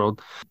that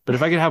world. But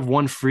if I could have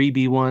one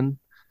freebie one,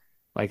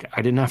 like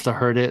I didn't have to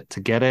hurt it to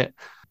get it,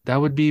 that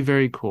would be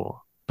very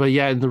cool. But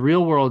yeah, in the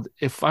real world,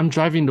 if I'm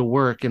driving to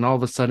work and all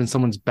of a sudden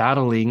someone's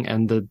battling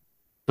and the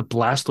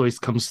Blastoise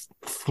comes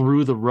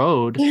through the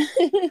road,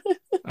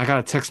 I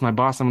gotta text my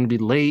boss, I'm gonna be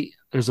late.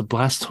 There's a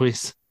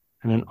Blastoise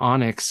and an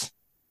Onyx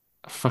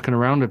fucking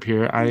around up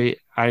here. I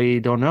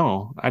don't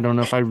know. I don't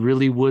know if I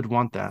really would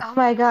want that. Oh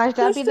my gosh,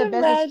 that'd be Just the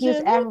best excuse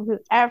imagine.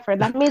 ever.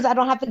 That means I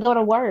don't have to go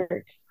to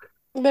work.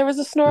 There was a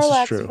This is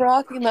Snorlax true.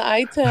 rocking the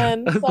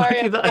I-10.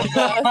 Sorry, Rocking the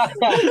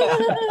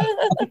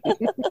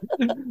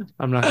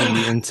I'm not gonna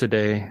be in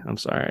today. I'm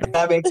sorry.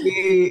 That makes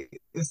me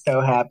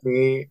so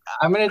happy.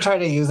 I'm gonna try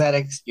to use that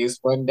excuse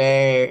one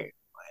day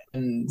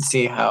and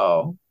see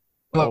what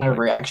kind of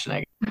reaction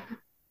I get.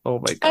 Oh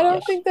my I don't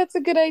gosh. think that's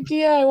a good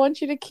idea. I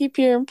want you to keep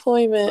your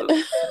employment.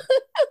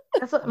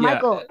 That's what, Yeah.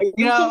 Michael, You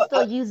you know, can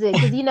still use it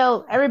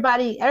because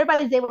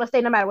everybody's able to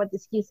stay no matter what the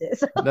excuse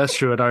is. That's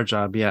true at our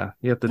job. Yeah,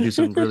 you have to do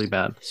something really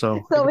bad. So I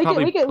So could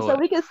probably pull so it.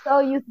 we can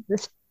still use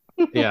this.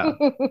 Yeah.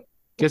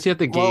 Guess you have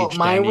to well, gauge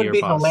mine Danny, would your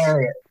be boss.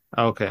 hilarious.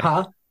 Okay.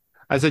 Huh?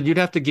 I said you'd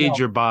have to gauge No.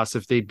 your boss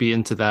if they'd be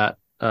into that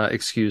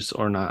excuse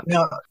or not.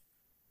 No,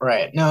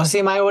 right. No,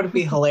 see, mine would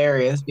be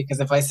hilarious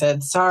because if I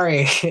said,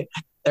 sorry,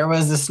 there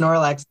was a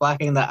Snorlax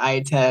blocking the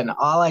I-10,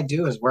 all I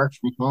do is work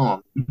from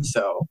home.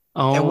 So it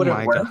Oh wouldn't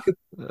my work,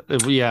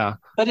 God. Yeah.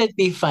 but it'd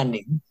be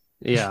funny.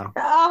 Yeah.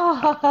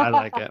 Oh. I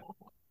like it.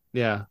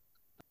 Yeah.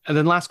 And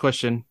then last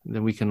question,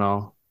 then we can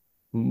all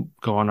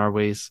go on our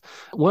ways.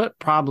 What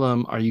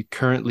problem are you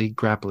currently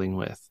grappling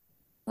with?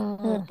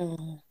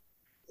 Mm-mm.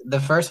 The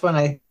first one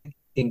I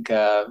think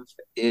of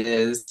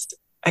is,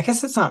 I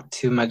guess it's not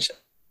too much.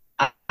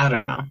 I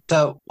don't know.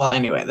 So, well,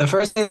 anyway, the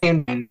first thing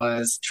in mind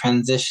was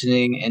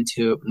transitioning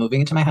into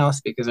moving into my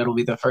house because it'll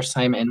be the first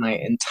time in my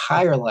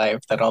entire life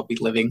that I'll be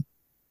living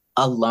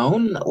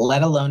alone,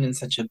 let alone in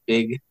such a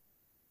big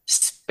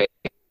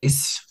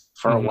space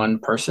for Mhm. one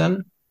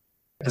person.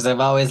 Because I've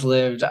always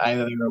lived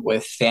either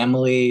with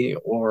family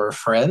or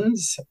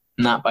friends,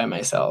 not by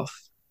myself.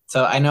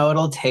 So I know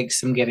it'll take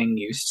some getting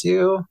used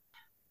to,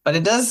 but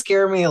it does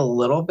scare me a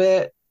little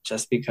bit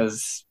just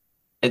because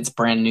it's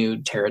brand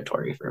new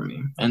territory for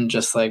me. And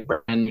just like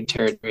brand new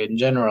territory in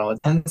general, it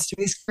tends to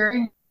be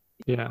scary.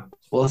 Yeah.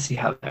 We'll see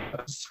how that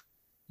goes.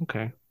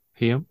 Okay.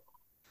 Hieyam?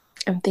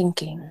 I'm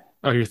thinking.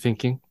 Oh, you're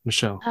thinking?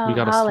 Michelle, Oh, we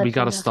gotta I'll let we you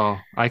gotta know. stall.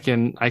 I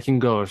can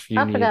go if you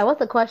I need. forgot. What's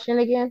the question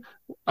again?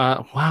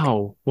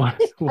 Wow. What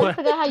I what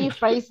forgot how you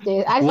phrased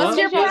it. I What? just What's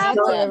your made sure I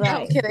answered problem? it No, I'm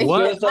right. kidding.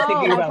 What? You're still Oh,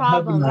 thinking my about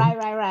problem.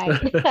 Pokemon.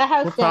 Right. I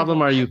have what problem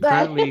several, are you but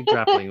currently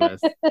grappling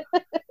with?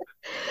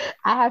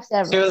 I have She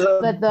was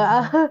several. But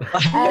the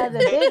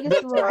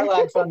biggest the one.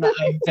 Snorlax on the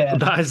I-10.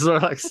 The eyes are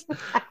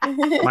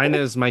like mine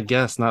is my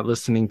guest not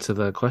listening to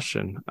the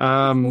question.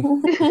 I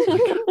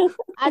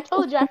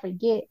told you I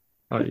forget.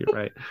 Oh, you're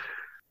right.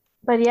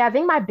 But yeah, I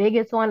think my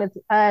biggest one is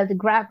I'm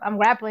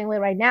grappling with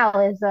right now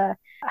is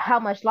how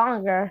much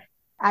longer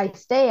I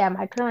stay at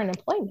my current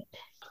employment.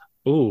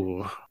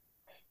 Ooh.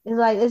 It's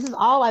like this is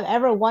all I've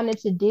ever wanted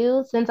to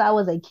do since I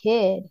was a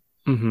kid.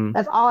 Mm-hmm.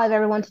 That's all I've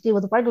ever wanted to do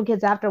was work with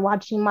kids after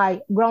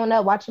growing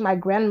up watching my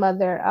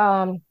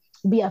grandmother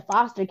be a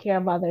foster care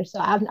mother. So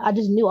I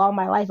just knew all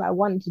my life I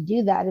wanted to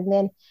do that. And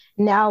then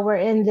now we're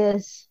in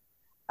this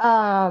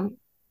um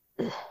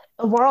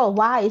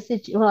worldwide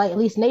like at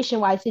least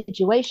nationwide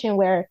situation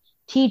where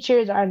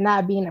teachers are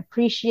not being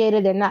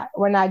appreciated.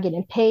 We're not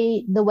getting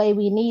paid the way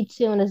we need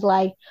to. And it's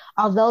like,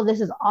 although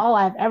this is all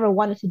I've ever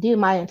wanted to do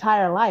my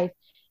entire life,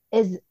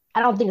 I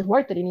don't think it's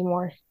worth it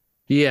anymore.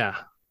 Yeah.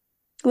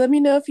 Let me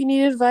know if you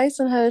need advice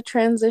on how to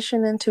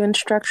transition into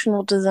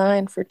instructional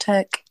design for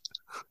tech.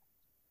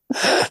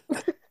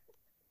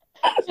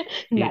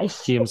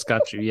 Nice. Hieyam's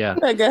got you. Yeah.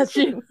 I got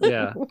you.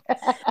 Yeah.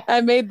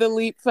 I made the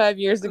leap 5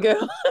 years ago.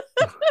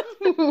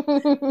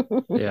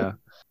 Yeah.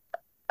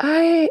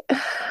 I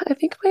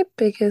think my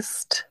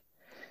biggest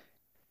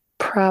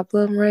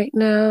problem right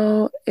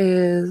now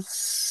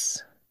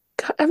is,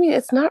 I mean,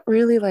 it's not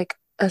really like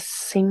a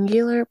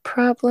singular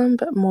problem,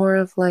 but more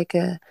of like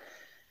a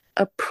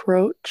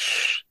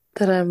approach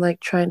that I'm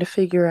like trying to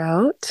figure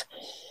out.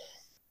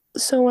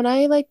 So when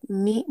I like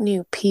meet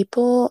new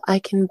people, I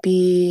can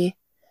be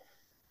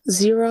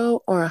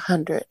 0 or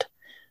 100.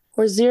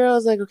 Where 0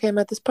 is like, okay, I'm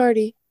at this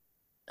party.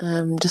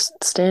 I'm just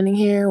standing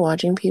here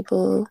watching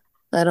people.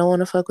 I don't want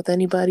to fuck with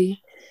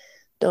anybody.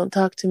 Don't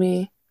talk to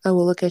me. I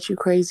will look at you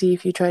crazy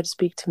if you try to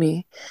speak to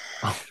me.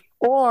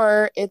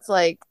 Or it's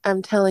like,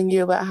 I'm telling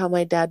you about how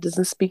my dad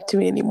doesn't speak to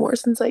me anymore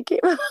since I came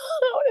out.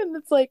 And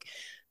it's like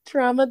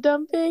trauma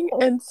dumping.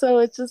 And so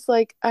it's just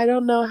like, I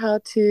don't know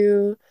how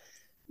to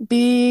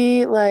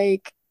be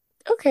like,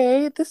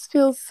 okay, this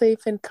feels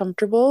safe and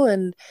comfortable.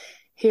 And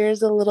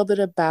here's a little bit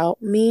about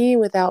me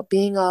without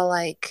being all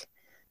like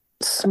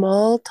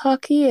small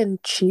talky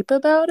and cheap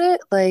about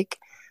it. Like,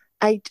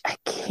 I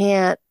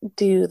can't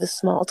do the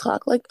small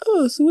talk. Like,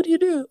 oh, so what do you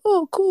do?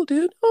 Oh, cool,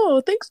 dude.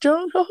 Oh, thanks,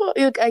 John.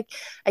 Like,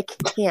 I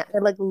can't.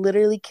 It like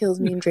literally kills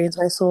me and drains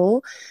my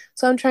soul.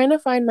 So I'm trying to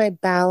find my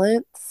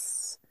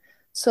balance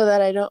so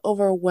that I don't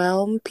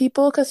overwhelm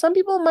people. Because some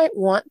people might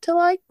want to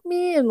like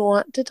me and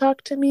want to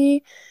talk to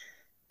me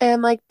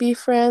and like be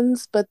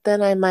friends, but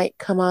then I might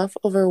come off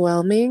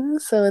overwhelming.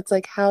 So it's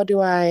like, how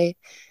do I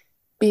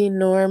be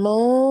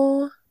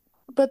normal?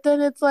 But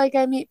then it's like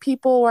I meet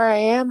people where I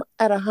am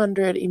at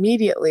 100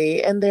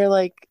 immediately, and they're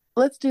like,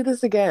 let's do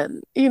this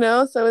again, you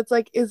know? So it's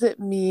like, is it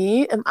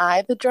me? Am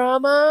I the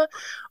drama?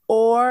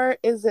 Or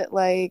is it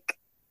like,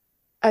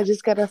 I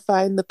just gotta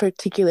find the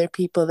particular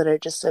people that are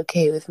just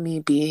okay with me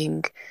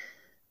being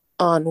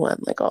on one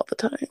like all the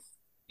time?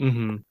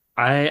 Mm-hmm.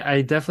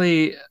 I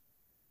definitely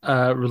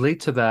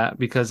relate to that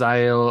because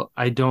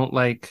I don't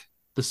like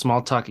the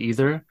small talk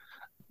either.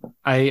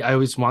 I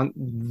always want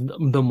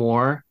the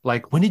more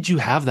like, when did you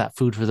have that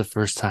food for the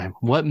first time?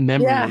 What Yeah,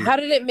 memory? how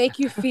did it make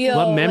you What feel?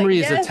 Like, memory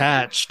is yes.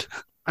 attached?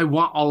 I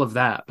want all of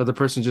that, but the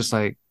person's just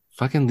like,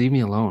 fucking leave me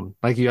alone.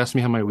 Like, you asked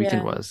me how my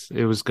weekend Yeah. was.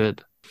 It was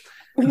good.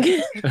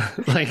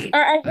 Like,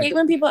 Or I hate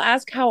when people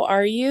ask, how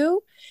are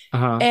you?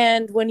 uh-huh.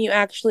 And when you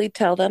actually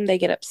tell them, they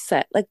get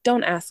upset. Like,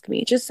 don't ask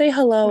me. Just say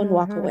hello and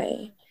walk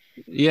away.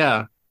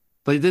 Yeah.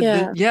 Like,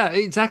 Yeah. yeah,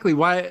 exactly.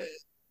 Why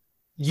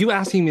you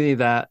asking me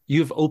that,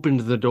 you've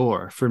opened the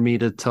door for me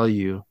to tell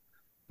you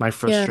my Yeah.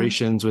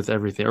 frustrations with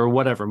everything or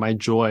whatever, my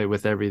joy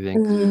with everything.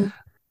 Mhm.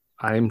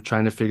 I'm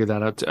trying to figure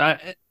that out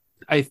too.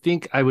 I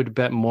think I would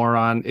bet more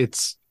on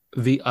it's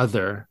the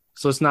other.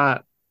 So it's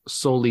not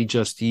solely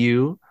just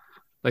you,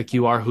 like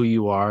you are who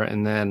you are,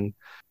 and then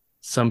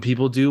some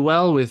people do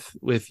well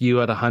with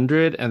you at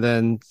 100, and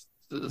then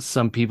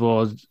some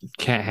people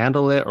can't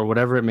handle it or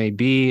whatever it may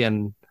be.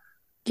 And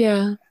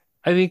Yeah.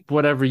 I think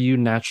whatever you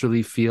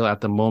naturally feel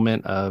at the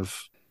moment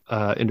of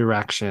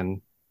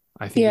interaction,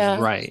 I think is Yeah.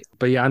 right.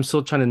 But yeah, I'm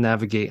still trying to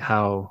navigate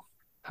how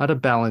to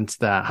balance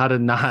that, how to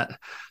not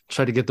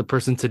try to get the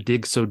person to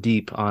dig so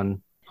deep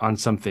on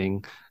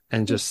something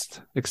and just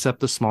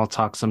accept the small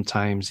talk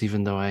sometimes,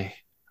 even though I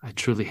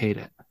truly hate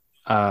it.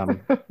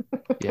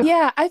 Yeah.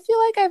 Yeah, I feel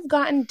like I've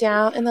gotten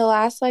down in the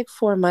last like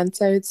 4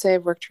 months. I would say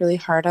I've worked really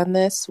hard on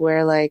this,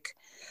 where like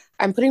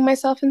I'm putting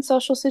myself in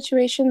social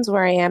situations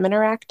where I am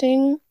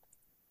interacting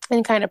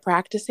and kind of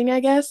practicing, I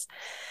guess.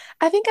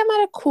 I think I'm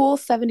at a cool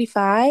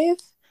 75,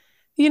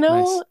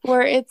 Nice.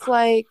 where it's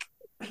like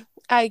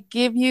I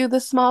give you the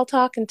small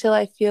talk until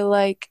I feel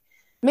like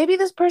maybe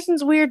this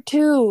person's weird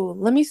too.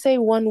 Let me say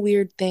one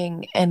weird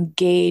thing and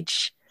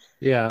gauge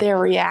Yeah. their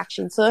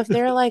reaction. So if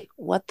they're like,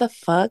 what the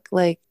fuck?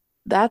 Like,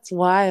 that's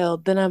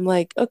wild. Then I'm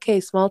like, okay,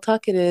 small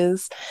talk it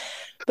is.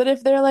 But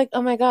if they're like,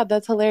 oh my God,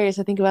 that's hilarious.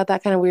 I think about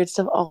that kind of weird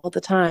stuff all the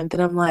time.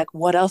 Then I'm like,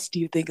 what else do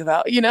you think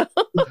about?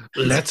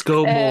 Let's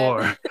go And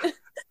more.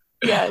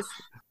 yes,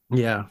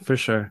 Yeah, for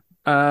sure.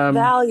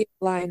 value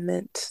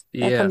alignment.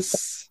 That comes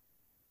Yes.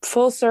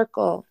 full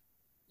circle.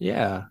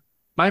 Yeah.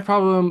 My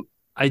problem,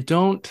 I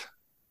don't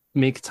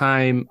make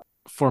time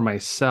for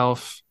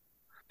myself,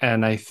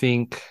 and I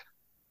think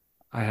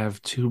I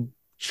have two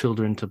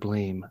children to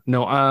blame.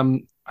 No,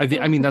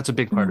 I mean that's a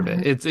big part of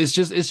it. It's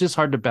just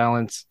hard to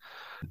balance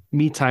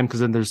me time because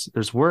then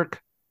there's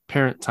work,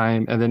 parent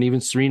time, and then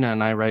even Serena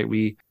and I, right?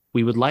 We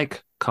would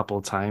like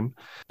couple time,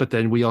 but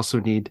then we also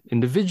need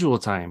individual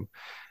time.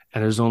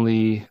 And there's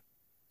only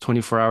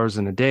 24 hours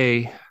in a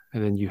day,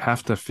 and then you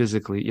have to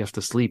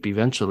sleep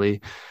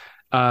eventually.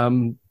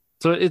 So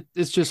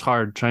it's just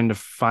hard trying to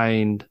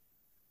find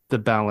the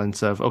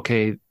balance of,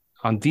 okay,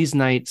 on these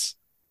nights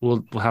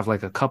we'll have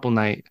like a couple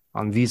night.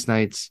 On these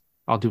nights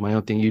I'll do my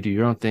own thing, you do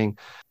your own thing,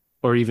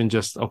 or even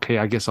just, okay,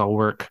 I guess I'll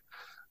work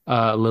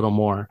a little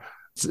more.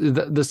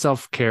 The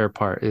self-care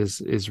part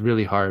is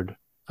really hard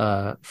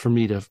for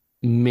me to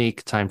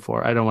make time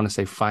for. I don't want to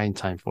say find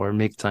time for,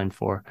 make time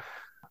for.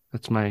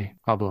 That's my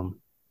problem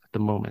at the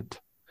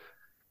moment.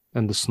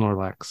 And the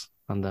Snorlax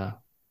on the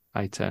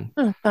I-10.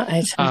 Oh, not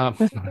I.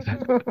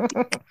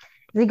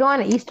 Is he going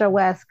to east or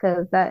west?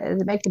 Because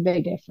it makes a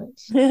big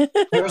difference.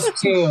 There's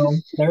two.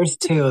 There's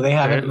two. They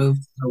haven't They're-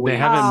 moved for a They week.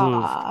 haven't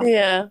moved. Ah,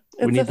 Yeah, We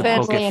it's need a the I'm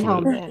poke family. staying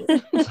home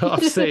flute. then. So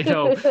I'm saying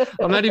no.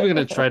 I'm not even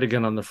gonna try it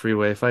again on the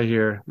freeway. If I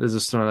hear there's a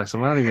Snorlax,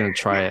 I'm not even gonna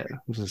try it. I'm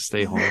just gonna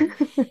stay home.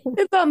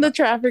 It's on the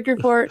traffic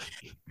report.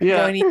 Yeah.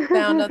 Going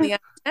eastbound on the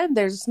I-10,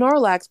 there's a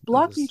Snorlax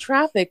blocking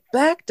traffic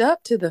backed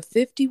up to the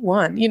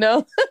 51. You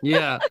know?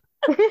 Yeah.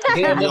 Yeah, just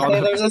Yeah.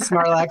 say there's a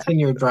Snorlax in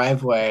your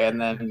driveway, and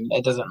then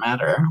it doesn't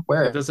matter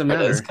where It doesn't it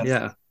is matter. 'cause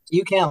Yeah.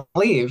 you can't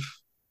leave.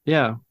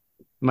 Yeah.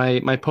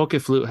 My poke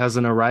flute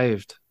hasn't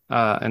arrived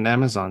in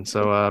Amazon,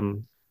 so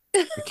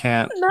I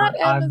can't. Not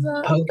On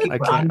Amazon. I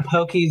can't.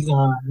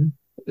 Pokezone.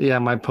 Yeah,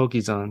 my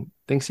poke's on.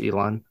 Thanks,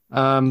 Elon.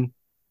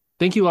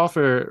 Thank you all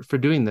for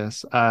doing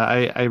this.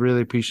 I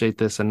really appreciate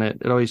this, and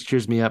it always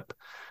cheers me up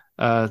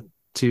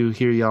to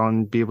hear y'all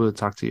and be able to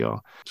talk to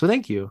y'all. So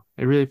thank you.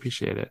 I really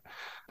appreciate it.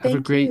 Have a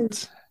Thank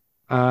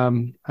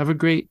you.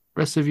 great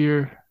rest of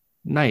your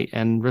night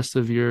and rest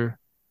of your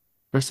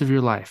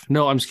life.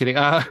 No, I'm just kidding.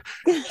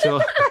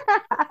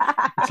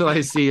 Till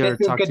I see or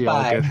This is talk to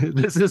y'all goodbye. again.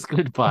 This is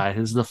goodbye.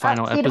 This is the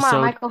final See you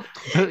tomorrow, episode.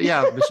 Michael.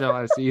 Yeah, Michelle,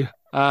 I see you.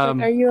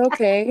 Are you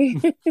okay?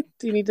 Do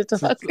you need to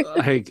talk?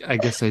 I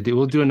guess I do.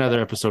 We'll do another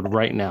episode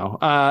right now.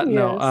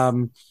 No.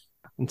 Yes.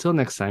 Until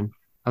next time.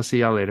 I'll see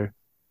y'all later.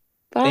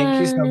 Bye. Thank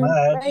you so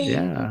much. Bye.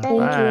 Yeah. Thank you.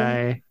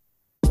 Bye.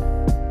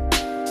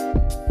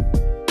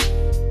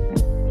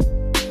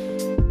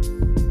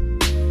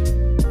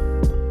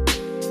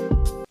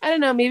 I don't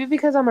know. Maybe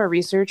because I'm a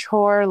research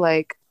whore,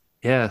 like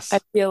Yes. I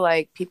feel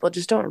like people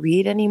just don't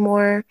read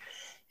anymore,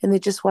 and they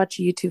just watch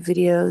YouTube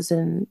videos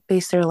and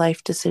base their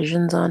life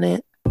decisions on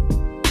it.